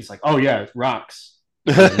game?" He's like, "Oh yeah, it rocks."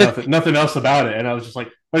 Nothing else about it. And I was just like,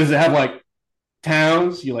 "What does it have? Like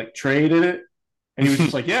towns? You like trade in it?" And he was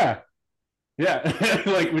just like, "Yeah, yeah,"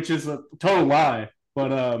 like which is a total lie.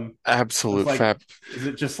 But I was Absolute like, fab. "Is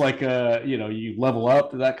it just like you level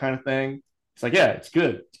up that kind of thing?" It's like, "Yeah, it's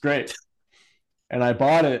good, it's great." And I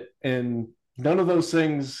bought it, and none of those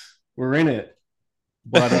things were in it.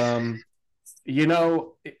 But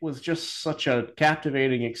it was just such a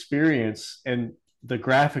captivating experience, and the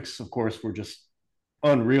graphics, of course, were just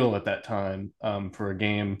unreal at that time for a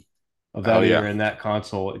game of Oh that yeah. era and that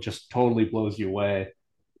console. It just totally blows you away.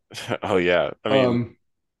 Oh yeah. I mean, Um,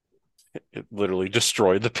 it literally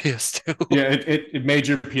destroyed the PS2. yeah, it made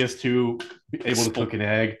your PS2 able to Expl- cook an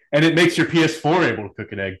egg, and it makes your PS4 able to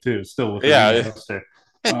cook an egg too, still with the yeah. remaster.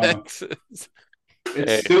 Um, it's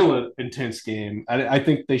Hey, still an intense game. I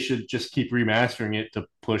think they should just keep remastering it to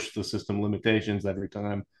push the system limitations every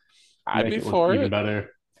time, I'd make be it look for even it.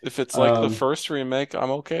 better. If it's like the Um, first remake,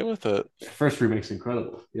 I'm okay with it. First remake's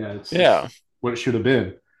incredible. Yeah, Yeah. it's what it should have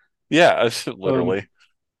been. Yeah, Um, literally.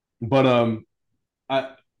 but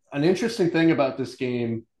I, an interesting thing about this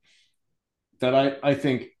game that I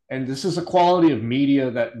think, and this is a quality of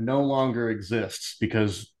media that no longer exists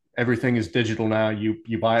because everything is digital now. You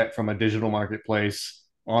buy it from a digital marketplace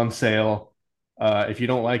on sale. If you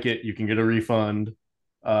don't like it, you can get a refund,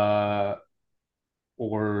 uh,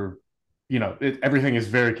 or everything is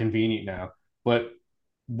very convenient now. But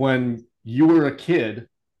when you were a kid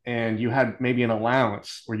and you had maybe an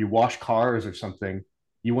allowance or you wash cars or something,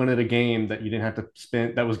 you wanted a game that you didn't have to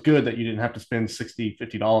spend that was good that you didn't have to spend $60,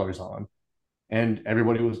 $50 on. and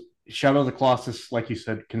everybody was Shadow of the Colossus, like you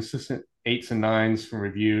said, consistent eights and nines from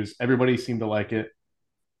reviews. Everybody seemed to like it.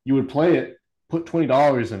 You would play it, put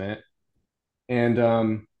 $20 in it, and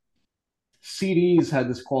CDs had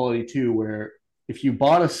this quality too, where if you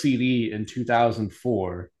bought a CD in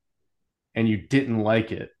 2004 and you didn't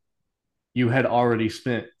like it, you had already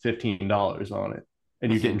spent $15 on it,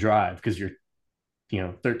 and you didn't Hmm. drive because you're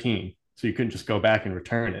 13, so you couldn't just go back and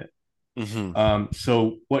return it. Hmm.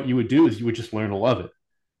 So what you would do is you would just learn to love it,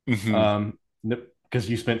 Hmm. because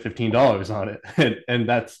you spent $15 on it, and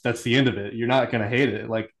that's the end of it. You're not gonna hate it.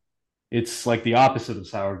 Like it's like the opposite of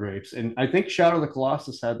sour grapes, and I think Shadow of the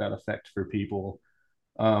Colossus had that effect for people,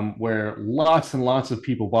 where lots and lots of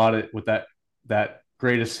people bought it with that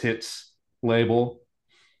greatest hits label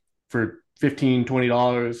for 15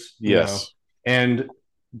 $20, Yes. and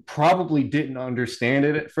probably didn't understand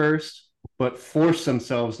it at first, but forced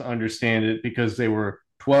themselves to understand it because they were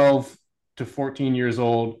 12 to 14 years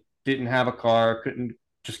old, didn't have a car, couldn't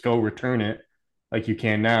just go return it like you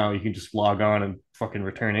can now. You can just log on and fucking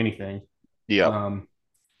return anything. Yep. Um,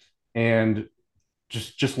 and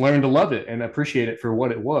just learn to love it and appreciate it for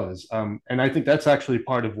what it was. And I think that's actually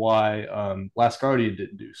part of why Last Guardian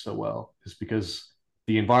didn't do so well, is because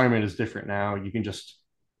the environment is different now. You can just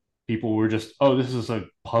People were just, oh, this is a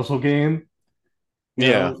puzzle game,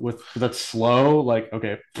 Yeah. with that's slow. Like,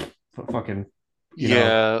 okay, fucking, you know,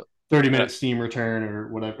 Yeah. 30 And minute Steam return or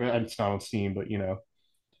whatever. It's not on Steam, but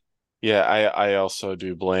yeah, I also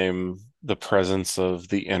do blame the presence of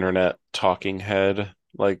the internet talking head,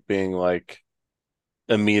 like being like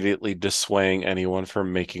immediately dissuading anyone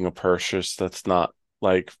from making a purchase that's not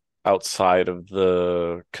like outside of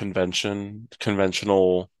the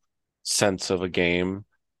conventional sense of a game.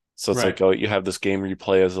 So it's right. like, oh, you have this game where you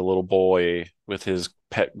play as a little boy with his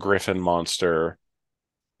pet griffin monster,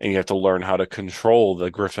 and you have to learn how to control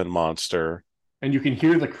the griffin monster. And you can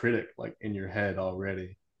hear the critic like in your head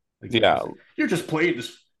already. Like they're Yeah. just like, you're just playing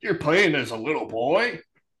this. You're playing as a little boy.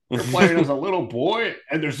 You're playing as a little boy,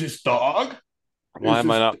 and there's this dog. Why There's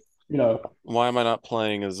am I this, not you know, why am I not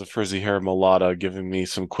playing as a frizzy hair mulata giving me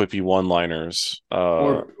some quippy one-liners?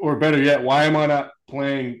 or better yet, why am I not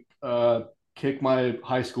playing kick my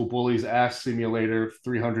high school bully's ass simulator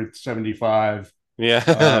 375? Um,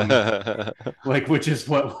 Yeah. like, which is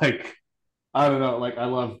what, like, I don't know, like I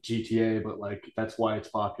love GTA, but like that's why it's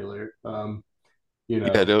popular. You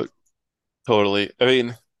Yeah, know, no, totally. I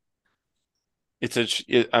mean,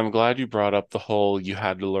 I'm glad you brought up the whole you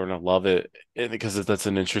had to learn to love it, because that's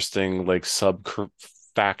an interesting like sub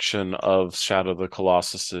faction of Shadow of the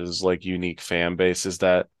Colossus's like unique fan base, is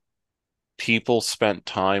that people spent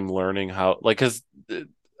time learning how, like, because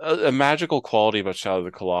a magical quality about Shadow of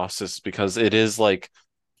the Colossus, because it is like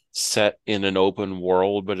set in an open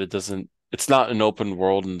world, but it's not an open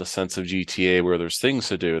world in the sense of GTA where there's things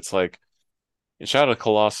to do. It's like in Shadow of the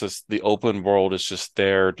Colossus, the open world is just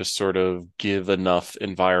there to sort of give enough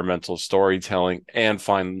environmental storytelling and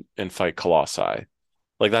find and fight colossi.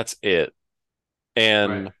 Like that's it.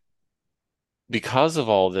 right? And because of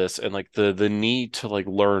all this and like the need to like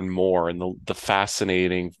learn more and the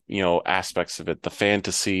fascinating, aspects of it, the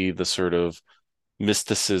fantasy, the sort of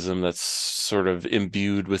mysticism that's sort of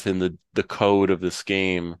imbued within the code of this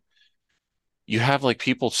game, you have like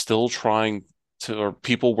people still trying to, or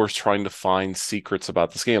people were trying to find secrets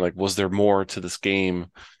about this game. Like, was there more to this game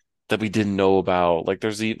that we didn't know about? Like,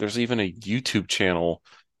 there's even a YouTube channel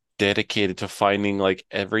dedicated to finding like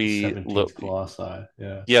The every 17th Colossi.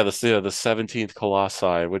 Yeah. the 17th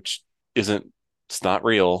Colossi, which isn't it's not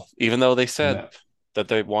real, even though they said No. that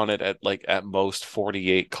they wanted at most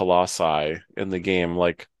 48 Colossi in the game.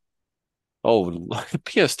 Like, oh,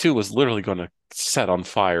 PS2 was literally going to set on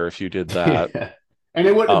fire if you did that. Yeah. And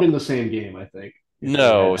it wouldn't have Uh, been the same game, I think, if they had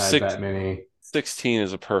no, had that many. 16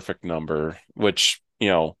 is a perfect number, which,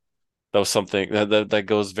 that was something that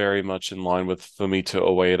goes very much in line with Fumito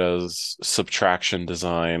Ueda's subtraction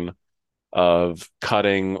design of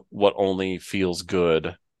cutting what only feels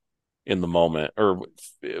good in the moment, or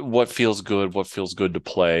what feels good to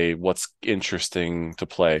play, what's interesting to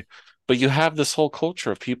play. But you have this whole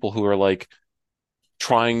culture of people who are like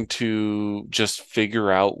trying to just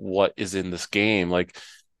figure out what is in this game. Like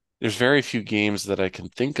there's very few games that I can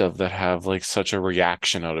think of that have like such a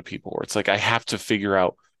reaction out of people where it's like I have to figure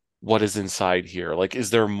out what is inside here. Like, is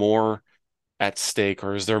there more at stake,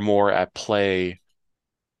 or is there more at play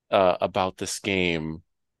about this game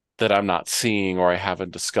that I'm not seeing or I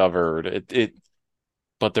haven't discovered?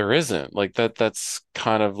 But there isn't. Like that's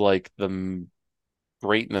kind of like the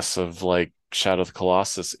greatness of like Shadow of the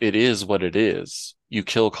Colossus. It is what it is. You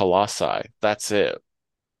kill Colossi. That's it.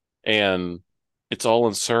 And it's all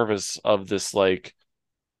in service of this like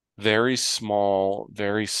very small,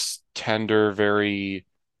 very tender, very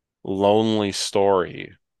lonely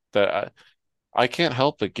story that I can't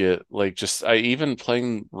help but get like just I even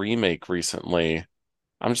playing remake recently.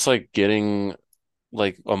 I'm just like getting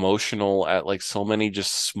like emotional at like so many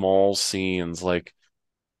just small scenes. Like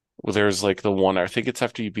there's like the one I think it's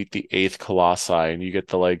after you beat the eighth Colossi and you get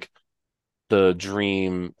the like the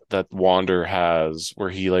dream that Wander has where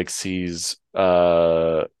he like sees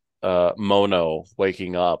Mono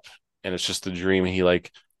waking up and it's just a dream. He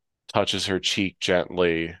like touches her cheek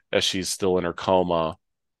gently as she's still in her coma.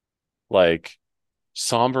 Like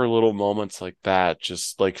somber little moments like that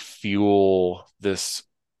just like fuel this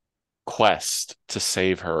quest to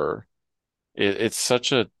save her. It's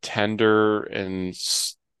such a tender and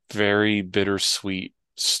very bittersweet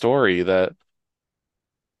story that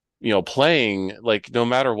playing like no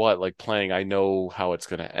matter what, like playing, I know how it's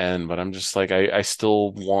gonna end, but I'm just like I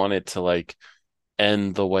still want it to like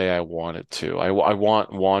end the way I want it to. I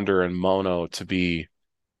want Wander and Mono to be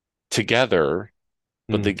together,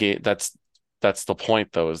 but the Mm. game that's the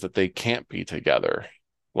point though, is that they can't be together.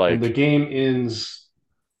 And the Like, game ends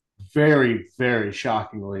very, very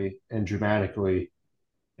shockingly and dramatically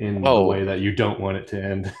in the oh, way that you don't want it to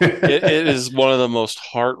end. it is one of the most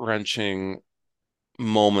heart-wrenching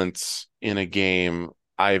moments in a game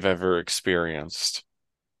I've ever experienced.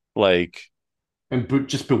 Like, And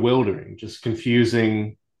just bewildering, just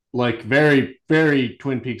confusing, like very, very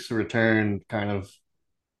Twin Peaks Return kind of,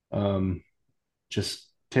 um, just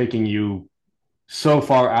taking you so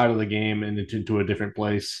far out of the game and into a different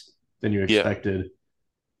place than you yeah, expected.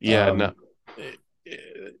 yeah, no, Um, it-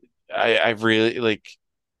 I really like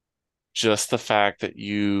just the fact that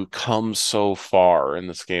you come so far in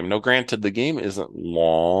this game. No, granted, the game isn't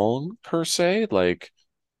long per se, like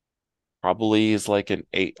probably is like an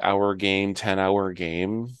 8 hour game, 10 hour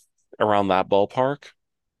game around that ballpark.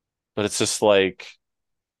 But it's just like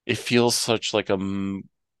it feels such like a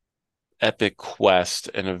epic quest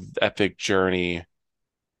and an epic journey,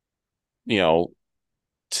 you know,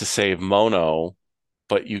 to save Mono,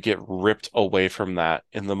 but you get ripped away from that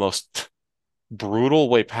in the most brutal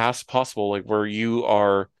way past possible, like where you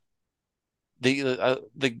are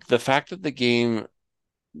the fact that the game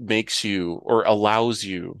makes you or allows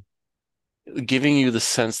you, giving you the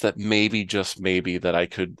sense that maybe just maybe that I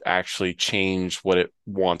could actually change what it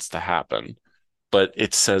wants to happen, but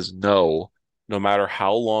it says no. No matter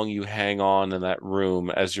how long you hang on in that room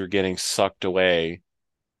as you're getting sucked away,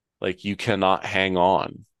 like you cannot hang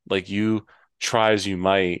on. Like you try as you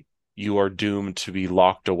might, you are doomed to be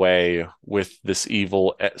locked away with this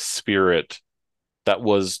evil spirit that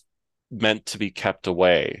was meant to be kept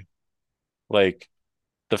away. Like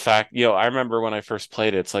the fact, I remember when I first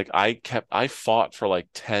played it, it's like I fought for like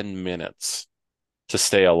 10 minutes to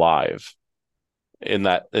stay alive in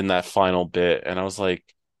that final bit. And I was like,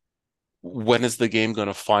 when is the game going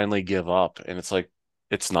to finally give up? And it's like,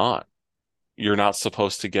 it's not. You're not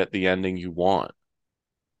supposed to get the ending you want.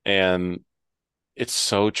 And it's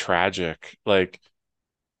so tragic. Like,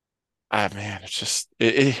 ah, man, it's just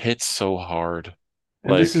it hits so hard.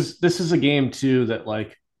 and this Like, is this is a game too that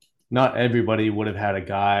like not everybody would have had a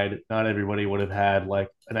guide, not everybody would have had like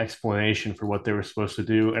an explanation for what they were supposed to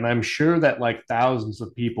do, and I'm sure that like thousands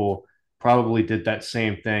of people probably did that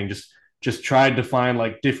same thing, just tried to find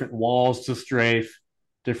like different walls to strafe,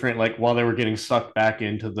 different like while they were getting sucked back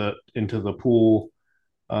into the pool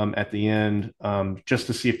at the end, just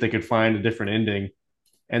to see if they could find a different ending.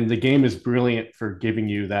 And the game is brilliant for giving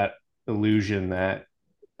you that illusion that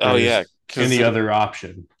oh yeah, there's because any other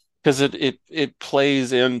option. it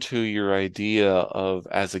plays into your idea of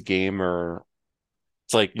as a gamer,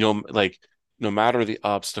 it's like like no matter the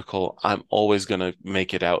obstacle, I'm always gonna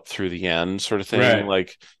make it out through the end, sort of thing. Right.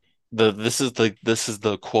 Like this is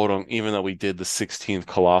the quote on even though we did the 16th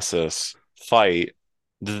Colossus fight,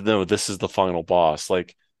 no, this is the final boss.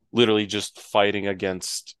 Like literally just fighting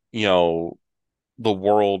against, the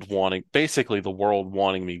world wanting basically the world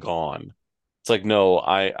wanting me gone. It's like, no,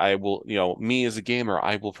 I will, me as a gamer,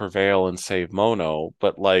 I will prevail and save Mono,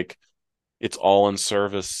 but like it's all in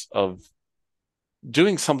service of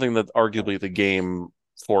doing something that arguably the game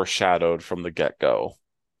foreshadowed from the get-go.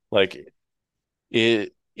 Like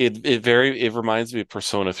it reminds me of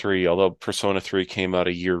Persona 3, although Persona 3 came out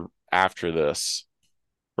a year after this,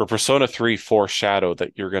 where Persona 3 foreshadowed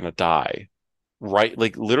that you're gonna die. Right,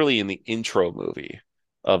 like literally in the intro movie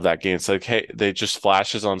of that game. It's like, hey, they just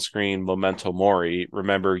flashes on screen, memento mori,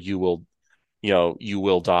 remember you will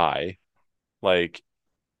die. Like,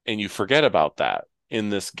 and you forget about that in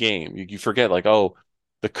this game. You forget like, oh,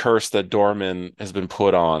 the curse that Dorman has been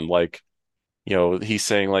put on. Like He's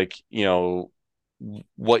saying like,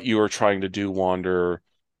 what you are trying to do, Wander,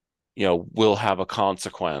 will have a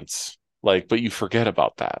consequence. Like, but you forget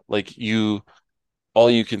about that. Like all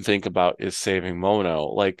you can think about is saving Mono.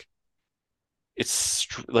 Like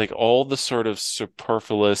like all the sort of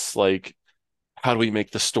superfluous, like, how do we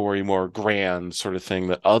make the story more grand sort of thing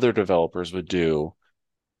that other developers would do.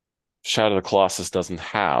 Shadow of the Colossus doesn't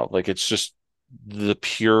have. Like it's just the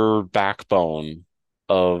pure backbone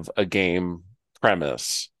of a game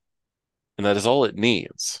premise, and that is all it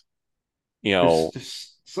needs. You There's know,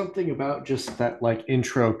 just something about just that like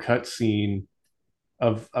intro cutscene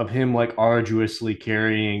of him like arduously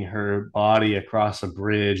carrying her body across a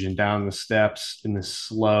bridge and down the steps in this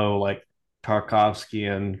slow like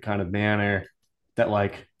Tarkovskian kind of manner that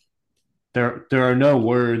like there are no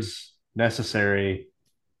words necessary.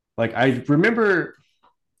 Like I remember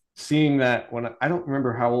seeing that when I don't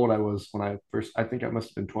remember how old I was when I first, I think I must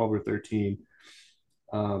have been 12 or 13.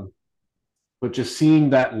 Um, but just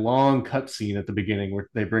seeing that long cutscene at the beginning where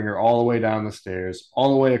they bring her all the way down the stairs,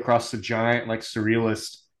 all the way across the giant, like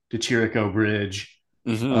surrealist Chirico Bridge.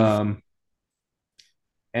 hmm Um,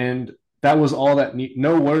 and that was all that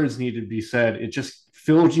no words needed to be said. It just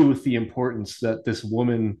filled you with the importance that this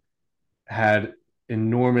woman had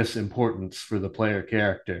enormous importance for the player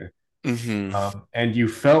character. hmm And you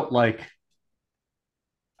felt like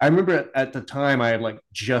I remember at the time I had like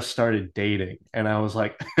just started dating, and I was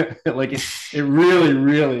like, like it really,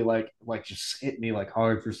 really like just hit me like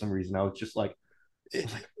hard for some reason. I was just like, I it,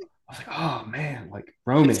 was like, I was like, oh man, like it's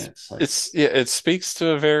romance, like yeah, it speaks to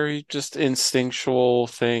a very just instinctual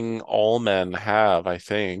thing all men have, I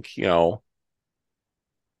think,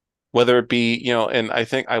 whether it be, and I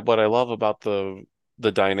think what I love about the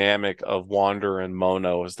dynamic of Wander and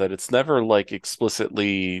Mono is that it's never like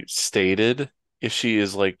explicitly stated if she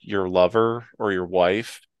is like your lover or your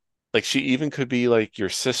wife. Like she even could be like your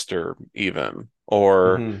sister even,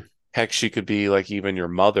 or mm-hmm, heck, she could be like even your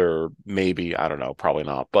mother, maybe, I don't know, probably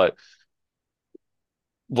not. But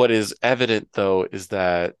what is evident though is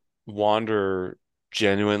that Wander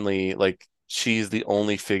genuinely, like, she's the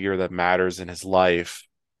only figure that matters in his life,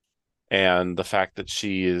 and the fact that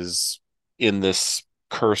she is in this,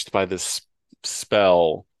 cursed by this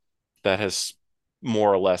spell that has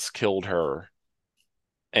more or less killed her,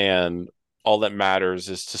 and all that matters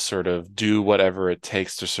is to sort of do whatever it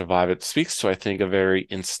takes to survive, it speaks to, I think, a very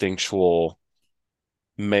instinctual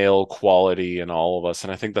male quality in all of us.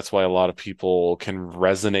 And I think that's why a lot of people can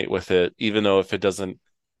resonate with it, even though if it doesn't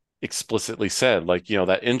explicitly said, like,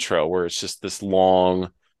 that intro where it's just this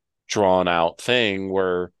long drawn out thing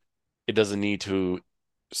where it doesn't need to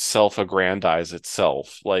self-aggrandize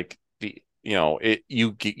itself. Like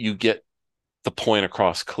you get the point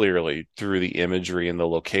across clearly through the imagery and the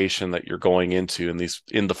location that you're going into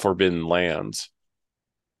in the Forbidden Lands.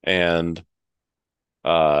 And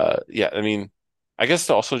yeah, I mean, I guess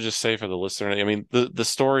to also just say for the listener, I mean, the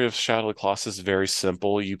story of Shadow of the Colossus is very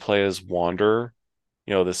simple. You play as Wander,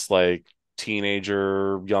 this like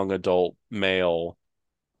teenager, young adult male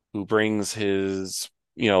who brings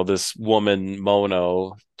this woman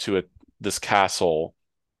Mono to this castle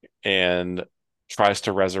and tries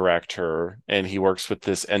to resurrect her. And he works with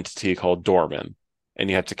this entity called Dorman. And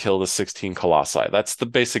you have to kill the 16 colossi. That's the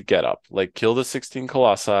basic getup. Like kill the 16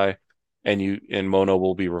 colossi and Mono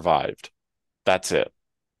will be revived. That's it.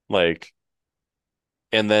 Like,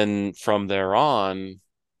 and then from there on,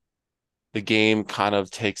 the game kind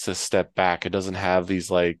of takes a step back. It doesn't have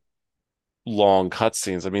these like long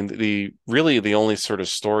cutscenes. I mean, the only sort of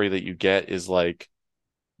story that you get is like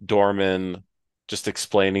Dorman just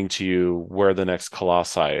explaining to you where the next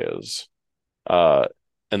Colossi is. Uh,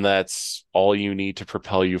 and that's all you need to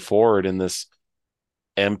propel you forward in this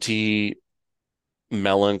empty,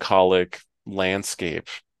 melancholic landscape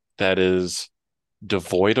that is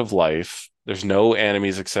devoid of life. There's no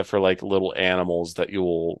enemies except for like little animals that you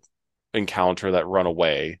will encounter that run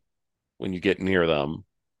away when you get near them.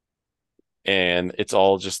 And it's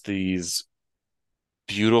all just these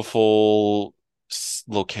beautiful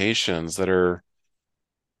locations that are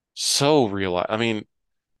so real. I mean,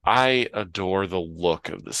 I adore the look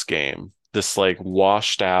of this game. This like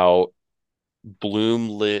washed out, bloom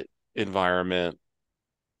lit environment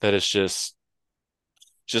that is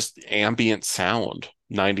just ambient sound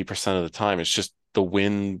 90% of the time. It's just the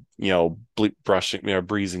wind, brushing,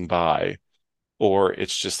 breezing by, or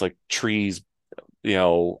it's just like trees, you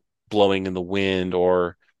know, blowing in the wind,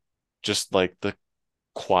 or just like the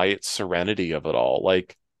quiet serenity of it all.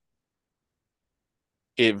 Like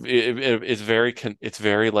it's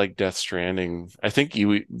very like Death Stranding. I think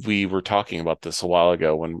we were talking about this a while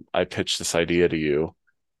ago when I pitched this idea to you.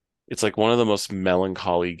 it's like one of the most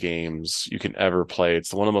melancholy games you can ever play.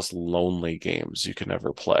 It's one of the most lonely games you can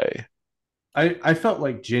ever play. I felt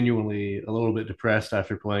like genuinely a little bit depressed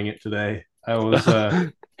after playing it today. I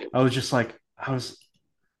was just like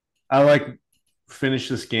I like finished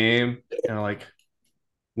this game and I like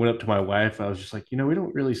went up to my wife. I was just like, we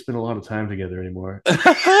don't really spend a lot of time together anymore.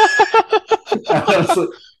 I was like,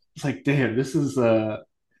 it's like, damn,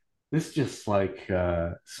 this just like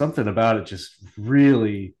something about it just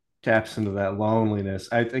really taps into that loneliness.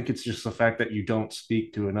 I think it's just the fact that you don't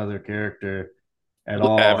speak to another character at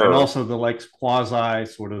all, and Ever. also the like quasi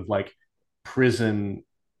sort of like prison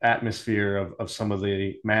atmosphere of some of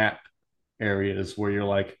the map areas where you're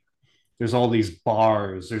like, there's all these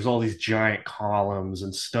bars, there's all these giant columns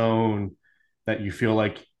and stone that you feel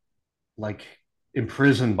like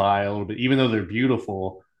imprisoned by a little bit, even though they're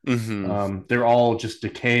beautiful. Hmm. They're all just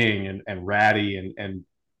decaying and ratty and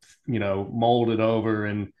molded over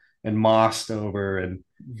and mossed over, and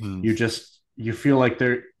Hmm. you feel like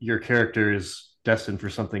your character is destined for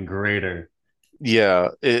something greater. Yeah,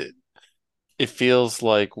 it feels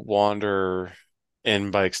like Wander,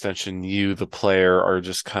 and by extension you, the player, are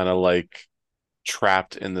just kind of like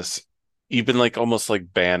trapped in this. You've been like almost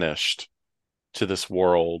like banished to this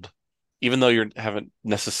world, even though you haven't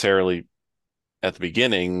necessarily at the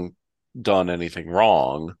beginning done anything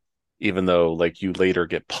wrong, even though like you later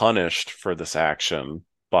get punished for this action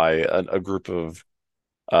by a group of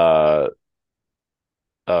uh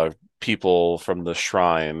uh people from the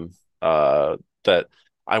shrine that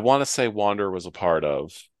I want to say Wander was a part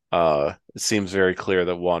of. It seems very clear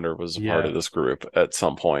that Wander was a part of Yeah. this group at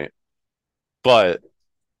some point, but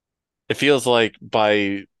it feels like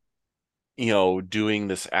by doing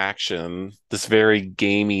this action, this very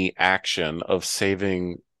gamey action of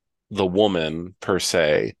saving the woman per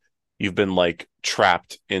se, you've been like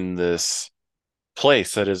trapped in this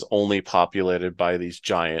place that is only populated by these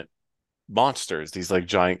giant monsters, these like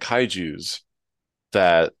giant kaijus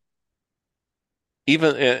that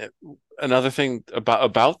even another thing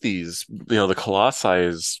about these, the colossi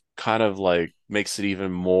is kind of like makes it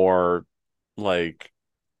even more like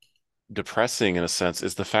depressing in a sense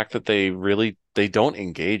is the fact that they don't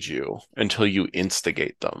engage you until you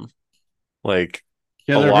instigate them. Like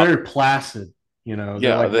Yeah, a they're lot, very placid, they're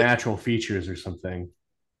yeah, like natural features or something.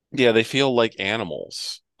 they feel like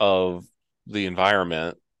animals of the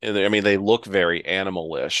environment. And I mean, they look very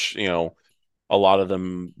animalish. A lot of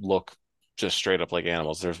them look just straight up like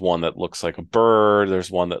animals. There's one that looks like a bird. There's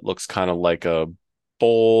one that looks kind of like a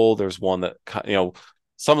bull. There's one that,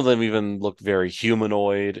 some of them even look very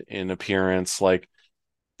humanoid in appearance. Like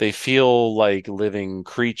they feel like living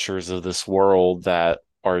creatures of this world that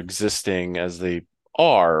are existing as they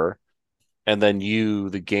are, and then you,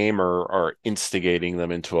 the gamer, are instigating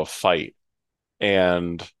them into a fight.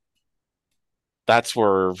 And that's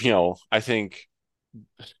where, I think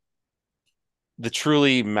the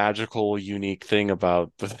truly magical, unique thing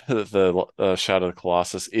about the Shadow of the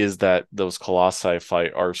Colossus is that those colossi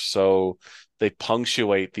fight are so they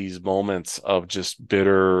punctuate these moments of just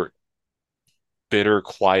bitter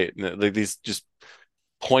quiet, like these just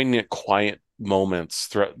poignant, quiet moments,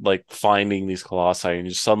 like finding these colossi, and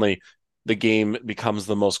just suddenly the game becomes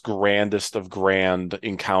the most grandest of grand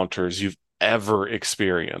encounters you've ever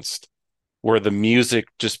experienced, where the music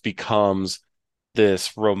just becomes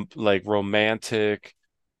this like romantic,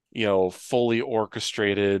 fully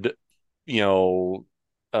orchestrated, you know,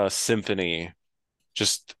 symphony,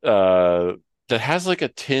 just that has like a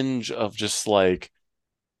tinge of just like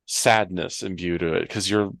sadness imbued to it because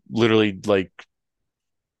you're literally like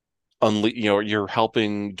you're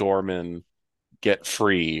helping Dorman get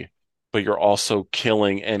free, but you're also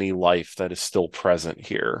killing any life that is still present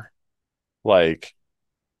here. Like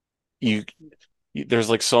you, there's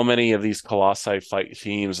like so many of these colossi fight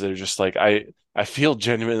themes that are just like I feel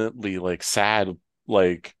genuinely like sad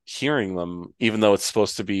like hearing them, even though it's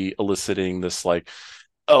supposed to be eliciting this like,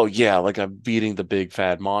 oh yeah, like I'm beating the big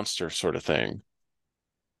fat monster sort of thing.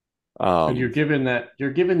 And Um, you're given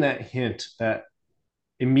that hint that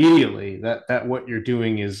immediately that what you're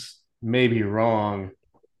doing is maybe wrong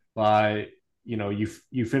by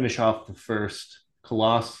you finish off the first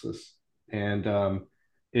Colossus, and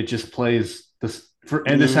it just plays this for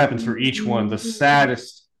and this happens for each one. The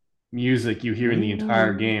saddest music you hear in the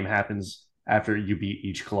entire game happens after you beat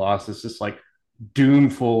each Colossus. It's like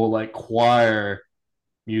doomful like choir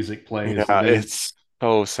music plays, and yeah, then it's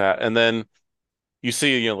so sad. And then you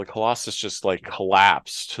see, the Colossus just like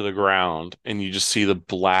collapse to the ground, and you just see the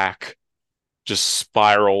black, just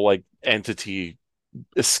spiral like entity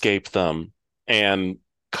escape them and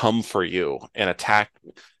come for you and attack.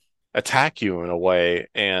 attack you in a way.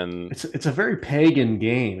 And It's a very pagan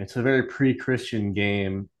game. It's a very pre-Christian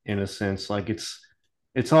game in a sense. Like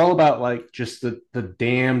it's all about like just the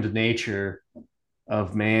damned nature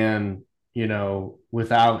of man,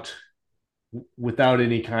 without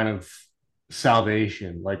any kind of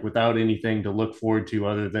salvation, like without anything to look forward to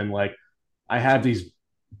other than like I have these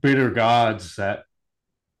bitter gods that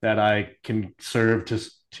I can serve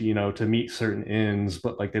to meet certain ends,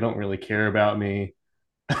 but like they don't really care about me.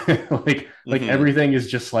 like mhm, everything is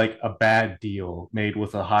just like a bad deal made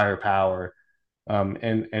with a higher power.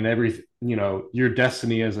 And every your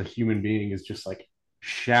destiny as a human being is just like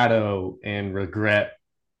shadow and regret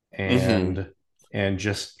mhm, and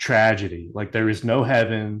just tragedy. Like there is no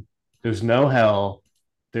heaven, there's no hell,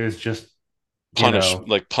 there's just you punish know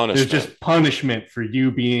like there's punishment. just punishment for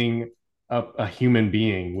you being a human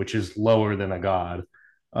being, which is lower than a god.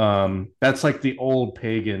 That's like the old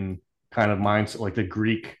pagan kind of mindset, like the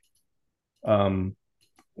Greek um,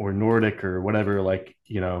 or Nordic or whatever, like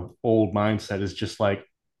old mindset is just like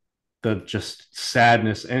the just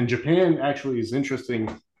sadness. And Japan actually is interesting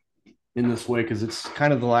in this way because it's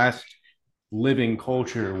kind of the last living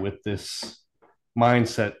culture with this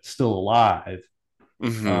mindset still alive.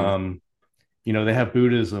 Mhm. Um, they have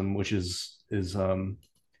Buddhism, which is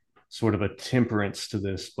sort of a temperance to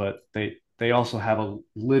this, but they also have a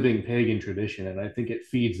living pagan tradition, and I think it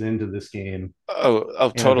feeds into this game Oh,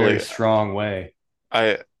 in a very totally. strong way.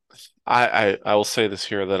 I I will say this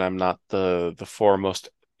here that I'm not the foremost,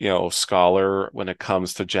 scholar when it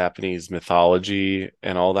comes to Japanese mythology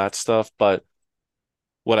and all that stuff, but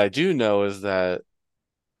what I do know is that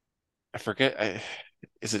I forget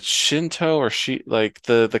is it Shinto or like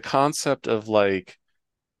the concept of like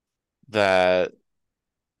that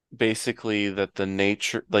basically that the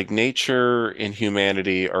nature and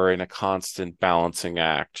humanity are in a constant balancing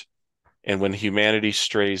act. And when humanity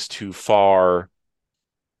strays too far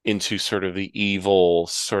into sort of the evil,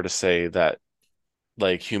 sort of say that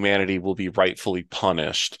like humanity will be rightfully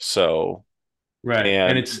punished. So, Right.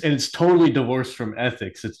 And and it's totally divorced from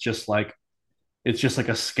ethics. It's just like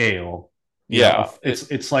a scale. yeah,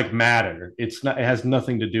 It's like matter. It has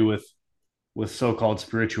nothing to do with so-called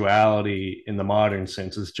spirituality in the modern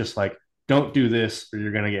sense. It's just like don't do this or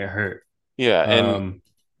you're gonna get hurt. yeah, Um,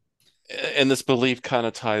 and this belief kind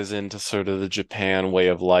of ties into sort of the Japan way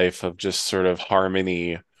of life of just sort of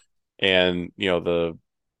harmony and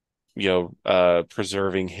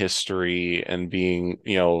preserving history and being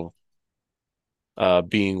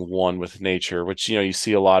one with nature, which you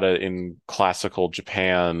see a lot of in classical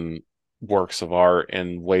Japan works of art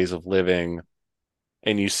and ways of living.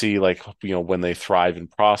 And you see like when they thrive and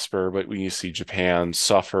prosper, but when you see Japan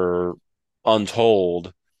suffer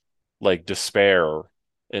untold like despair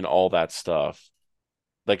and all that stuff,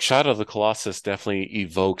 like Shadow of the Colossus definitely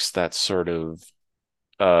evokes that sort of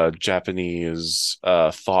Japanese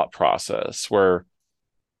thought process where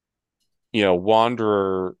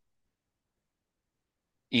Wanderer,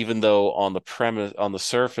 even though on the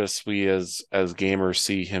surface we as gamers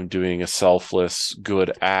see him doing a selfless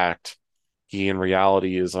good act, he in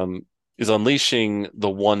reality is unleashing the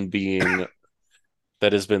one being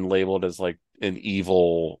that has been labeled as like an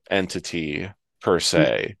evil entity per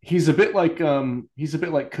he se. he's a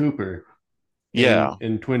bit like Cooper in Yeah.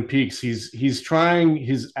 in Twin Peaks. He's trying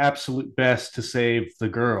his absolute best to save the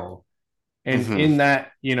girl, and Hmm. in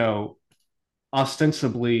that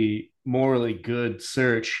ostensibly morally good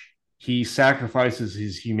search, he sacrifices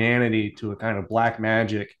his humanity to a kind of black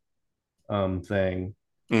magic thing,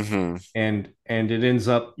 Hmm. and it ends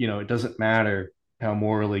up, it doesn't matter how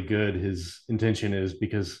morally good his intention is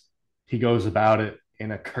because he goes about it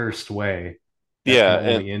in a cursed way that can Yeah,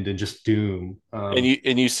 and only end in just doom.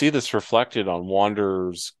 and you see this reflected on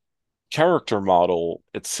Wander's character model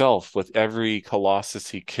itself with every Colossus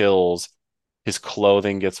he kills. His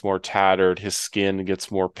clothing gets more tattered, his skin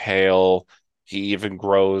gets more pale. He even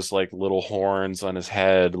grows like little horns on his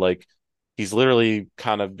head. Like he's literally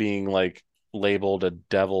kind of being like labeled a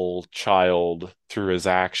devil child through his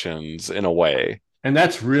actions in a way. And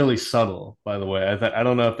that's really subtle, by the way. I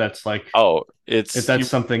don't know if that's like Oh, if it's that's you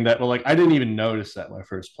something that, well, like I didn't even notice that my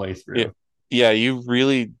first it, playthrough. yeah, you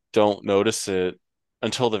really don't notice it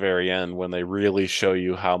until the very end when they really show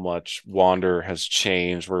you how much Wander has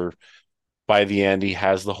changed, where by the end he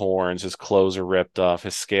has the horns, his clothes are ripped off,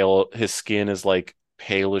 his skin is like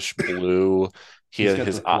palish blue. He He's got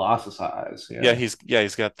his the Colossus eyes. yeah, Yeah.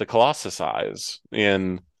 he's got the Colossus eyes.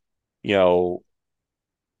 And you know,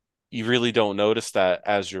 you really don't notice that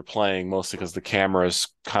as you're playing, mostly because the camera is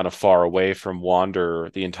kind of far away from Wander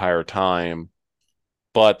the entire time.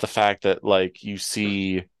 But the fact that like you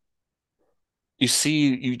see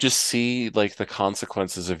you just see like the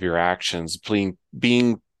consequences of your actions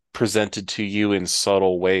being presented to you in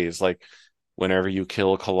subtle ways. Like whenever you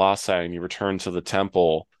kill a colossi and you return to the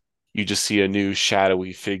temple, you just see a new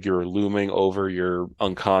shadowy figure looming over your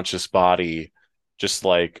unconscious body, just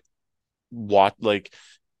like what like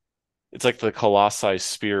it's like the colossi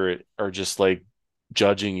spirit are just like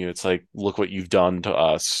judging you. It's like, look what you've done to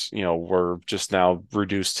us. We're just now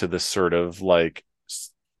reduced to this sort of like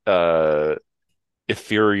uh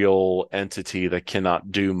ethereal entity that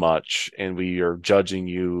cannot do much, and we are judging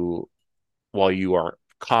you while you aren't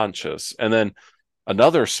conscious. And then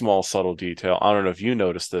another small subtle detail, I don't know if you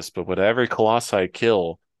noticed this, but with every colossi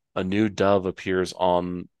kill, a new dove appears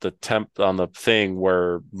on the thing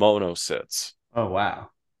where Mono sits. Oh wow.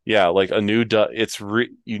 Yeah, like a new dove.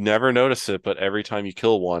 You never notice it, but every time you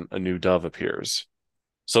kill one, a new dove appears.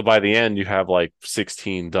 So by the end, you have like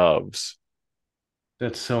 16 doves.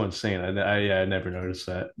 That's so insane. I never noticed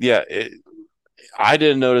that. Yeah, I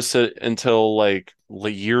didn't notice it until like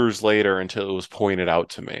years later, until it was pointed out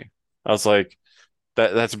to me. I was like,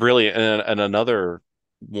 that's brilliant. And another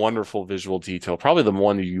wonderful visual detail, probably the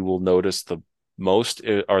one you will notice the most,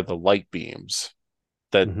 are the light beams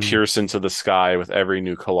that Hmm. pierce into the sky with every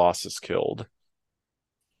new Colossus killed.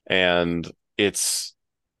 And it's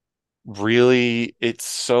it's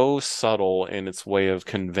so subtle in its way of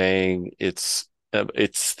conveying its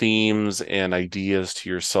themes and ideas to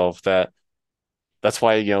yourself, that's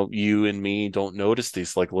why you and me don't notice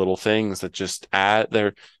these like little things that just add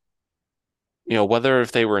their, whether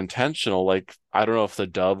if they were intentional. Like I don't know if the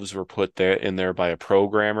doves were put there in there by a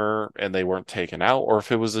programmer and they weren't taken out, or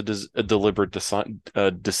if it was a deliberate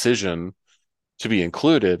decision to be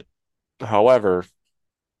included. However,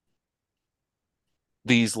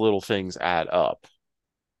 these little things add up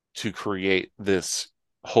to create this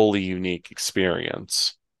wholly unique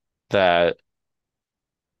experience that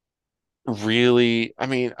really, I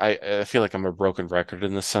mean, I feel like I'm a broken record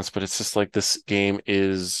in this sense, but it's just like this game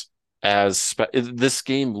lives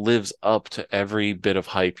up to every bit of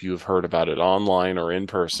hype you've heard about it online or in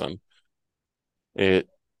person. It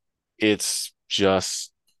it's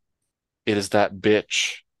just it is that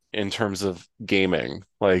bitch in terms of gaming.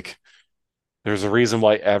 Like there's a reason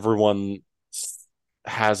why everyone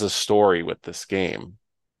has a story with this game.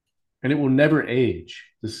 And it will never age.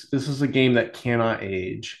 This is a game that cannot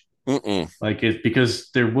age. Mm-mm. Like it because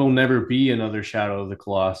there will never be another Shadow of the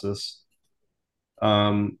Colossus.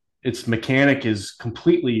 Its mechanic is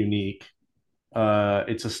completely unique.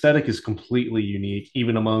 Its aesthetic is completely unique,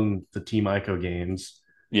 even among the Team Ico games.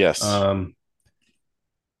 Yes. Um,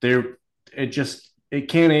 there, it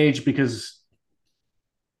can't age because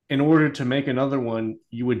in order to make another one,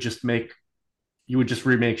 you would just remake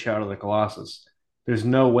Shadow of the Colossus. There's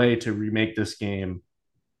no way to remake this game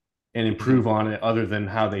and Mhm. improve on it other than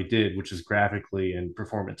how they did, which is graphically and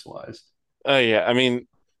performance wise. Yeah, I mean,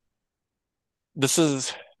 this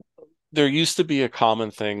is there used to be a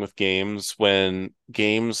common thing with games when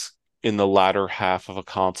games in the latter half of a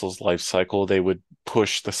console's life cycle, they would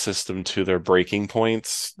push the system to their breaking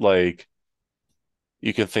points. Like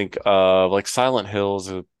you can think of like Silent Hill is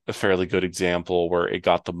a fairly good example where it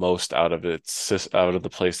got the most out of the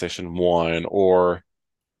PlayStation 1, or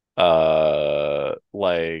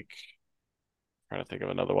like trying to think of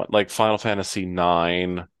another one. Like Final Fantasy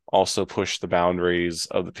 9 also pushed the boundaries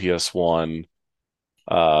of the PS1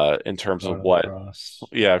 in terms of Chrono what. Cross.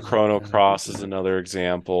 Yeah, Chrono Yeah. Cross is another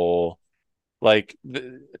example. Like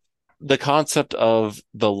the concept of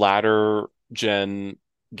the latter gen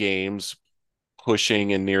games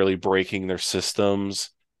pushing and nearly breaking their systems,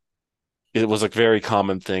 it was a very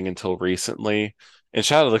common thing until recently. And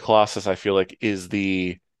Shadow of the Colossus, I feel like, is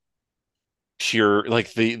the pure,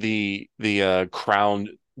 like the crown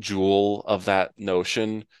jewel of that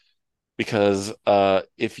notion. Because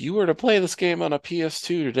if you were to play this game on a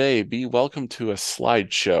PS2 today, be welcome to a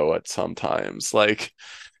slideshow at sometimes. Like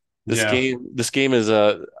Yeah. this game is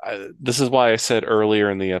this is why I said earlier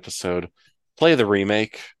in the episode, play the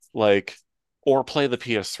remake, like, or play the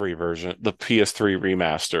PS3 version, the PS3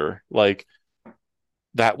 remaster. Like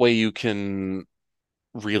that way you can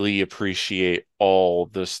really appreciate all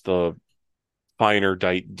the finer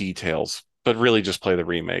details, but really just play the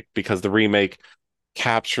remake, because the remake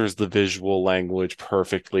captures the visual language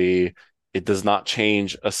perfectly. It does not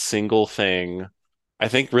change a single thing. I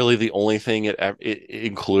think really the only thing it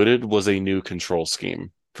included was a new control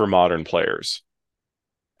scheme for modern players.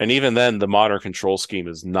 And even then, the modern control scheme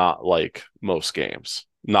is not like most games.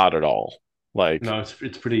 Not at all. Like, No,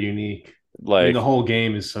 it's pretty unique. I mean, the like whole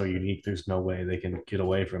game is so unique. There's no way they can get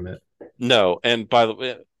away from it. no. And by the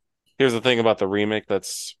way, here's the thing about the remake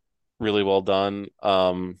that's really well done.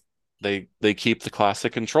 They keep the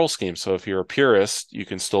classic control scheme, so if you're a purist, you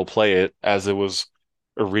can still play it as it was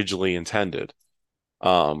originally intended.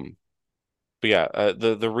 Um, but yeah,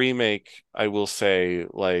 the remake, I will say,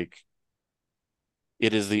 like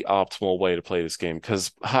it is the optimal way to play this game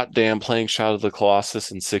because hot damn, playing Shadow of the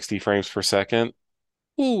Colossus in 60 frames per second.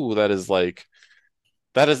 Ooh, that is like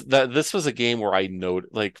that is that this was a game where I know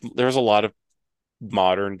like there's a lot of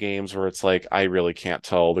modern games where it's like I really can't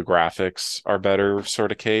tell the graphics are better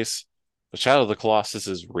sort of case. The Shadow of the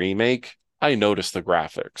Colossus's remake, I noticed the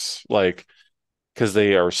graphics like because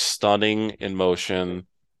they are stunning in motion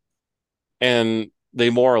and they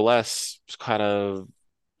more or less kind of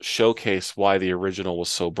showcase why the original was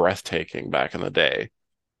so breathtaking back in the day,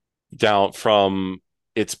 down from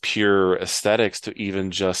its pure aesthetics to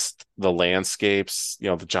even just the landscapes,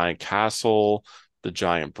 the giant castle, the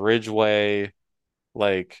giant bridgeway.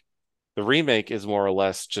 Like the remake is more or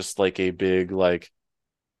less just like a big like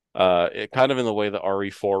it kind of in the way the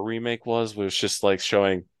RE4 remake was just like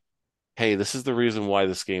showing, hey, this is the reason why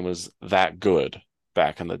this game was that good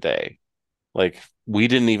back in the day. Like we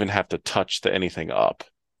didn't even have to touch anything up.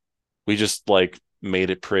 We just like made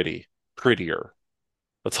it prettier.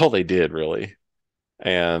 That's all they did really.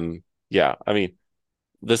 And yeah, I mean,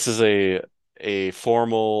 this is a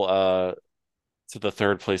formal to the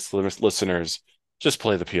third place listeners, just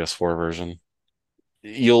play the PS4 version.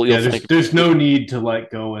 You'll Yeah, thank there's you'll no need to like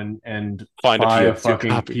go and find a buy a PS2 fucking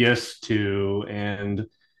copy. PS2 and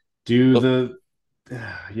do It'll, the it'll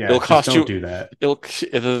yeah, just cost don't you do that. it'll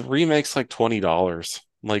the remake's like $20.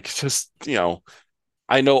 Like just,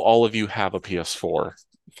 I know all of you have a PS4.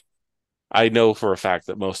 I know for a fact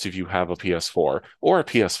that most of you have a PS4 or a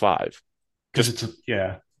PS5. Because Just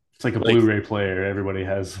yeah, it's like a like Blu-ray player. Everybody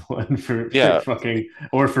has one for yeah, fucking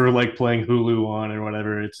or for like playing Hulu on or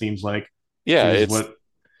whatever. It seems like yeah, is it's what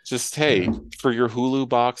just yeah. hey, for your Hulu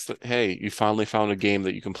box that hey, you finally found a game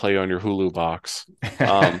that you can play on your Hulu box.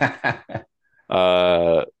 Um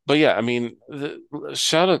but yeah, I mean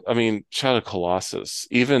Shadow Colossus,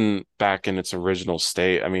 even back in its original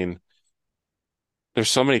state, I mean, there's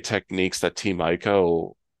so many techniques that Team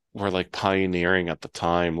Ico were like pioneering at the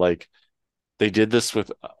time. Like they did this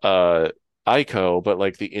with Ico, but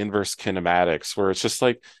like the inverse kinematics, where it's just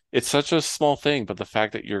like it's such a small thing, but the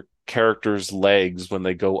fact that your character's legs when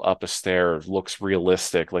they go up a stair looks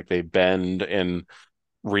realistic, like they bend and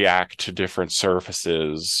react to different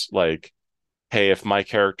surfaces. Like, hey, if my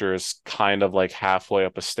character is kind of like halfway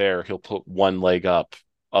up a stair, he'll put one leg up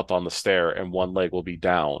on the stair and one leg will be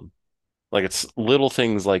down. Like it's little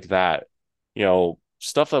things like that,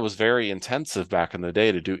 stuff that was very intensive back in the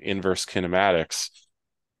day to do inverse kinematics.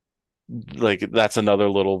 Like that's another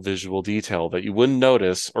little visual detail that you wouldn't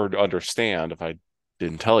notice or understand if I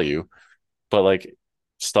didn't tell you. But like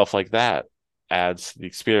stuff like that adds to the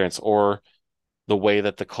experience, or the way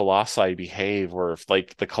that the colossi behave, where if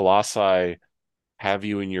like the colossi have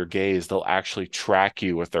you in your gaze, they'll actually track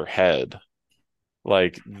you with their head.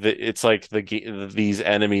 It's like these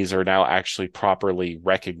enemies are now actually properly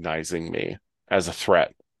recognizing me as a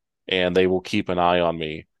threat, and they will keep an eye on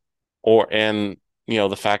me.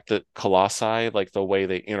 The fact that colossi, like the way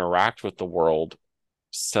they interact with the world,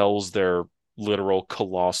 sells their literal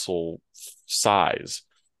colossal size.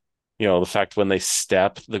 The fact when they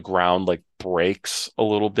step, the ground like breaks a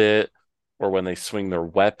little bit, or when they swing their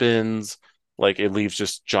weapons, like it leaves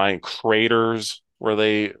just giant craters where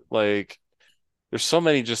they like there's so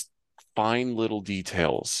many just fine little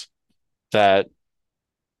details that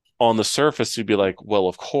on the surface you'd be like, well,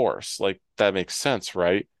 of course, like that makes sense,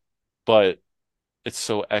 right? But it's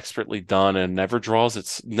so expertly done and never draws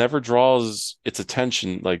its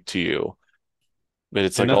attention like to you. But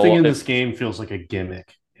it's And like nothing all in it this game feels like a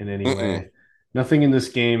gimmick in any mm-mm. way. Nothing in this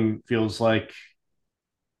game feels like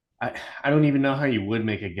I I don't even know how you would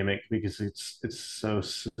make a gimmick because it's so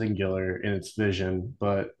singular in its vision,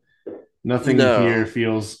 but nothing here No,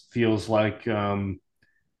 feels like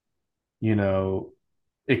you know,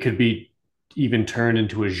 it could be even turned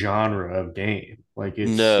into a genre of game. Like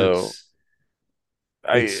no.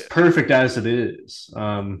 it's I perfect as it is.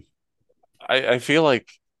 I feel like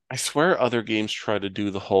I swear other games try to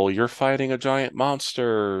do the whole you're fighting a giant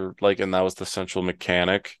monster, like, and that was the central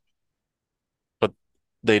mechanic, but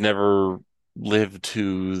they never live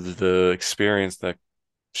to the experience that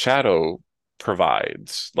Shadow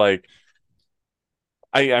provides. Like,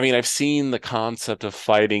 I mean, I've seen the concept of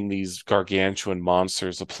fighting these gargantuan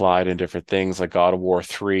monsters applied in different things. Like God of War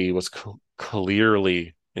 3 was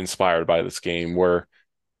clearly inspired by this game, where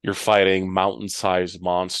you're fighting mountain-sized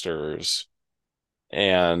monsters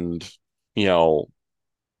and you know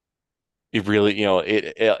it really,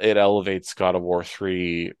 it elevates God of War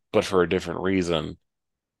 3, but for a different reason.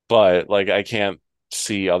 But like I can't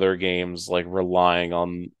see other games like relying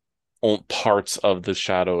on parts of the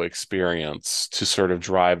Shadow experience to sort of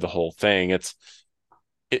drive the whole thing. It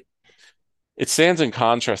it stands in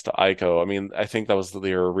contrast to Ico. I mean, I think that was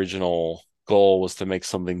their original goal was to make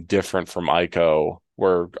something different from Ico,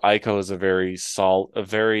 where Ico is a very small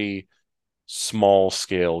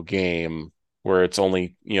scale game where it's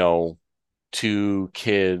only, two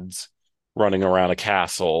kids running around a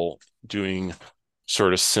castle doing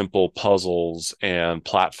sort of simple puzzles and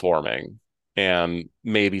platforming and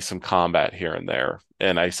maybe some combat here and there.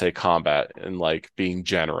 And I say combat and like being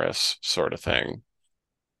generous sort of thing.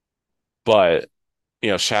 But,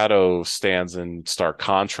 Shadow stands in stark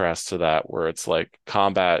contrast to that, where it's like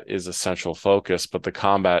combat is a central focus, but the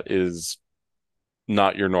combat is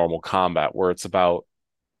not your normal combat, where it's about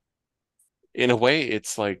in a way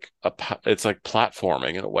it's like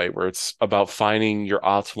platforming in a way where it's about finding your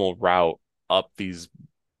optimal route up these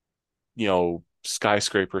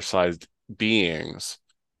skyscraper sized beings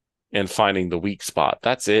and finding the weak spot.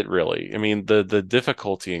 That's it really. I mean, the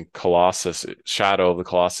difficulty in Colossus, Shadow of the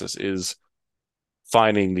Colossus, is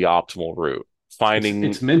finding the optimal route, finding.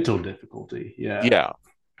 It's mental difficulty. Yeah. Yeah,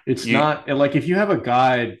 It's you. not like if you have a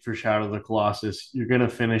guide for Shadow of the Colossus, you're gonna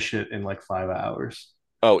finish it in like 5 hours.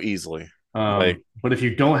 Oh, easily. Like, But if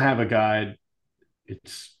you don't have a guide,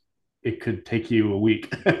 it's it could take you a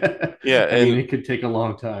week. yeah, I mean, and it could take a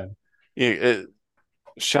long time. it,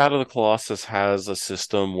 Shadow of the Colossus has a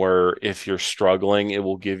system where if you're struggling, it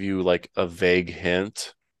will give you like a vague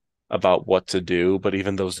hint about what to do, but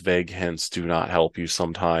even those vague hints do not help you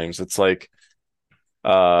sometimes. It's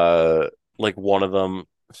uh like one of them,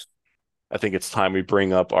 I think it's time we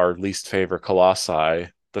bring up our least favorite Colossi,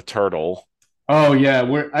 the turtle. Oh yeah,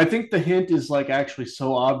 where I think the hint is like actually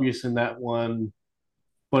so obvious in that one,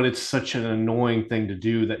 but it's such an annoying thing to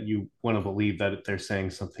do that you want to believe that they're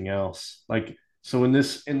saying something else. Like so in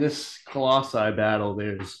this Colossi battle,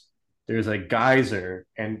 there's a geyser,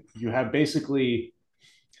 and you have basically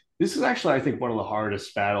this is actually I think one of the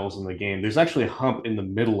hardest battles in the game. There's actually a hump in the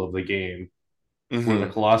middle of the game where the Mm-hmm.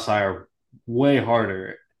 Colossi are way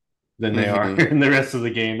harder than they are Mm-hmm. in the rest of the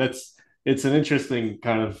game. It's an interesting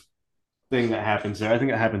kind of thing that happens there. I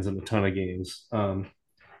think it happens in a ton of games.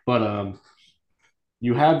 But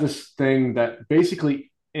you have this thing that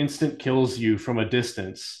basically instant kills you from a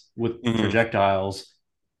distance with Mm-hmm. projectiles,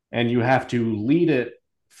 and you have to lead it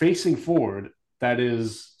facing forward. That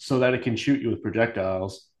is so that it can shoot you with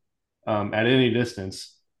projectiles at any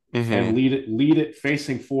distance, and Mm-hmm. lead it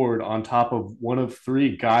facing forward on top of one of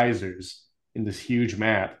three geysers in this huge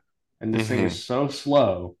map. And this thing Mm-hmm. is so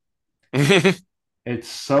slow. It's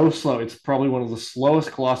so slow. It's probably one of the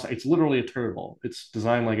slowest colossi. It's literally a turtle. It's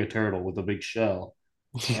designed like a turtle with a big shell.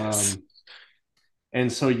 Yes. Um,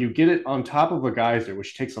 and so you get it on top of a geyser,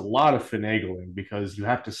 which takes a lot of finagling because you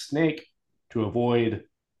have to snake to avoid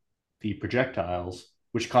the projectiles,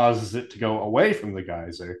 which causes it to go away from the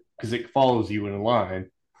geyser because it follows you in a line.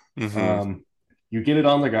 Mm-hmm. Um, you get it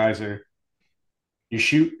on the geyser, you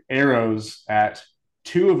shoot arrows at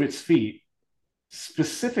two of its feet,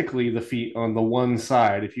 specifically the feet on the one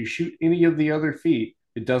side. If you shoot any of the other feet,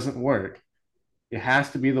 it doesn't work. It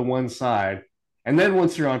has to be the one side. And then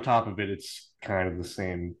once you're on top of it, it's kind of the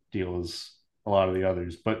same deal as a lot of the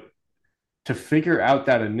others. But to figure out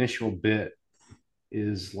that initial bit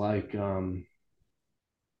is like,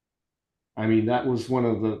 I mean, that was one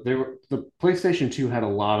of the PlayStation 2 had a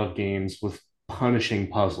lot of games with punishing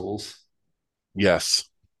puzzles, Yes,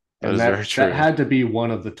 that and is very that true. had to be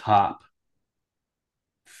one of the top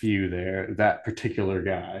few there, that particular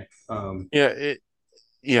guy. Yeah,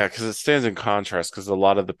 yeah, because it stands in contrast because a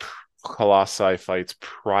lot of the Colossi fights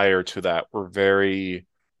prior to that were very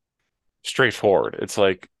straightforward. It's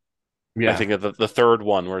like I Yeah, think of the third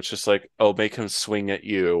one where it's just like, oh, make him swing at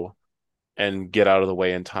you and get out of the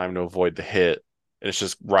way in time to avoid the hit. And it's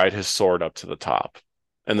just ride his sword up to the top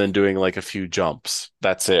and then doing like a few jumps.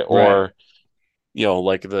 That's it. right. Or,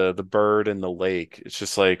 like the bird in the lake. It's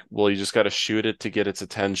just like, well, you just got to shoot it to get its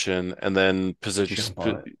attention and then Jump on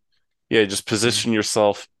it. yeah, just position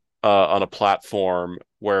yourself on a platform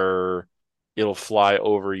where it'll fly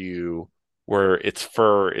over you, where its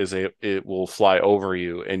fur it will fly over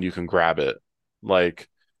you and you can grab it. Like,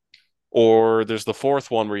 or there's the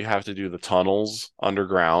fourth one where you have to do the tunnels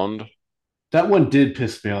underground. That one did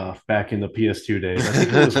piss me off back in the PS2 days. I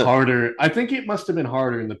think it was harder. I think it must have been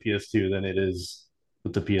harder in the PS2 than it is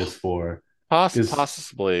with the PS4 because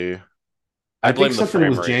Possibly. I I think blame the something frame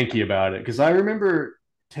was rate. janky about it. Because I remember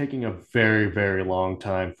taking a very, very long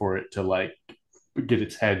time for it to like. get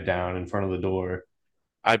its head down in front of the door.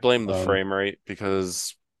 I blame the Um, frame rate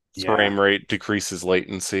because yeah. frame rate decreases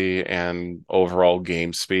latency and overall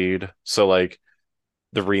game speed. So like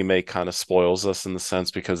the remake kind of spoils us in the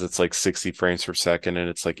sense because it's like 60 frames per second and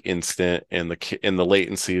it's like instant and the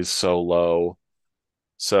latency is so low.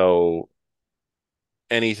 So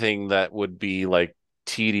anything that would be like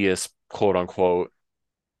tedious, quote unquote,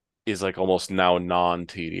 is like almost now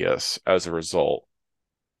non-tedious as a result.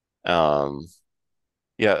 Um,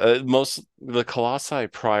 yeah, most the Colossi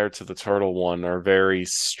prior to the Turtle one are very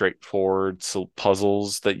straightforward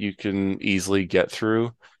puzzles that you can easily get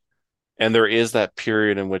through. And there is that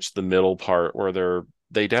period in which the middle part where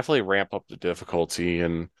they definitely ramp up the difficulty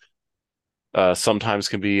and sometimes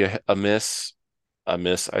can be a miss,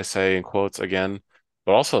 I say in quotes again,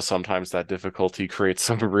 but also sometimes that difficulty creates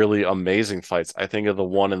some really amazing fights. I think of the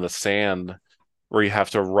one in the sand where you have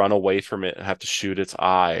to run away from it and have to shoot its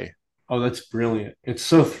eye. Oh, that's brilliant. It's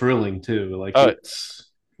so thrilling too. Like Uh,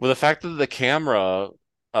 it's with the fact that the camera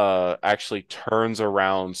actually turns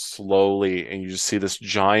around slowly and you just see this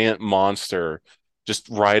giant monster just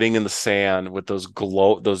riding in the sand with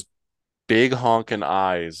those big honking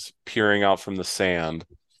eyes peering out from the sand.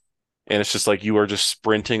 And it's just like you are just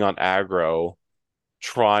sprinting on aggro,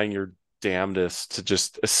 trying your damnedest to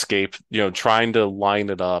just escape, trying to line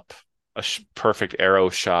it up a perfect arrow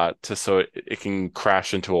shot to so it can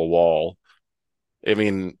crash into a wall. I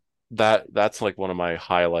mean, that's like one of my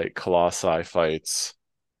highlight Colossi fights.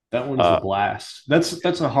 that one's a Uh blast.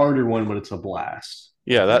 That's a harder one, but it's a blast,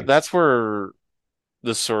 I yeah, think. that's where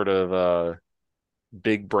the sort of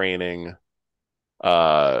big braining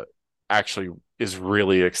uh actually is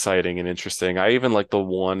really exciting and interesting. I even like the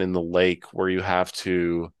one in the lake where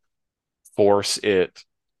force it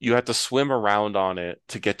you have to swim around on it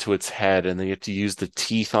to get to its head, and then you have to use the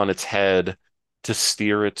teeth on its head to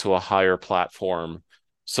steer it to a higher platform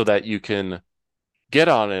so that you can get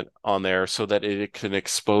on it on there so that it can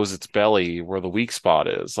expose its belly where the weak spot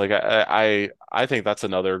is. Like I think that's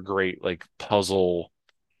another great like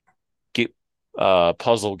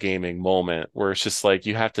puzzle gaming moment where it's just like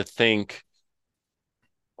you have to think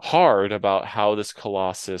hard about how this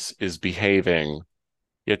Colossus is behaving.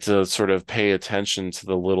 You have to sort of pay attention to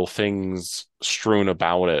the little things strewn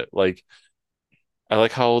about it. Like I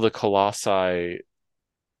like how the Colossi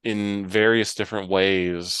in various different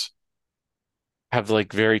ways have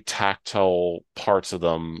like very tactile parts of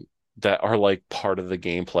them that are like part of the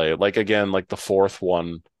gameplay. Like again, like the fourth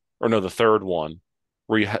one, or no, the third one,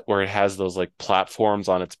 where it has those like platforms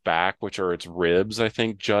on its back, which are its ribs, I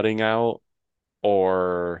think, jutting out,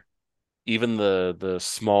 or even the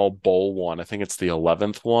small bowl one. I think it's the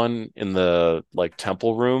 11th one in the like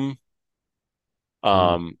temple room.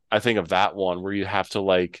 Mm. I think of that one where you have to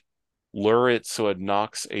like lure it so it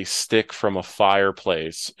knocks a stick from a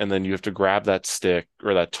fireplace, and then you have to grab that stick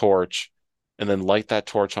or that torch and then light that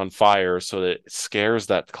torch on fire so that it scares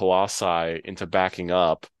that colossi into backing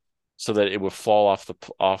up so that it would fall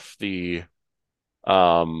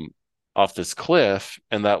um off this cliff,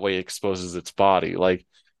 and that way it exposes its body. Like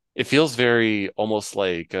it feels very almost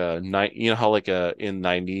like you know how like in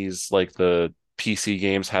 90s like the PC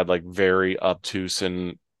games had like very obtuse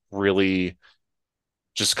and really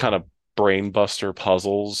just kind of brain buster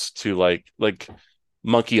puzzles to like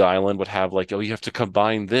Monkey Island would have like, oh, you have to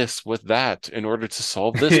combine this with that in order to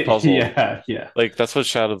solve this puzzle. Yeah, yeah, Like that's what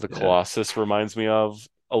Shadow of the yeah. Colossus reminds me of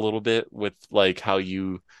a little bit with like how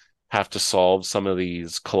you have to solve some of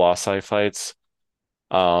these Colossi fights.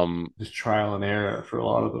 Um, Just trial and error for a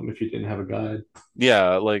lot of them if you didn't have a guide.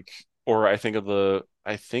 yeah, like or I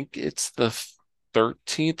think it's the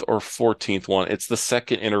 13th or 14th one. It's the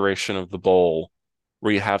second iteration of the bowl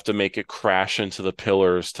where you have to make it crash into the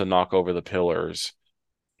pillars to knock over the pillars.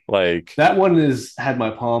 Like, That one is had my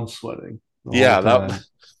palms sweating the whole yeah, that time.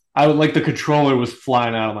 I would like the controller was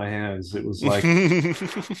flying out of my hands. It was like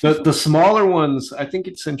the smaller ones. I think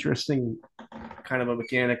it's interesting, kind of a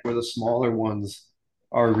mechanic where the smaller ones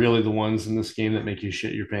are really the ones in this game that make you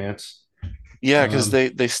shit your pants. Yeah, because Um,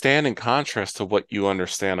 they stand in contrast to what you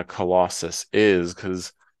understand a colossus is,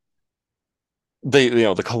 because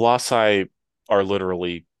the colossi are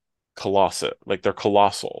literally colossal, like they're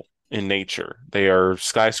colossal in nature. They are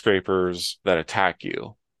skyscrapers that attack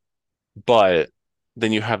you. But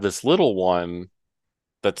then you have this little one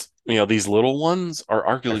these little ones are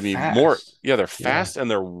they're arguably more, fast. yeah, they're Yeah. fast and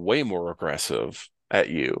they're way more aggressive at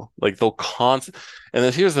you. Like they'll and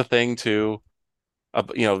then here's the thing too,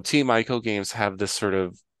 Team Ico games have this sort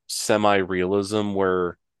of semi-realism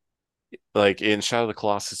where like in Shadow of the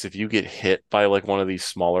Colossus, if you get hit by like one of these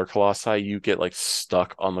smaller colossi, you get like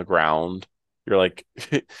stuck on the ground. you're like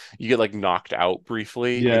you get like knocked out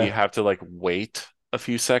briefly and you Yeah. have to like wait a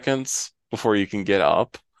few seconds before you can get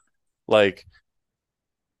up. Like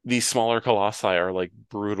these smaller colossi are like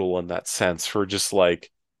brutal in that sense for just like,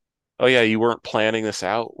 oh yeah, you weren't planning this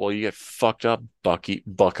out. Well, you get fucked up,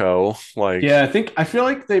 Bucko. Like, Yeah, I feel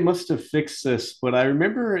like they must have fixed this, but I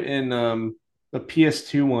remember in the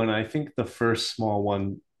PS2 one, I think the first small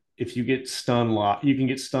one, if you get stun locked, you can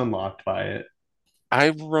get stun locked by it. I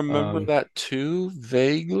remember Um, that too,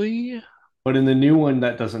 vaguely. but in the new one,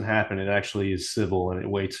 that doesn't happen. It actually is civil and it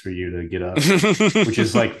waits for you to get up, which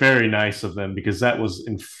is like very nice of them because that was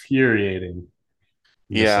infuriating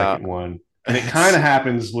in the Yeah, second one. And it kind it's of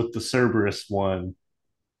happens with the Cerberus one.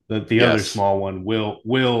 The other yes. small one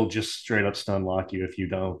will just straight up stun lock you if you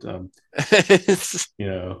don't. It's You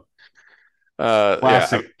know, yeah,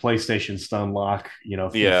 classic PlayStation stun lock.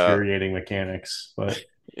 yeah. Infuriating mechanics. But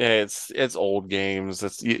Yeah, it's old games.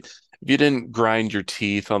 It's you, if you didn't grind your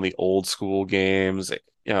teeth on the old school games,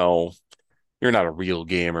 you're not a real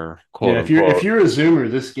gamer, quote yeah, if unquote. you're a Zoomer,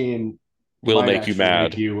 this game Will might make you actually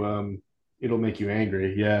make mad. you it'll make you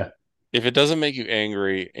angry. Yeah. If it doesn't make you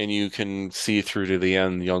angry and you can see through to the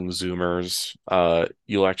end, young Zoomers,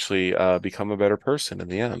 you'll actually become a better person in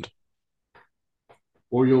the end.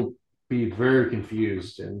 Or you'll be very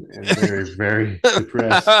confused and very, very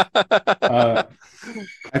depressed. Uh,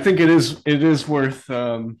 I think it is worth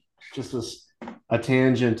just a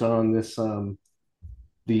tangent on this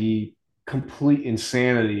the complete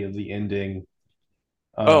insanity of the ending.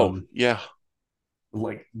 Oh, Um, yeah.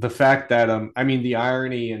 like the fact that I mean the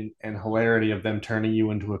irony and hilarity of them turning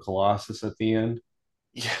you into a colossus at the end,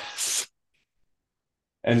 Yes.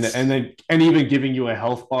 and It's then and even giving you a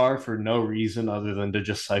health bar for no reason other than to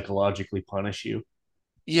just psychologically punish you.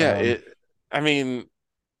 yeah, Um, it I mean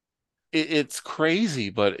it's crazy,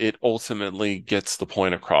 but it ultimately gets the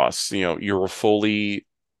point across. You're fully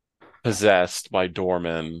possessed by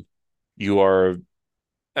Dorman. You are,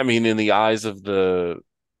 I mean, in the eyes of the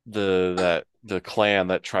clan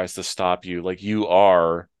that tries to stop you, like you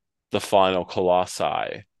are the final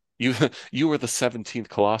Colossi. You you were the 17th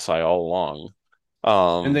Colossi all along.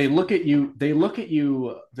 and Um, they look at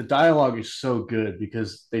you. The dialogue is so good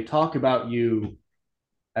because they talk about you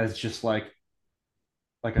as just like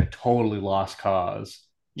a totally lost cause.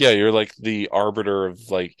 yeah, you're like the arbiter of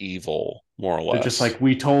like evil, more or They're just less. like,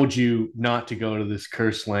 we told you not to go to this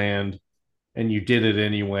cursed land, and you did it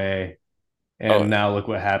anyway. Oh, And now look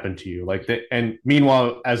what happened to you. And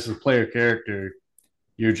meanwhile, as the player character,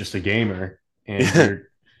 you're just a gamer, and yeah,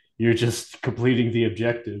 you're just completing the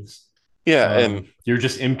objectives. yeah, and You're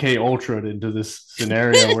just MK Ultra into this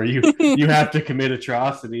scenario where you have to commit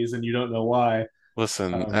atrocities and you don't know why.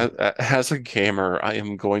 listen, Um, as a gamer, I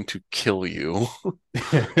am going to kill you.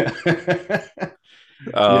 yeah,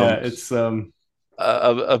 Um, it's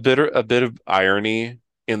a bit of irony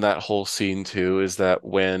in that whole scene too is that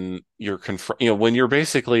when you're when you're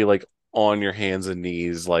basically like on your hands and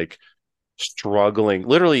knees, like struggling,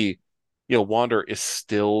 literally, Wander is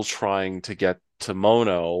still trying to get to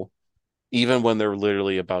Mono, even when they're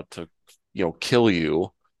literally about to, kill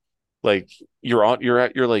you. Like you're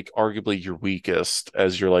at your like arguably your weakest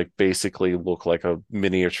as you're like basically look like a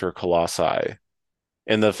miniature colossi.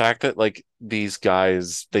 And the fact that like these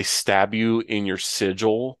guys they stab you in your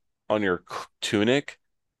sigil on your tunic,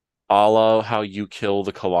 a la how you kill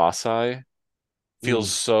the colossi, feels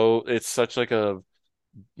mm. so it's such like a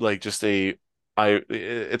like just a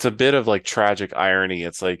it's a bit of like tragic irony.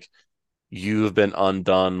 It's like you've been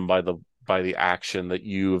undone by the action that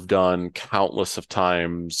you've done countless of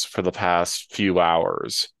times for the past few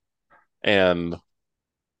hours. And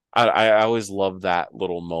I always love that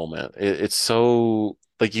little moment. It's so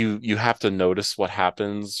like you have to notice what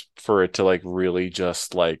happens for it to like really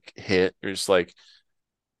just like hit. You're just like,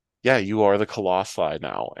 yeah, you are the Colossi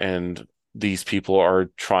now, and these people are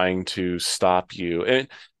trying to stop you. And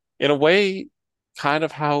in a way, kind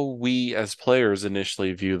of how we as players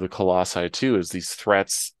initially view the Colossi too, as these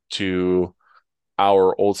threats to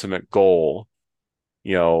our ultimate goal.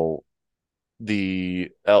 You know,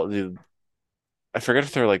 the I forget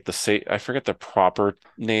if they're like I forget the proper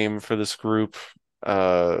name for this group.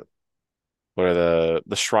 Uh, what are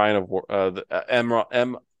the Shrine of the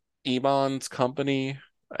Emon's company?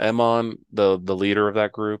 Emon, the leader of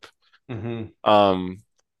that group. Hmm. Um,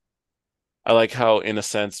 I like how, in a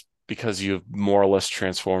sense, because you've more or less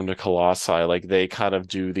transformed to Colossi, like they kind of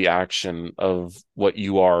do the action of what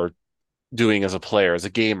you are doing as a player, as a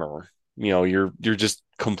gamer. You're just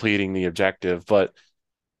completing the objective, but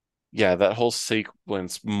yeah, that whole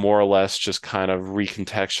sequence more or less just kind of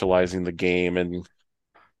recontextualizing the game and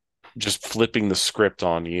just flipping the script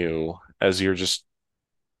on you. as you're just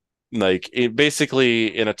like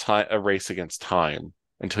basically in a race against time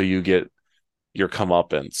until you get your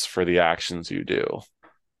comeuppance for the actions you do.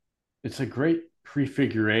 It's a great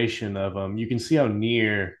prefiguration of you can see how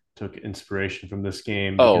Nier took inspiration from this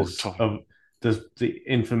game Oh, because of the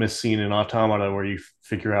infamous scene in Automata where you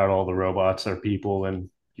figure out all the robots are people and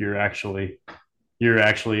you're actually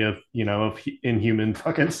a inhuman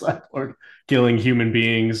fucking cyborg killing human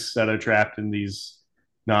beings that are trapped in these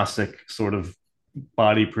gnostic sort of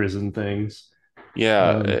body prison things. yeah,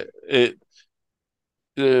 um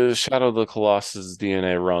the Shadow of the Colossus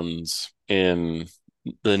DNA runs in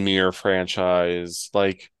the Nier franchise.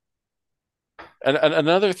 Like, and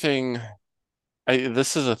another thing,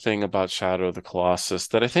 this is a thing about Shadow of the Colossus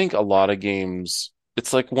that I think a lot of games,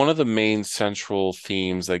 it's like one of the main central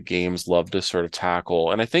themes that games love to sort of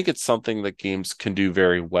tackle. And I think it's something that games can do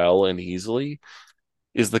very well and easily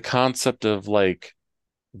is the concept of like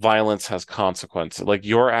violence has consequences. Like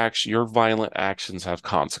your violent actions have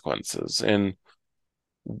consequences. And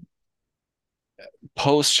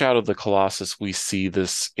post Shadow of the Colossus, we see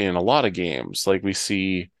this in a lot of games. Like we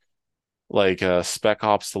see like Spec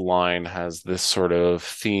Ops: The Line has this sort of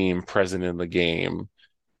theme present in the game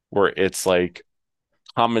where it's like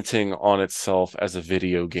commenting on itself as a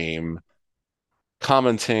video game,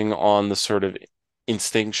 commenting on the sort of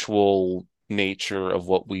instinctual nature of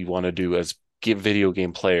what we want to do as video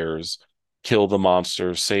game players, kill the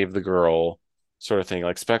monsters, save the girl, sort of thing.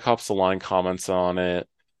 Like Spec Ops: The Line comments on it.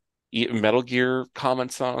 Metal Gear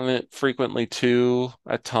comments on it frequently too,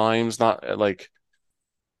 at times,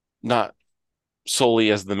 not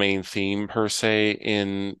solely as the main theme per se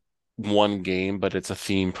in one game, but it's a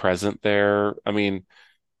theme present there. I mean,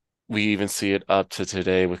 we even see it up to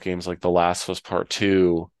today with games like The Last of Us Part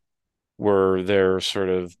 2, where they're sort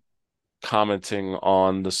of commenting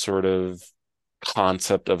on the sort of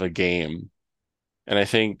concept of a game. And I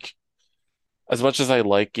think as much as I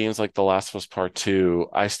like games like The Last of Us Part 2,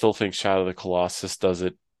 I still think Shadow of the Colossus does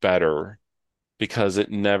it better because it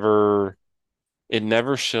never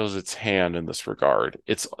shows its hand in this regard.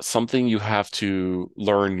 It's something you have to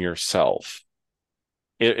learn yourself.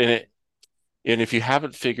 And if you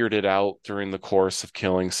haven't figured it out during the course of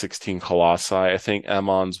killing 16 colossi, I think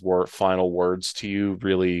Emon's final words to you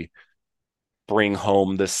really bring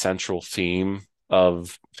home this central theme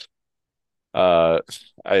of uh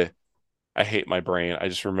I I hate my brain. I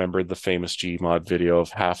just remembered the famous Gmod video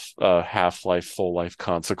of Half-Life Full Life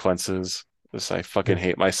Consequences. Just I fucking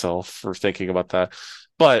hate myself for thinking about that.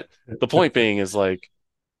 But the point being is like,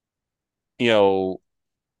 you know,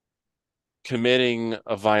 committing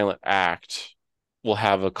a violent act will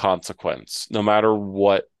have a consequence no matter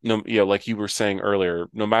what. No, like you were saying earlier,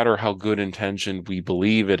 no matter how good intentioned we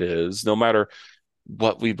believe it is, no matter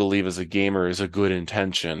what we believe as a gamer is a good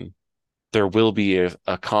intention, there will be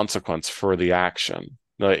a consequence for the action.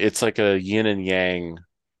 It's like a yin and yang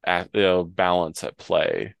balance at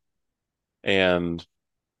play. And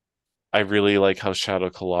I really like how Shadow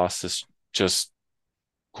Colossus just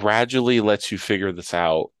gradually lets you figure this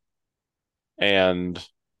out. And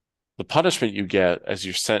the punishment you get as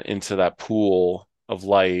you're sent into that pool of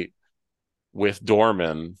light with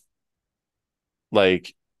Dorman,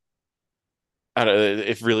 like, I don't,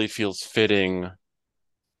 it really feels fitting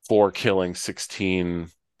for killing 16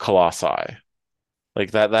 colossi.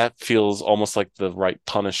 Like that feels almost like the right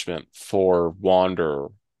punishment for Wander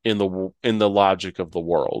in the logic of the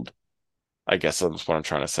world. I guess that's what I'm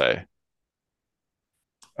trying to say.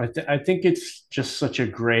 I think it's just such a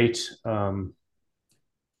great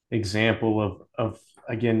example of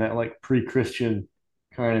again that like pre-Christian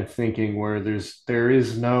kind of thinking where there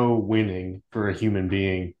is no winning for a human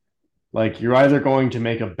being. Like you're either going to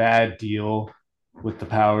make a bad deal with the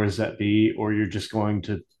powers that be, or you're just going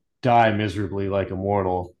to die miserably like a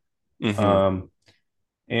mortal. Hmm. Um,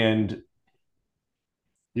 and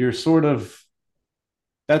you're sort of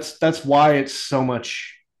that's why it's so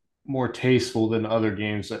much more tasteful than other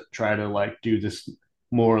games that try to like do this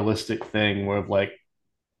moralistic thing where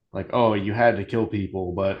like oh you had to kill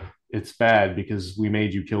people but it's bad because we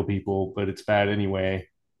made you kill people but it's bad anyway,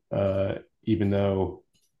 even though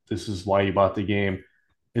this is why you bought the game.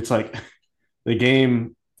 It's like the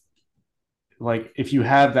game, like if you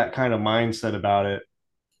have that kind of mindset about it,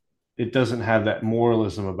 it doesn't have that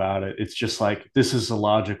moralism about it. It's just like this is a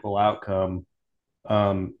logical outcome.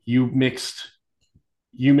 You mixed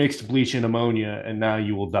bleach and ammonia and now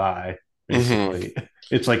you will die, Hmm. basically.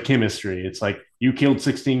 It's like chemistry. It's like you killed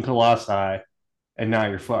 16 colossi and now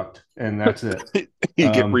you're fucked and that's it. You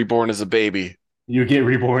get um, reborn as a baby. you get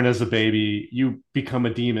reborn as a baby, you become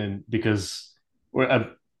a demon because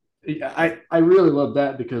I really love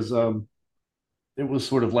that because it was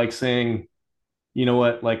sort of like saying, you know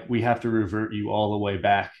what, like we have to revert you all the way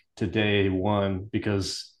back to day one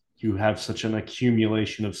because you have such an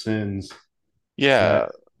accumulation of sins Yeah.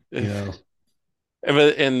 that, you know,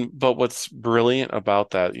 But what's brilliant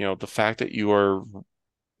about that, the fact that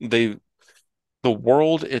they the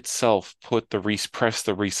world itself put press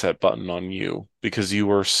the reset button on you because you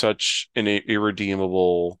were such an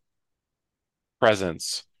irredeemable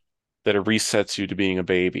presence that it resets you to being a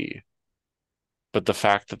baby. But the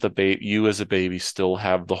fact that you as a baby still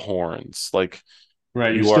have the horns, like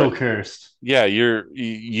right, you're you are, still cursed. yeah,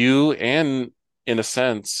 you and in a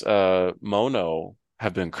sense, Mono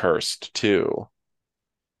have been cursed too.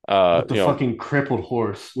 With the You know, fucking crippled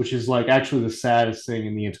horse, which is like actually the saddest thing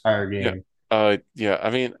in the entire yeah, game. yeah. I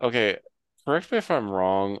mean, okay, correct me if I'm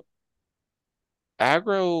wrong.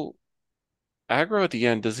 Aggro, Aggro at the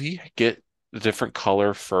end, does he get a different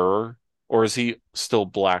color fur, or is he still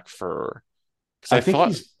black fur? Because I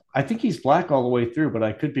thought, I think he's black all the way through, but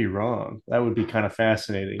I could be wrong. That would be kind of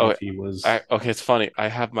fascinating oh, if he was. okay, it's funny. I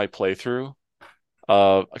have my playthrough,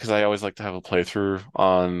 because I always like to have a playthrough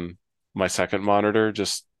on my second monitor,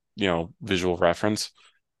 just visual reference.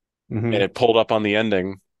 And Mhm. it pulled up on the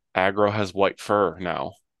ending. Aggro has white fur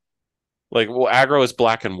now. Like, well, Aggro is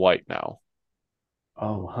black and white now.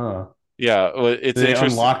 Oh, huh. Yeah, well, it's Did they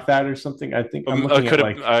interesting. unlock that or something? I think I'm looking at Could have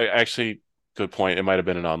like I actually good point. It might have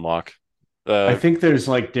been an unlock. I Uh, think there's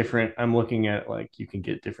like different. I'm looking at like you can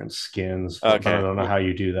get different skins, but I okay, don't know how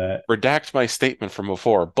you do that. redact my statement from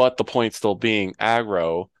before, but the point still being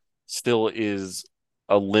Aggro still is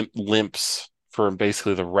a limps for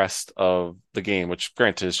basically the rest of the game, which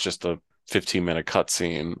granted is just a 15-minute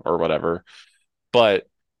cutscene or whatever. But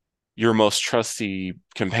your most trusty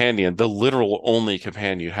companion, the literal only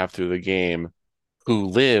companion you have through the game, who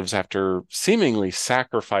lives after seemingly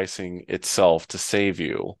sacrificing itself to save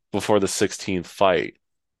you before the 16th fight,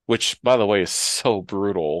 which, by the way, is so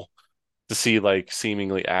brutal to see like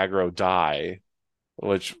seemingly aggro die,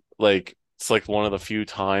 which like it's like one of the few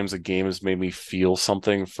times a game has made me feel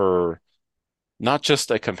something for not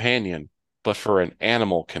just a companion, but for an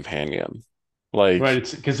animal companion. Right, Like,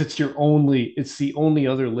 it's because it's the only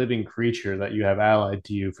other living creature that you have allied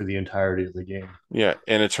to you for the entirety of the game. yeah,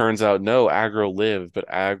 and it turns out no, aggro lived, but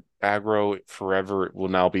aggro forever will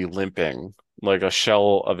now be limping like a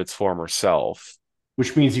shell of its former self.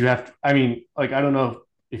 Which means you have to, I mean, like I don't know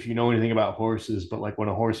if you know anything about horses, but like when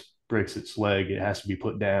a horse breaks its leg, it has to be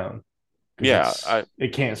put down because Yeah, I it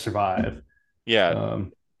can't survive. yeah,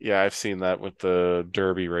 Um, yeah, I've seen that with the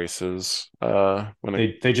Derby races. When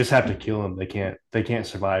it they just have to kill them. They can't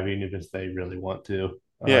survive even if they really want to.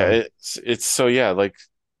 yeah, it's so yeah, like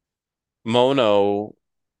Mono,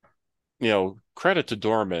 credit to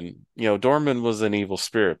Dorman. Dorman was an evil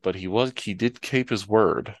spirit, but he did keep his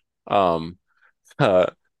word. Um, uh,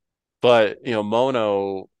 but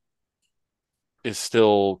Mono is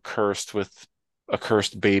still cursed with a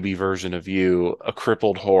cursed baby version of you, a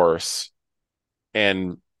crippled horse,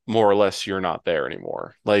 and more or less you're not there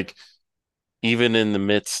anymore. Like even in the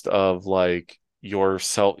midst of like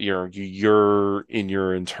yourself, you're in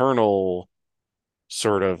your internal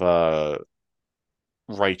sort of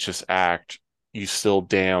righteous act, you still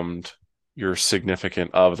damned your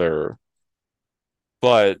significant other.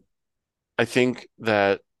 But I think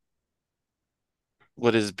that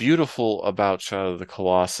what is beautiful about Shadow of the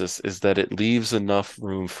Colossus is that it leaves enough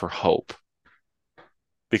room for hope.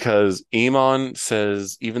 Because Amon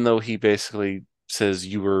says, even though he basically says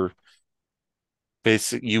you were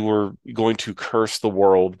going to curse the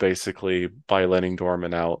world basically by letting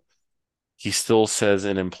Dorman out, he still says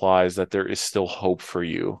and implies that there is still hope for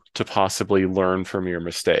you to possibly learn from your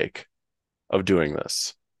mistake of doing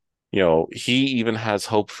this. He even has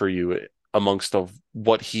hope for you amongst of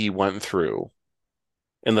what he went through.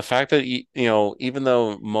 And the fact that even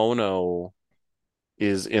though Mono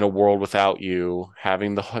is in a world without you,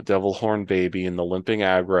 having the devil horn baby and the limping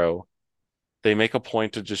aggro, they make a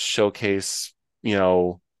point to just showcase, you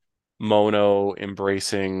know, Mono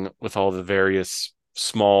embracing with all the various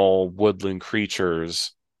small woodland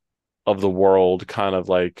creatures of the world, kind of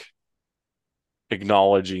like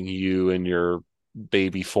acknowledging you and your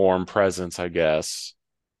baby form presence, I guess.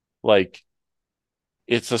 Like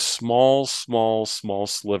it's a small, small, small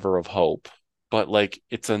sliver of hope, but like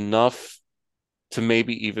it's enough to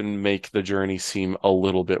maybe even make the journey seem a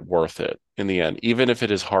little bit worth it in the end, even if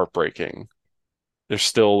it is heartbreaking. There's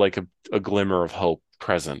still like a glimmer of hope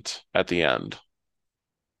present at the end.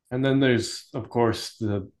 And then there's of course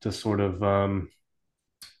the sort of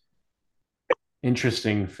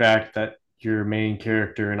interesting fact that your main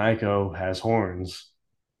character in Ico has horns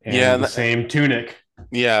Yeah, and the same tunic.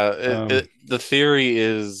 Yeah, Um, the theory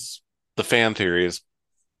is the fan theory is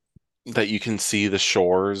that you can see the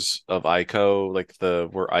shores of Ico, like the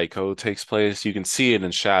where Ico takes place. You can see it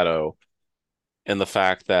in shadow, and the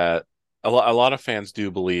fact that a lot of fans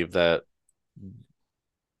do believe that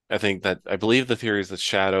I believe the theory is that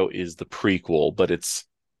Shadow is the prequel, but it's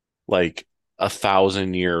like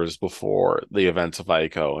 1,000 years before the events of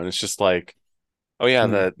Ico. And it's just like, oh yeah, hmm,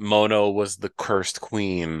 that Mono was the cursed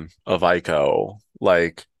queen of Ico,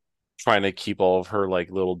 like trying to keep all of her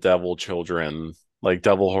like little devil children, like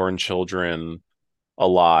devil horn children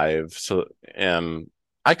alive. So, and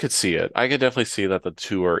I could see it. I could definitely see that the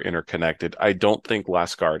two are interconnected. I don't think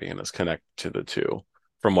Last Guardian is connected to the two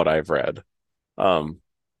from what I've read. Um,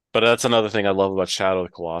 but that's another thing I love about Shadow of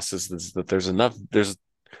the Colossus is that there's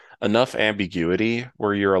enough ambiguity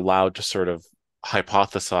where you're allowed to sort of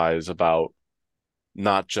hypothesize about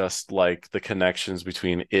not just like the connections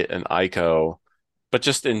between it and Ico, but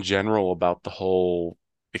just in general about the whole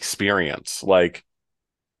experience. Like,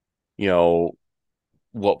 you know,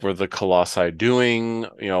 what were the Colossi doing?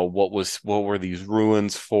 What were these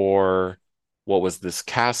ruins for? What was this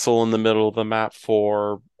castle in the middle of the map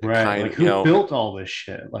for? It right. kind Like of, who built all this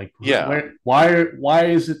shit? Like yeah, why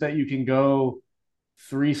is it that you can go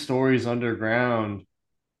 3 stories underground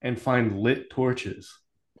and find lit torches?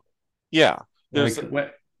 yeah. There's Like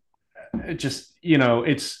what it just,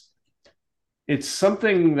 it's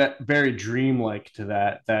something that very dreamlike to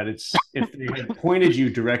that it's if they had pointed you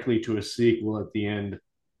directly to a sequel at the end,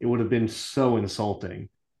 it would have been so insulting.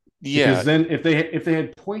 yeah. Because then if they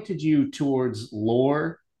had pointed you towards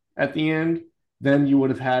lore at the end, then you would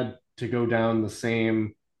have had to go down the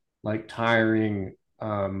same like tiring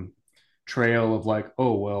trail of like,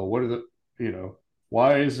 oh well, what are the you know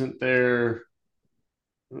why isn't there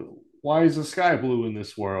why is the sky blue in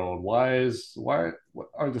this world? Why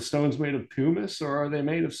are the stones made of pumice or are they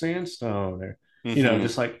made of sandstone? Or Hmm.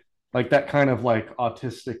 just like that kind of like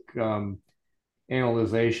autistic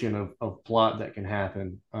analyzation of plot that can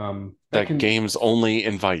happen. That games only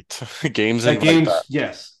invite. Games That invite that. games,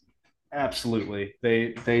 yes, absolutely.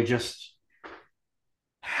 They just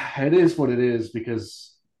it is what it is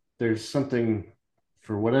because there's something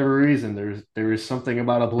for whatever reason there is something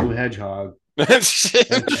about a blue hedgehog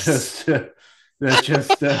that just that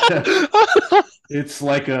just it's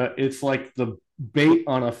like the bait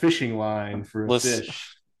on a fishing line for a Listen,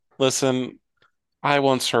 fish. listen, I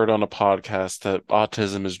once heard on a podcast that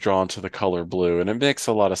autism is drawn to the color blue, and it makes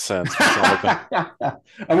a lot of sense based on like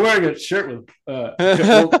I'm wearing a shirt with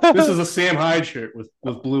well, this the is a Sam Hyde shirt with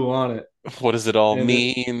blue on it, what does it all and it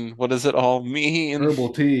mean? What does it all mean?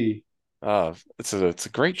 herbal tea. It's a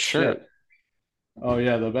great shirt. Shit. Oh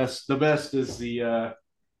yeah, the best is the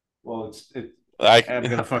well, I I'm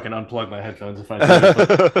gonna fucking unplug my headphones if I do it,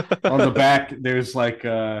 but on the back there's like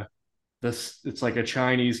this it's like a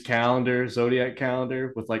Chinese calendar, zodiac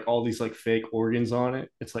calendar with like all these like fake organs on it.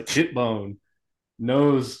 It's like hip bone,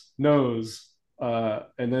 nose,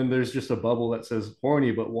 and then there's just a bubble that says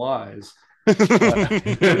horny but wise.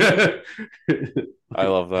 I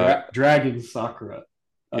love that. Dragon Sakura.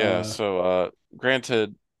 Yeah, Uh, so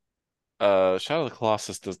granted, Shadow of the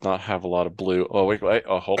Colossus does not have a lot of blue. Oh wait,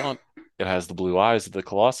 oh hold on. It has the blue eyes of the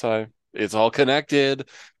Colossi. It's all connected.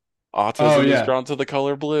 oh Autism is yeah, drawn to the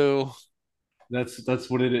color blue. that's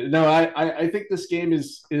what it is. No, I think this game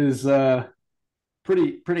is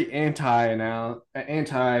pretty anti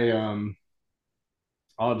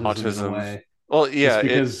autism in a Autism. way, Well, just yeah,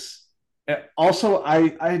 it because also I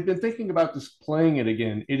had been thinking about this playing it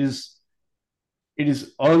again. It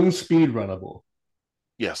is unspeed runnable.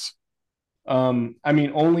 yes. I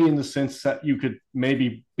mean, only in the sense that you could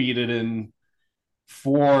maybe beat it in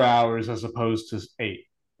 4 hours as opposed to 8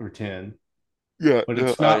 or 10. Yeah, But no,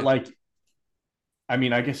 it's not like, I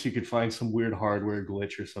mean, I guess you could find some weird hardware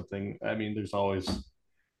glitch or something. I mean,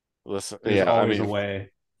 listen, there's yeah, I always a mean,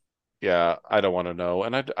 way. yeah, I don't want to know.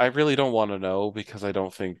 And I really don't want to know because I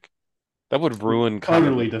don't think that would Would ruin kind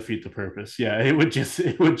of utterly defeat the purpose. Yeah, it would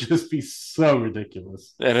just be so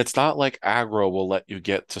ridiculous. and it's not like aggro will let you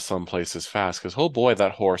get to some places fast because oh boy,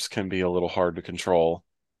 that horse can be a little hard to control.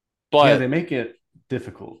 Yeah, But they make it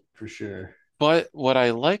difficult for sure. what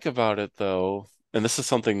I like about it though, and this is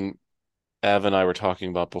something Ev and I were talking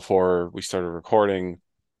about before we started recording,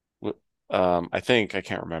 I think I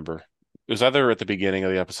can't remember. It was either at the beginning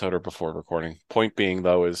of the episode or before recording. Point being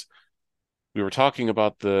though is we were talking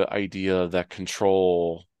about the idea that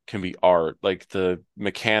control can be art, like the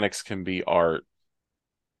mechanics can be art.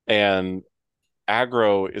 And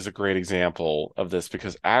aggro is a great example of this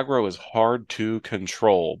because aggro is hard to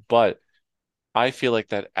control, but I feel like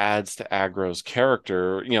that adds to Agro's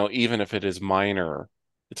character, even if it is minor.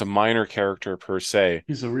 It's a minor character per se.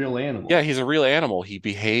 He's a real Yeah, animal. he's a real animal. He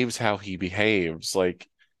behaves how he behaves. Like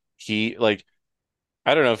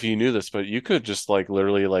I don't know if you knew this, but you could just like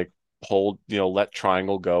literally like hold, let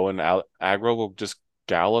triangle go and Agro will just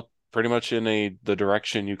gallop pretty much in the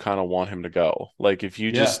direction you kind of want him to go. Like if you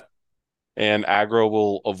Yeah, just and aggro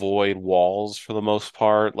will avoid walls for the most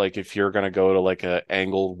part. Like if you're gonna go to like a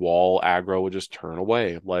angled wall, aggro would just turn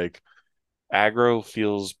away. Like aggro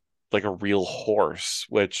feels like a real horse,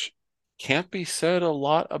 which can't be said a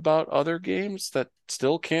lot about other games that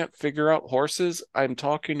still can't figure out horses. I'm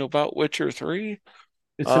talking about Witcher 3.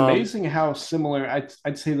 it's Um, amazing how similar.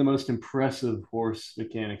 I'd say the most impressive horse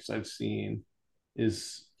mechanics I've seen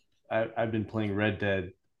is I've been playing Red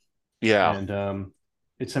Dead, yeah, and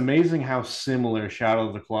it's amazing how similar Shadow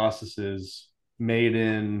of the Colossus is, made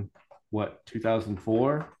in what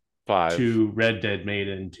 2004 five, to Red Dead, made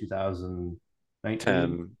in 2019.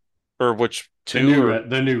 10, or which two or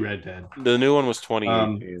The new Red Dead, the new one was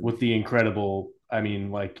 2018. with the incredible. I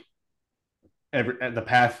mean, like the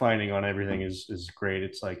pathfinding on everything is great.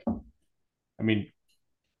 It's like, I mean,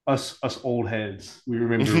 us old heads, we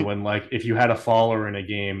remember when, like, if you had a follower in a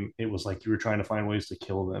game, it was like you were trying to find ways to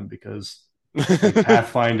kill them, because like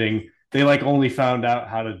pathfinding, they like only found out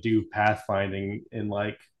how to do pathfinding in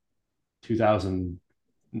like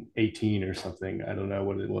 2018 or something. I don't know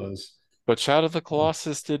what it was. But Shadow of the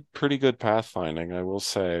Colossus did pretty good pathfinding, I will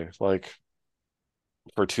say. Like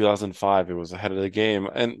for 2005, it was ahead of the game,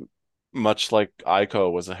 and much like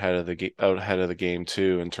Ico was ahead of the game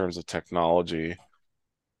too in terms of technology.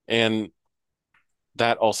 And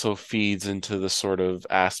that also feeds into the sort of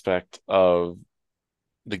aspect of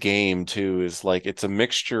the game too, is like it's a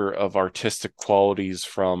mixture of artistic qualities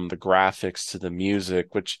from the graphics to the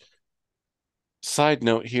music, which side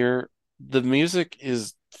note here, the music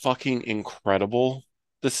is fucking incredible.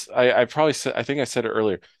 I probably said, I think I said it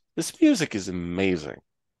earlier. This music is amazing.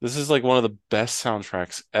 This is like one of the best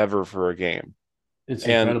soundtracks ever for a game. It's And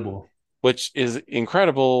incredible. which is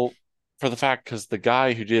incredible for the fact because the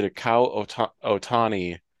guy who did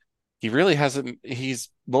Otani, he really hasn't, he's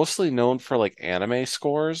mostly known for like anime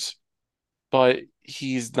scores, but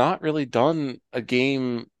he's not really done a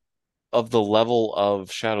game of the level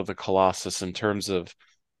of Shadow of the Colossus in terms of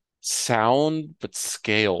sound, but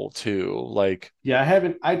scale too. Like, Yeah, I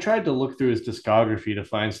haven't. I tried to look through his discography to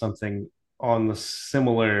find something on the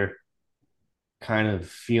similar kind of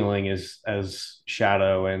feeling as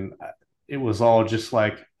Shadow, and it was all just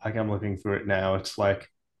like I'm looking through it now. It's like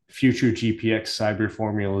Future GPX Cyber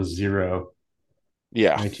Formula Zero,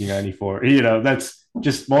 yeah, 1994. You know, that's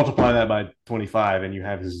just multiply that by 25, and you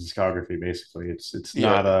have his discography. Basically, it's yeah,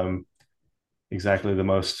 not exactly the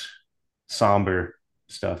most somber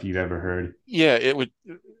stuff you've ever heard. yeah. It would,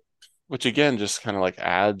 which again just kind of like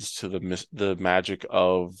adds to the magic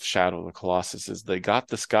of Shadow of the Colossus is they got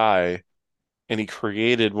this guy and he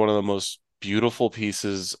created one of the most beautiful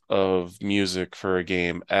pieces of music for a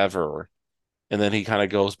game ever. And then he kind of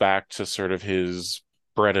goes back to sort of his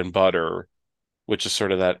bread and butter, which is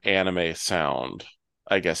sort of that anime sound.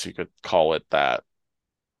 I guess you could call it that.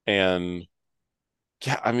 And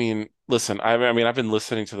yeah, I mean, listen, I mean, I've been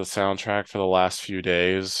listening to the soundtrack for the last few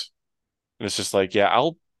days, and it's just like, yeah,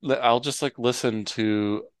 I'll just like listen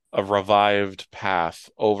to a revived path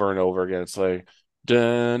over and over again. It's like like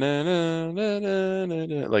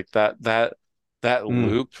that Mm,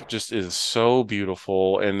 loop just is so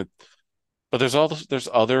beautiful. And but there's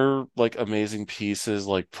other like amazing pieces,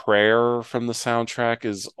 like Prayer from the soundtrack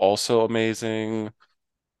is also amazing.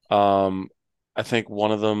 Um, I think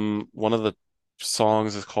one of the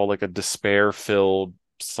songs is called like a despair filled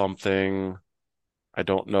something. I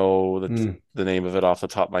don't know mm. the name of it off the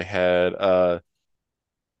top of my head.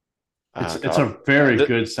 It's Ah, it's God, a very the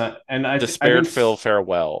good sound, and I despair think fill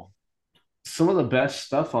farewell. some of the best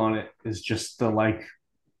stuff on it is just the like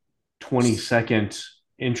 20-second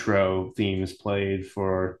intro themes played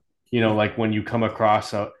for, like when you come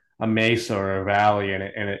across a mesa or a valley, and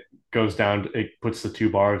it goes down, it puts the two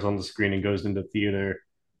bars on the screen and goes into theater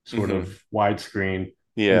sort Hmm. of widescreen,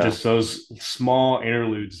 and Yeah. just those small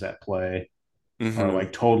interludes that play are Hmm.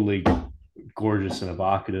 like totally gorgeous and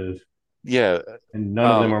evocative, Yeah. and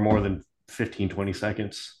none of them Um, are more than 15-20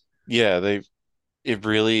 seconds. yeah, it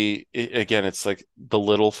really again, it's like the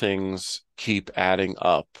little things keep adding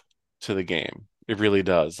up to the game. It really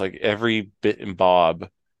does. Like every bit and bob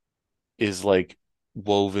is like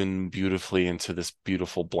woven beautifully into this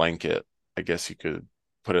beautiful blanket. I guess you could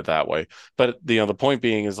put it that way. But the point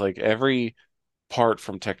being is like every part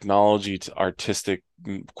from technology to artistic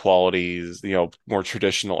qualities, more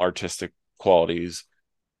traditional artistic qualities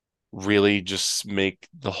really just make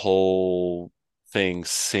the whole thing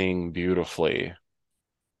sing beautifully.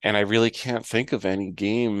 And I really can't think of any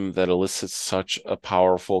game that elicits such a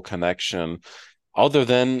powerful connection other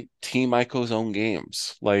than Team Ico's own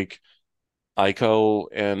games. Like Ico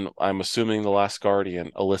and I'm assuming The Last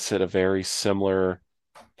Guardian elicit a very similar,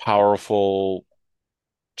 powerful,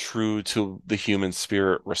 true to the human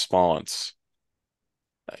spirit response.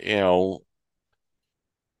 You know,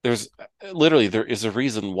 there's literally there is a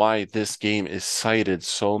reason why this game is cited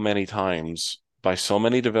so many times by so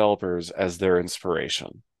many developers as their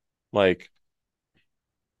inspiration. Like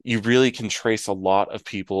you really can trace a lot of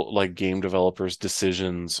people like game developers'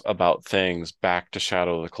 decisions about things back to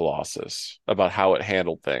Shadow of the Colossus, about how it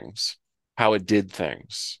handled things, how it did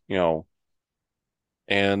things,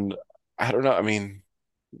 and I don't know, I mean,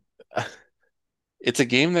 it's a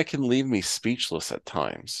game that can leave me speechless at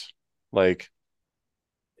times. Like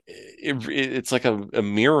it's like a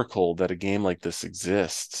miracle that a game like this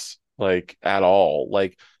exists, like at all.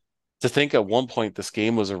 Like to think at one point this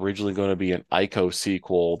game was originally going to be an Ico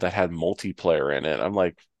sequel that had multiplayer in it. I'm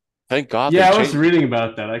like, thank God they Yeah, I was changed, reading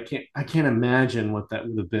about that. I can't imagine what that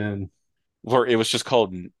would have been. or it was just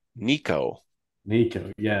called Nico.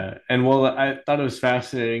 Nico, yeah. And well, I thought it was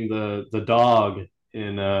fascinating. The dog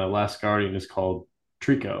in Last Guardian is called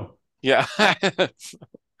Trico. Yeah.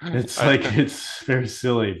 It's I, like it's very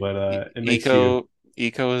silly, but it makes you Eco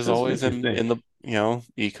Eco is does always make you in think. the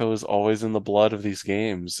Eco is always in the blood of these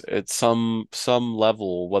games at some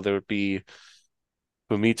level, whether it be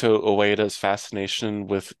Fumito Ueda's fascination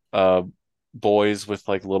with boys with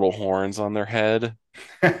like little horns on their head,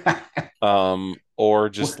 or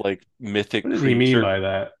just What like mythic what does he mean creature. by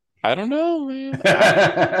that? I don't know, man.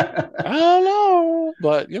 I don't know,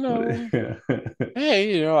 but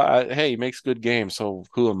hey, hey, he makes good games, so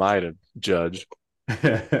who am I to judge?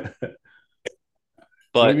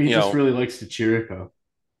 But Maybe he just really likes the Chirico.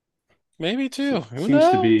 maybe too. Who Seems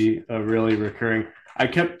to knows? be a really recurring. I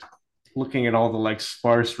kept looking at all the like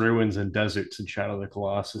sparse ruins and deserts in Shadow of the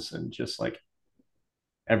Colossus, and just like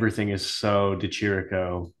everything is so De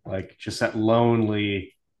Chirico. Like just that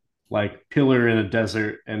lonely like pillar in a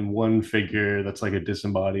desert and one figure that's like a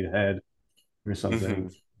disembodied head or Hmm.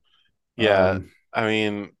 something. Yeah, Um, I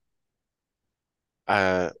mean,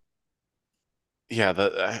 uh,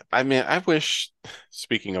 yeah. I mean, I wish.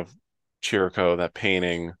 Speaking of Chirico, that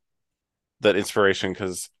painting, that inspiration,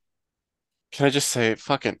 because can I just say,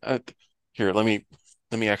 fucking, here, let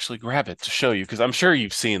me actually grab it to show you, because I'm sure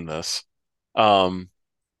you've seen this. Um,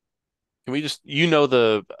 can we just,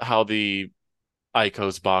 the how the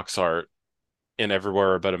Ico's box art in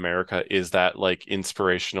Everywhere But America is that like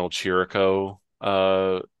inspirational Chirico.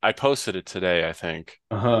 I posted it today, I think.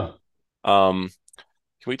 uh Um,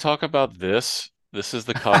 can we talk about this? This is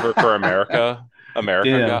the cover for America.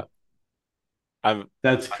 America Damn, got. I'm.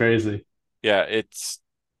 that's crazy. Yeah, it's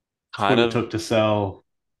It's kind what it of. took to sell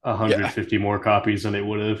Yeah, 150 more copies than it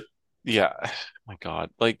would have. yeah. My God,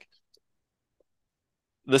 like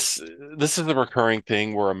this. This is the recurring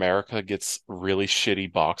thing where America gets really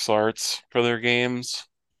shitty box arts for their games.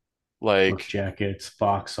 Book Like, jackets,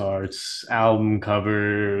 box arts, album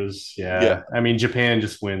covers. yeah, Yeah. I mean, Japan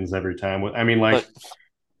just wins every time. I mean, let like,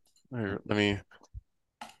 let me.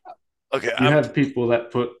 Okay, you have people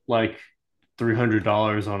that put like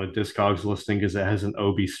 $300 on a Discogs listing because it has an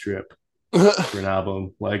Obi strip for an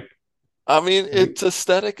album. I mean, Like it's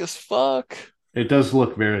aesthetic as fuck. it does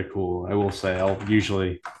look very cool, I will say. I'll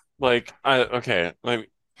usually. Like, okay,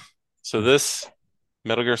 so this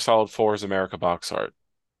Metal Gear Solid 4's America box art.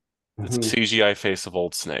 It's a Mhm. CGI face of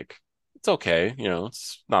Old Snake. It's okay,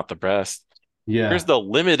 it's not the best. Here's Yeah. the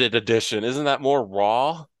limited edition. Isn't that more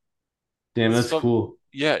raw? Damn, It's that's so cool.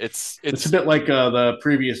 yeah, it's It's a it's bit like the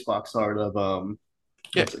previous box art of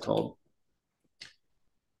yeah, what's it called?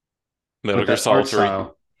 Metal But Gear that art Solid 3.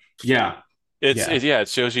 style. Yeah. Yeah.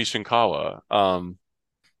 It's Shoji Shinkawa,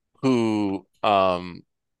 who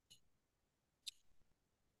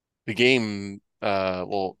the game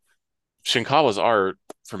well Shinkawa's art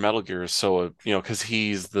for Metal Gear is so because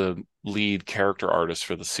he's the lead character artist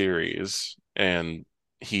for the series and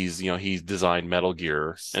he's designed Metal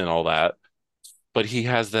Gear and all that, but he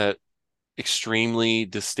has that extremely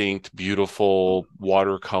distinct, beautiful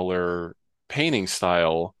watercolor painting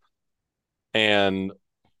style. And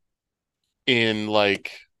in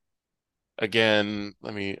like, again,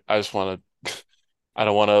 I just want to, I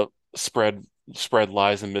don't want to spread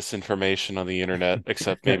lies and misinformation on the internet,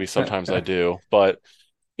 except maybe sometimes I do. But,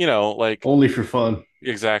 like, Only for fun.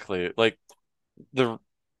 exactly, like the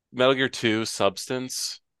Metal Gear 2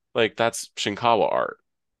 Substance, like that's Shinkawa art,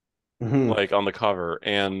 Mhm. like on the cover.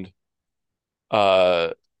 And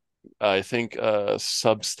Uh, I think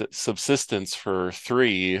subsistence for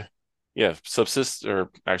three. Yeah, subsist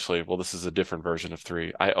or actually, well, this is a different version of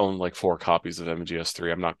three. I own like four copies of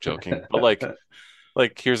MGS3. I'm not joking, but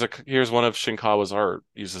here's one of Shinkawa's art,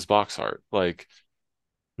 uses box art. Like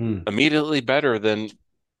Hmm. immediately better than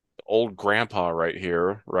old grandpa right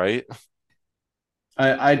here, right?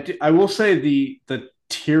 I will say the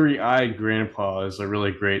teary-eyed grandpa is a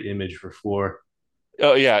really great image for four.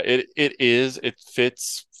 Oh yeah, it is. It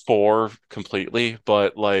fits four completely,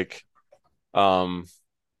 but like um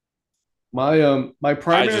My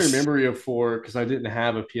I primary just memory of four, because I didn't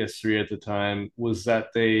have a PS3 at the time, was that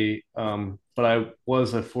but I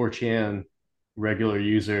was a 4chan regular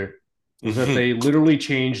user, was that hmm they literally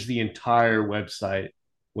changed the entire website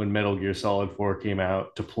when Metal Gear Solid 4 came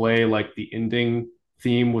out to play like the ending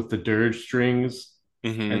theme with the dirge strings,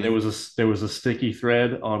 and hmm there was a sticky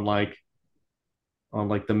thread on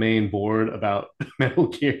like the main board about Metal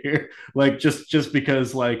Gear, like just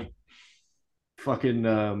because like fucking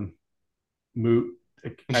Moot,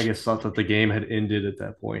 I guess, thought that the game had ended at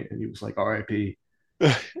that point, and he was like, "R.I.P."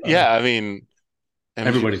 Uh, Yeah, I mean MG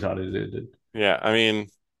Everybody thought it ended. yeah, I mean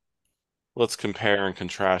let's compare and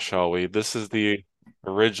contrast, shall we? This is the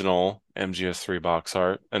original MGS3 box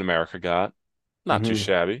art an America got. Not too Mm-hmm.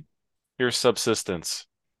 shabby. Here's Subsistence.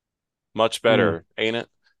 Much Mm. better, ain't it?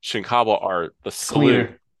 Shinkawa art, It's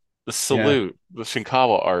cleaner. Yeah, the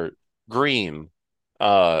Shinkawa art, green.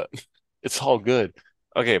 Uh, it's all good.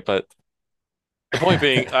 Okay, but the point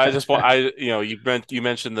being, I just want you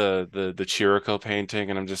mentioned the Chirico painting,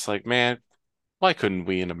 and I'm just like, man, why couldn't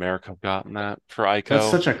we in America have gotten that for that's Ico?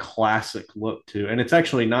 such a classic look too, and it's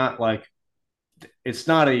actually not like it's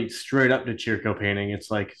not a straight up to Chirco painting.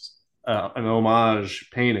 It's like an homage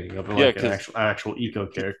painting of Yeah, like an because actual eco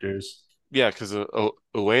characters.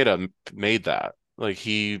 Ueda made that. Like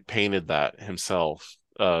he painted that himself.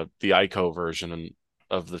 The Ico version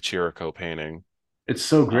of the Chirico painting. It's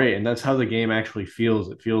so great, Um, and that's how the game actually feels.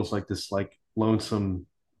 It feels like this like lonesome,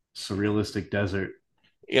 surrealistic desert.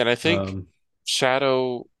 yeah, and I think Um,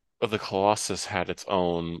 Shadow of the Colossus had its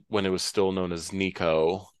own when it was still known as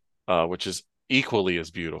Nico, which is equally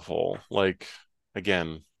as beautiful. Like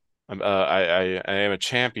again, I am a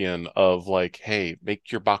champion of like, hey,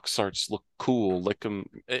 make your box arts look cool, like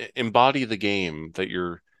embody the game that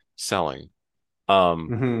you're selling.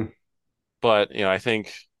 Um, mhm. but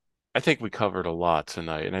I think we covered a lot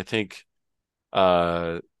tonight, and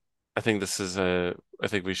uh I think this is a I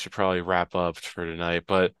think we should probably wrap up for tonight,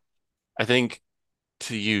 but I think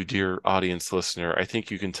to you, dear audience listener, I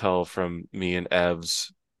think you can tell from me and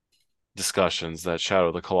Ev's discussions that Shadow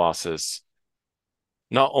of the Colossus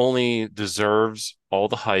not only deserves all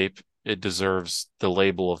the hype, it deserves the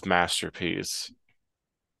label of masterpiece.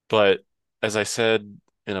 But as I said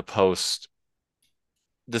in a post,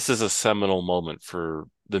 this is a seminal moment for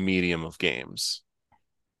the medium of games.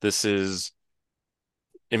 This is,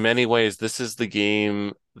 in many ways, this is the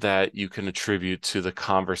game that you can attribute to the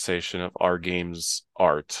conversation of our game's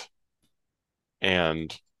art.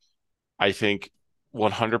 And I think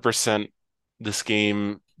 100% this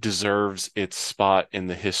game deserves its spot in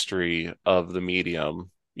the history of the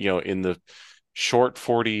medium. In the short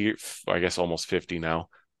 40, I guess almost 50 now,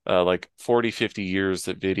 like 40, 50 years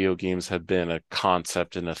that video games have been a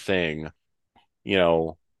concept and a thing, you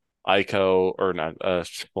know, Ico or not,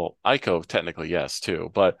 well, Ico technically, yes,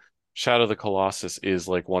 too, but Shadow of the Colossus is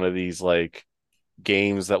like one of these like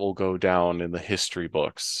games that will go down in the history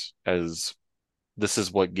books as this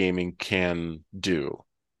is what gaming can do.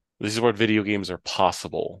 This is what video games are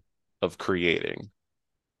possible of creating.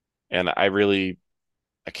 And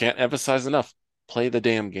I can't emphasize enough, play the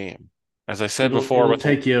damn game. As I said before It'll with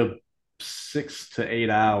take you 6 to 8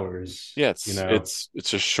 hours, yeah, you it's know.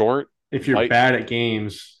 it's a short If you're bite. bad at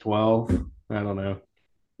games, 12. I don't know.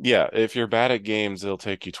 Yeah, if you're bad at games, it'll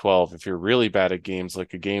take you 12. If you're really bad at games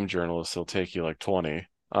like a game journalist, it'll take you like 20.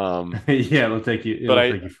 Yeah, But it'll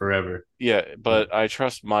take you forever. But I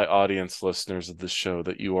trust my audience listeners of this show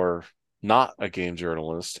that you are not a game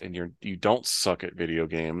journalist and you don't suck at video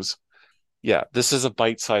games. Yeah, this is a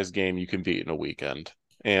bite-sized game you can beat in a weekend.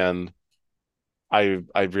 And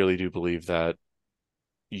I really do believe that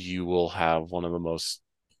you will have one of the most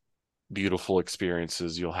beautiful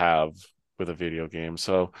experiences you'll have with a video game.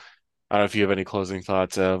 So I don't know if you have any closing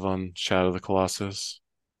thoughts, Ev, on Shadow of the Colossus.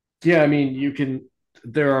 yeah, I mean,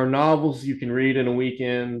 there are novels you can read in a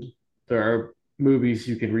weekend. There are movies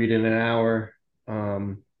you can read in an hour.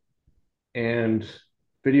 Um, and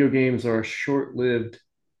video games are a short-lived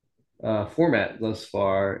format thus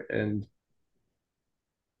far, and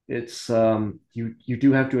it's you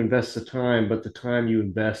do have to invest the time, but the time you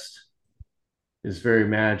invest is very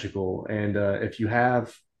magical. And if you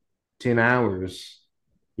have 10 hours,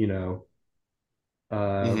 you know,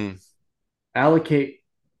 uh, Hmm. allocate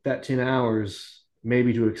that 10 hours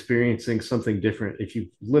maybe to experiencing something different. If you've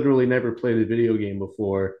literally never played a video game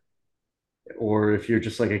before, or if you're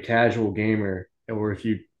just like a casual gamer, or if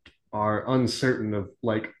you are uncertain of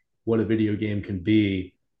like what a video game can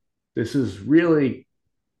be, this is really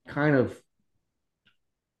kind of,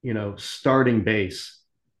 starting base.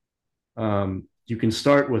 You can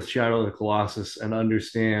start with Shadow of the Colossus and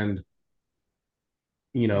understand,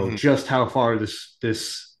 Hmm. just how far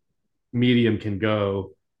this medium can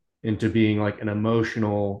go into being like an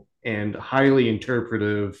emotional and highly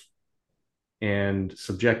interpretive and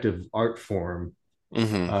subjective art form,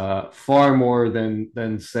 Hmm. far more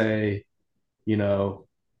than say, you know,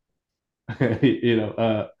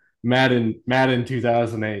 Madden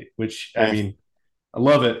 2008, which I Yeah. mean, I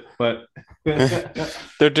love it, but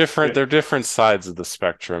They're different. They're different sides of the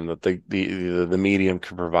spectrum that the medium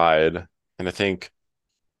can provide, and I think,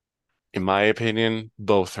 in my opinion,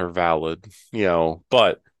 both are valid.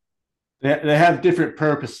 But they have different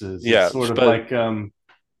purposes. It's yeah, sort of but like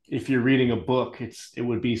if you're reading a book, it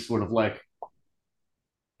would be sort of like,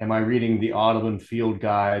 am I reading the Audubon Field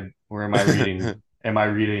Guide, or am I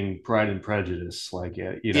reading Pride and Prejudice? Like,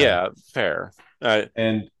 yeah, fair. Uh,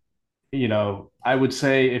 and I would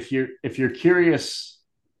say if you're curious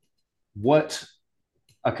what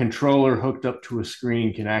a controller hooked up to a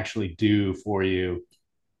screen can actually do for you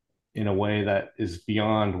in a way that is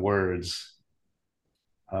beyond words,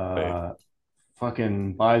 uh,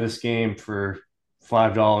 fucking buy this game for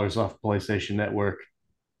 $5 off PlayStation Network.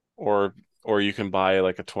 or or you can buy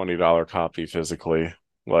like a $20 copy physically.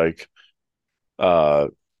 Like, uh,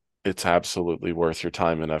 it's absolutely worth your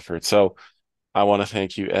time and effort. So I want to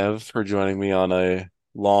thank you, Ev, for joining me on a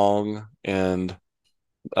long and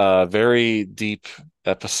very deep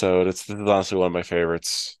episode. This is honestly one of my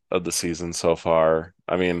favorites of the season so far.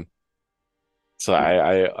 I mean, so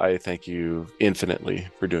I thank you infinitely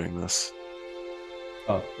for doing this.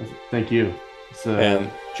 Oh, thank you. It's a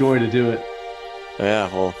And joy to do it. yeah,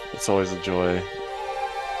 well, it's always a joy.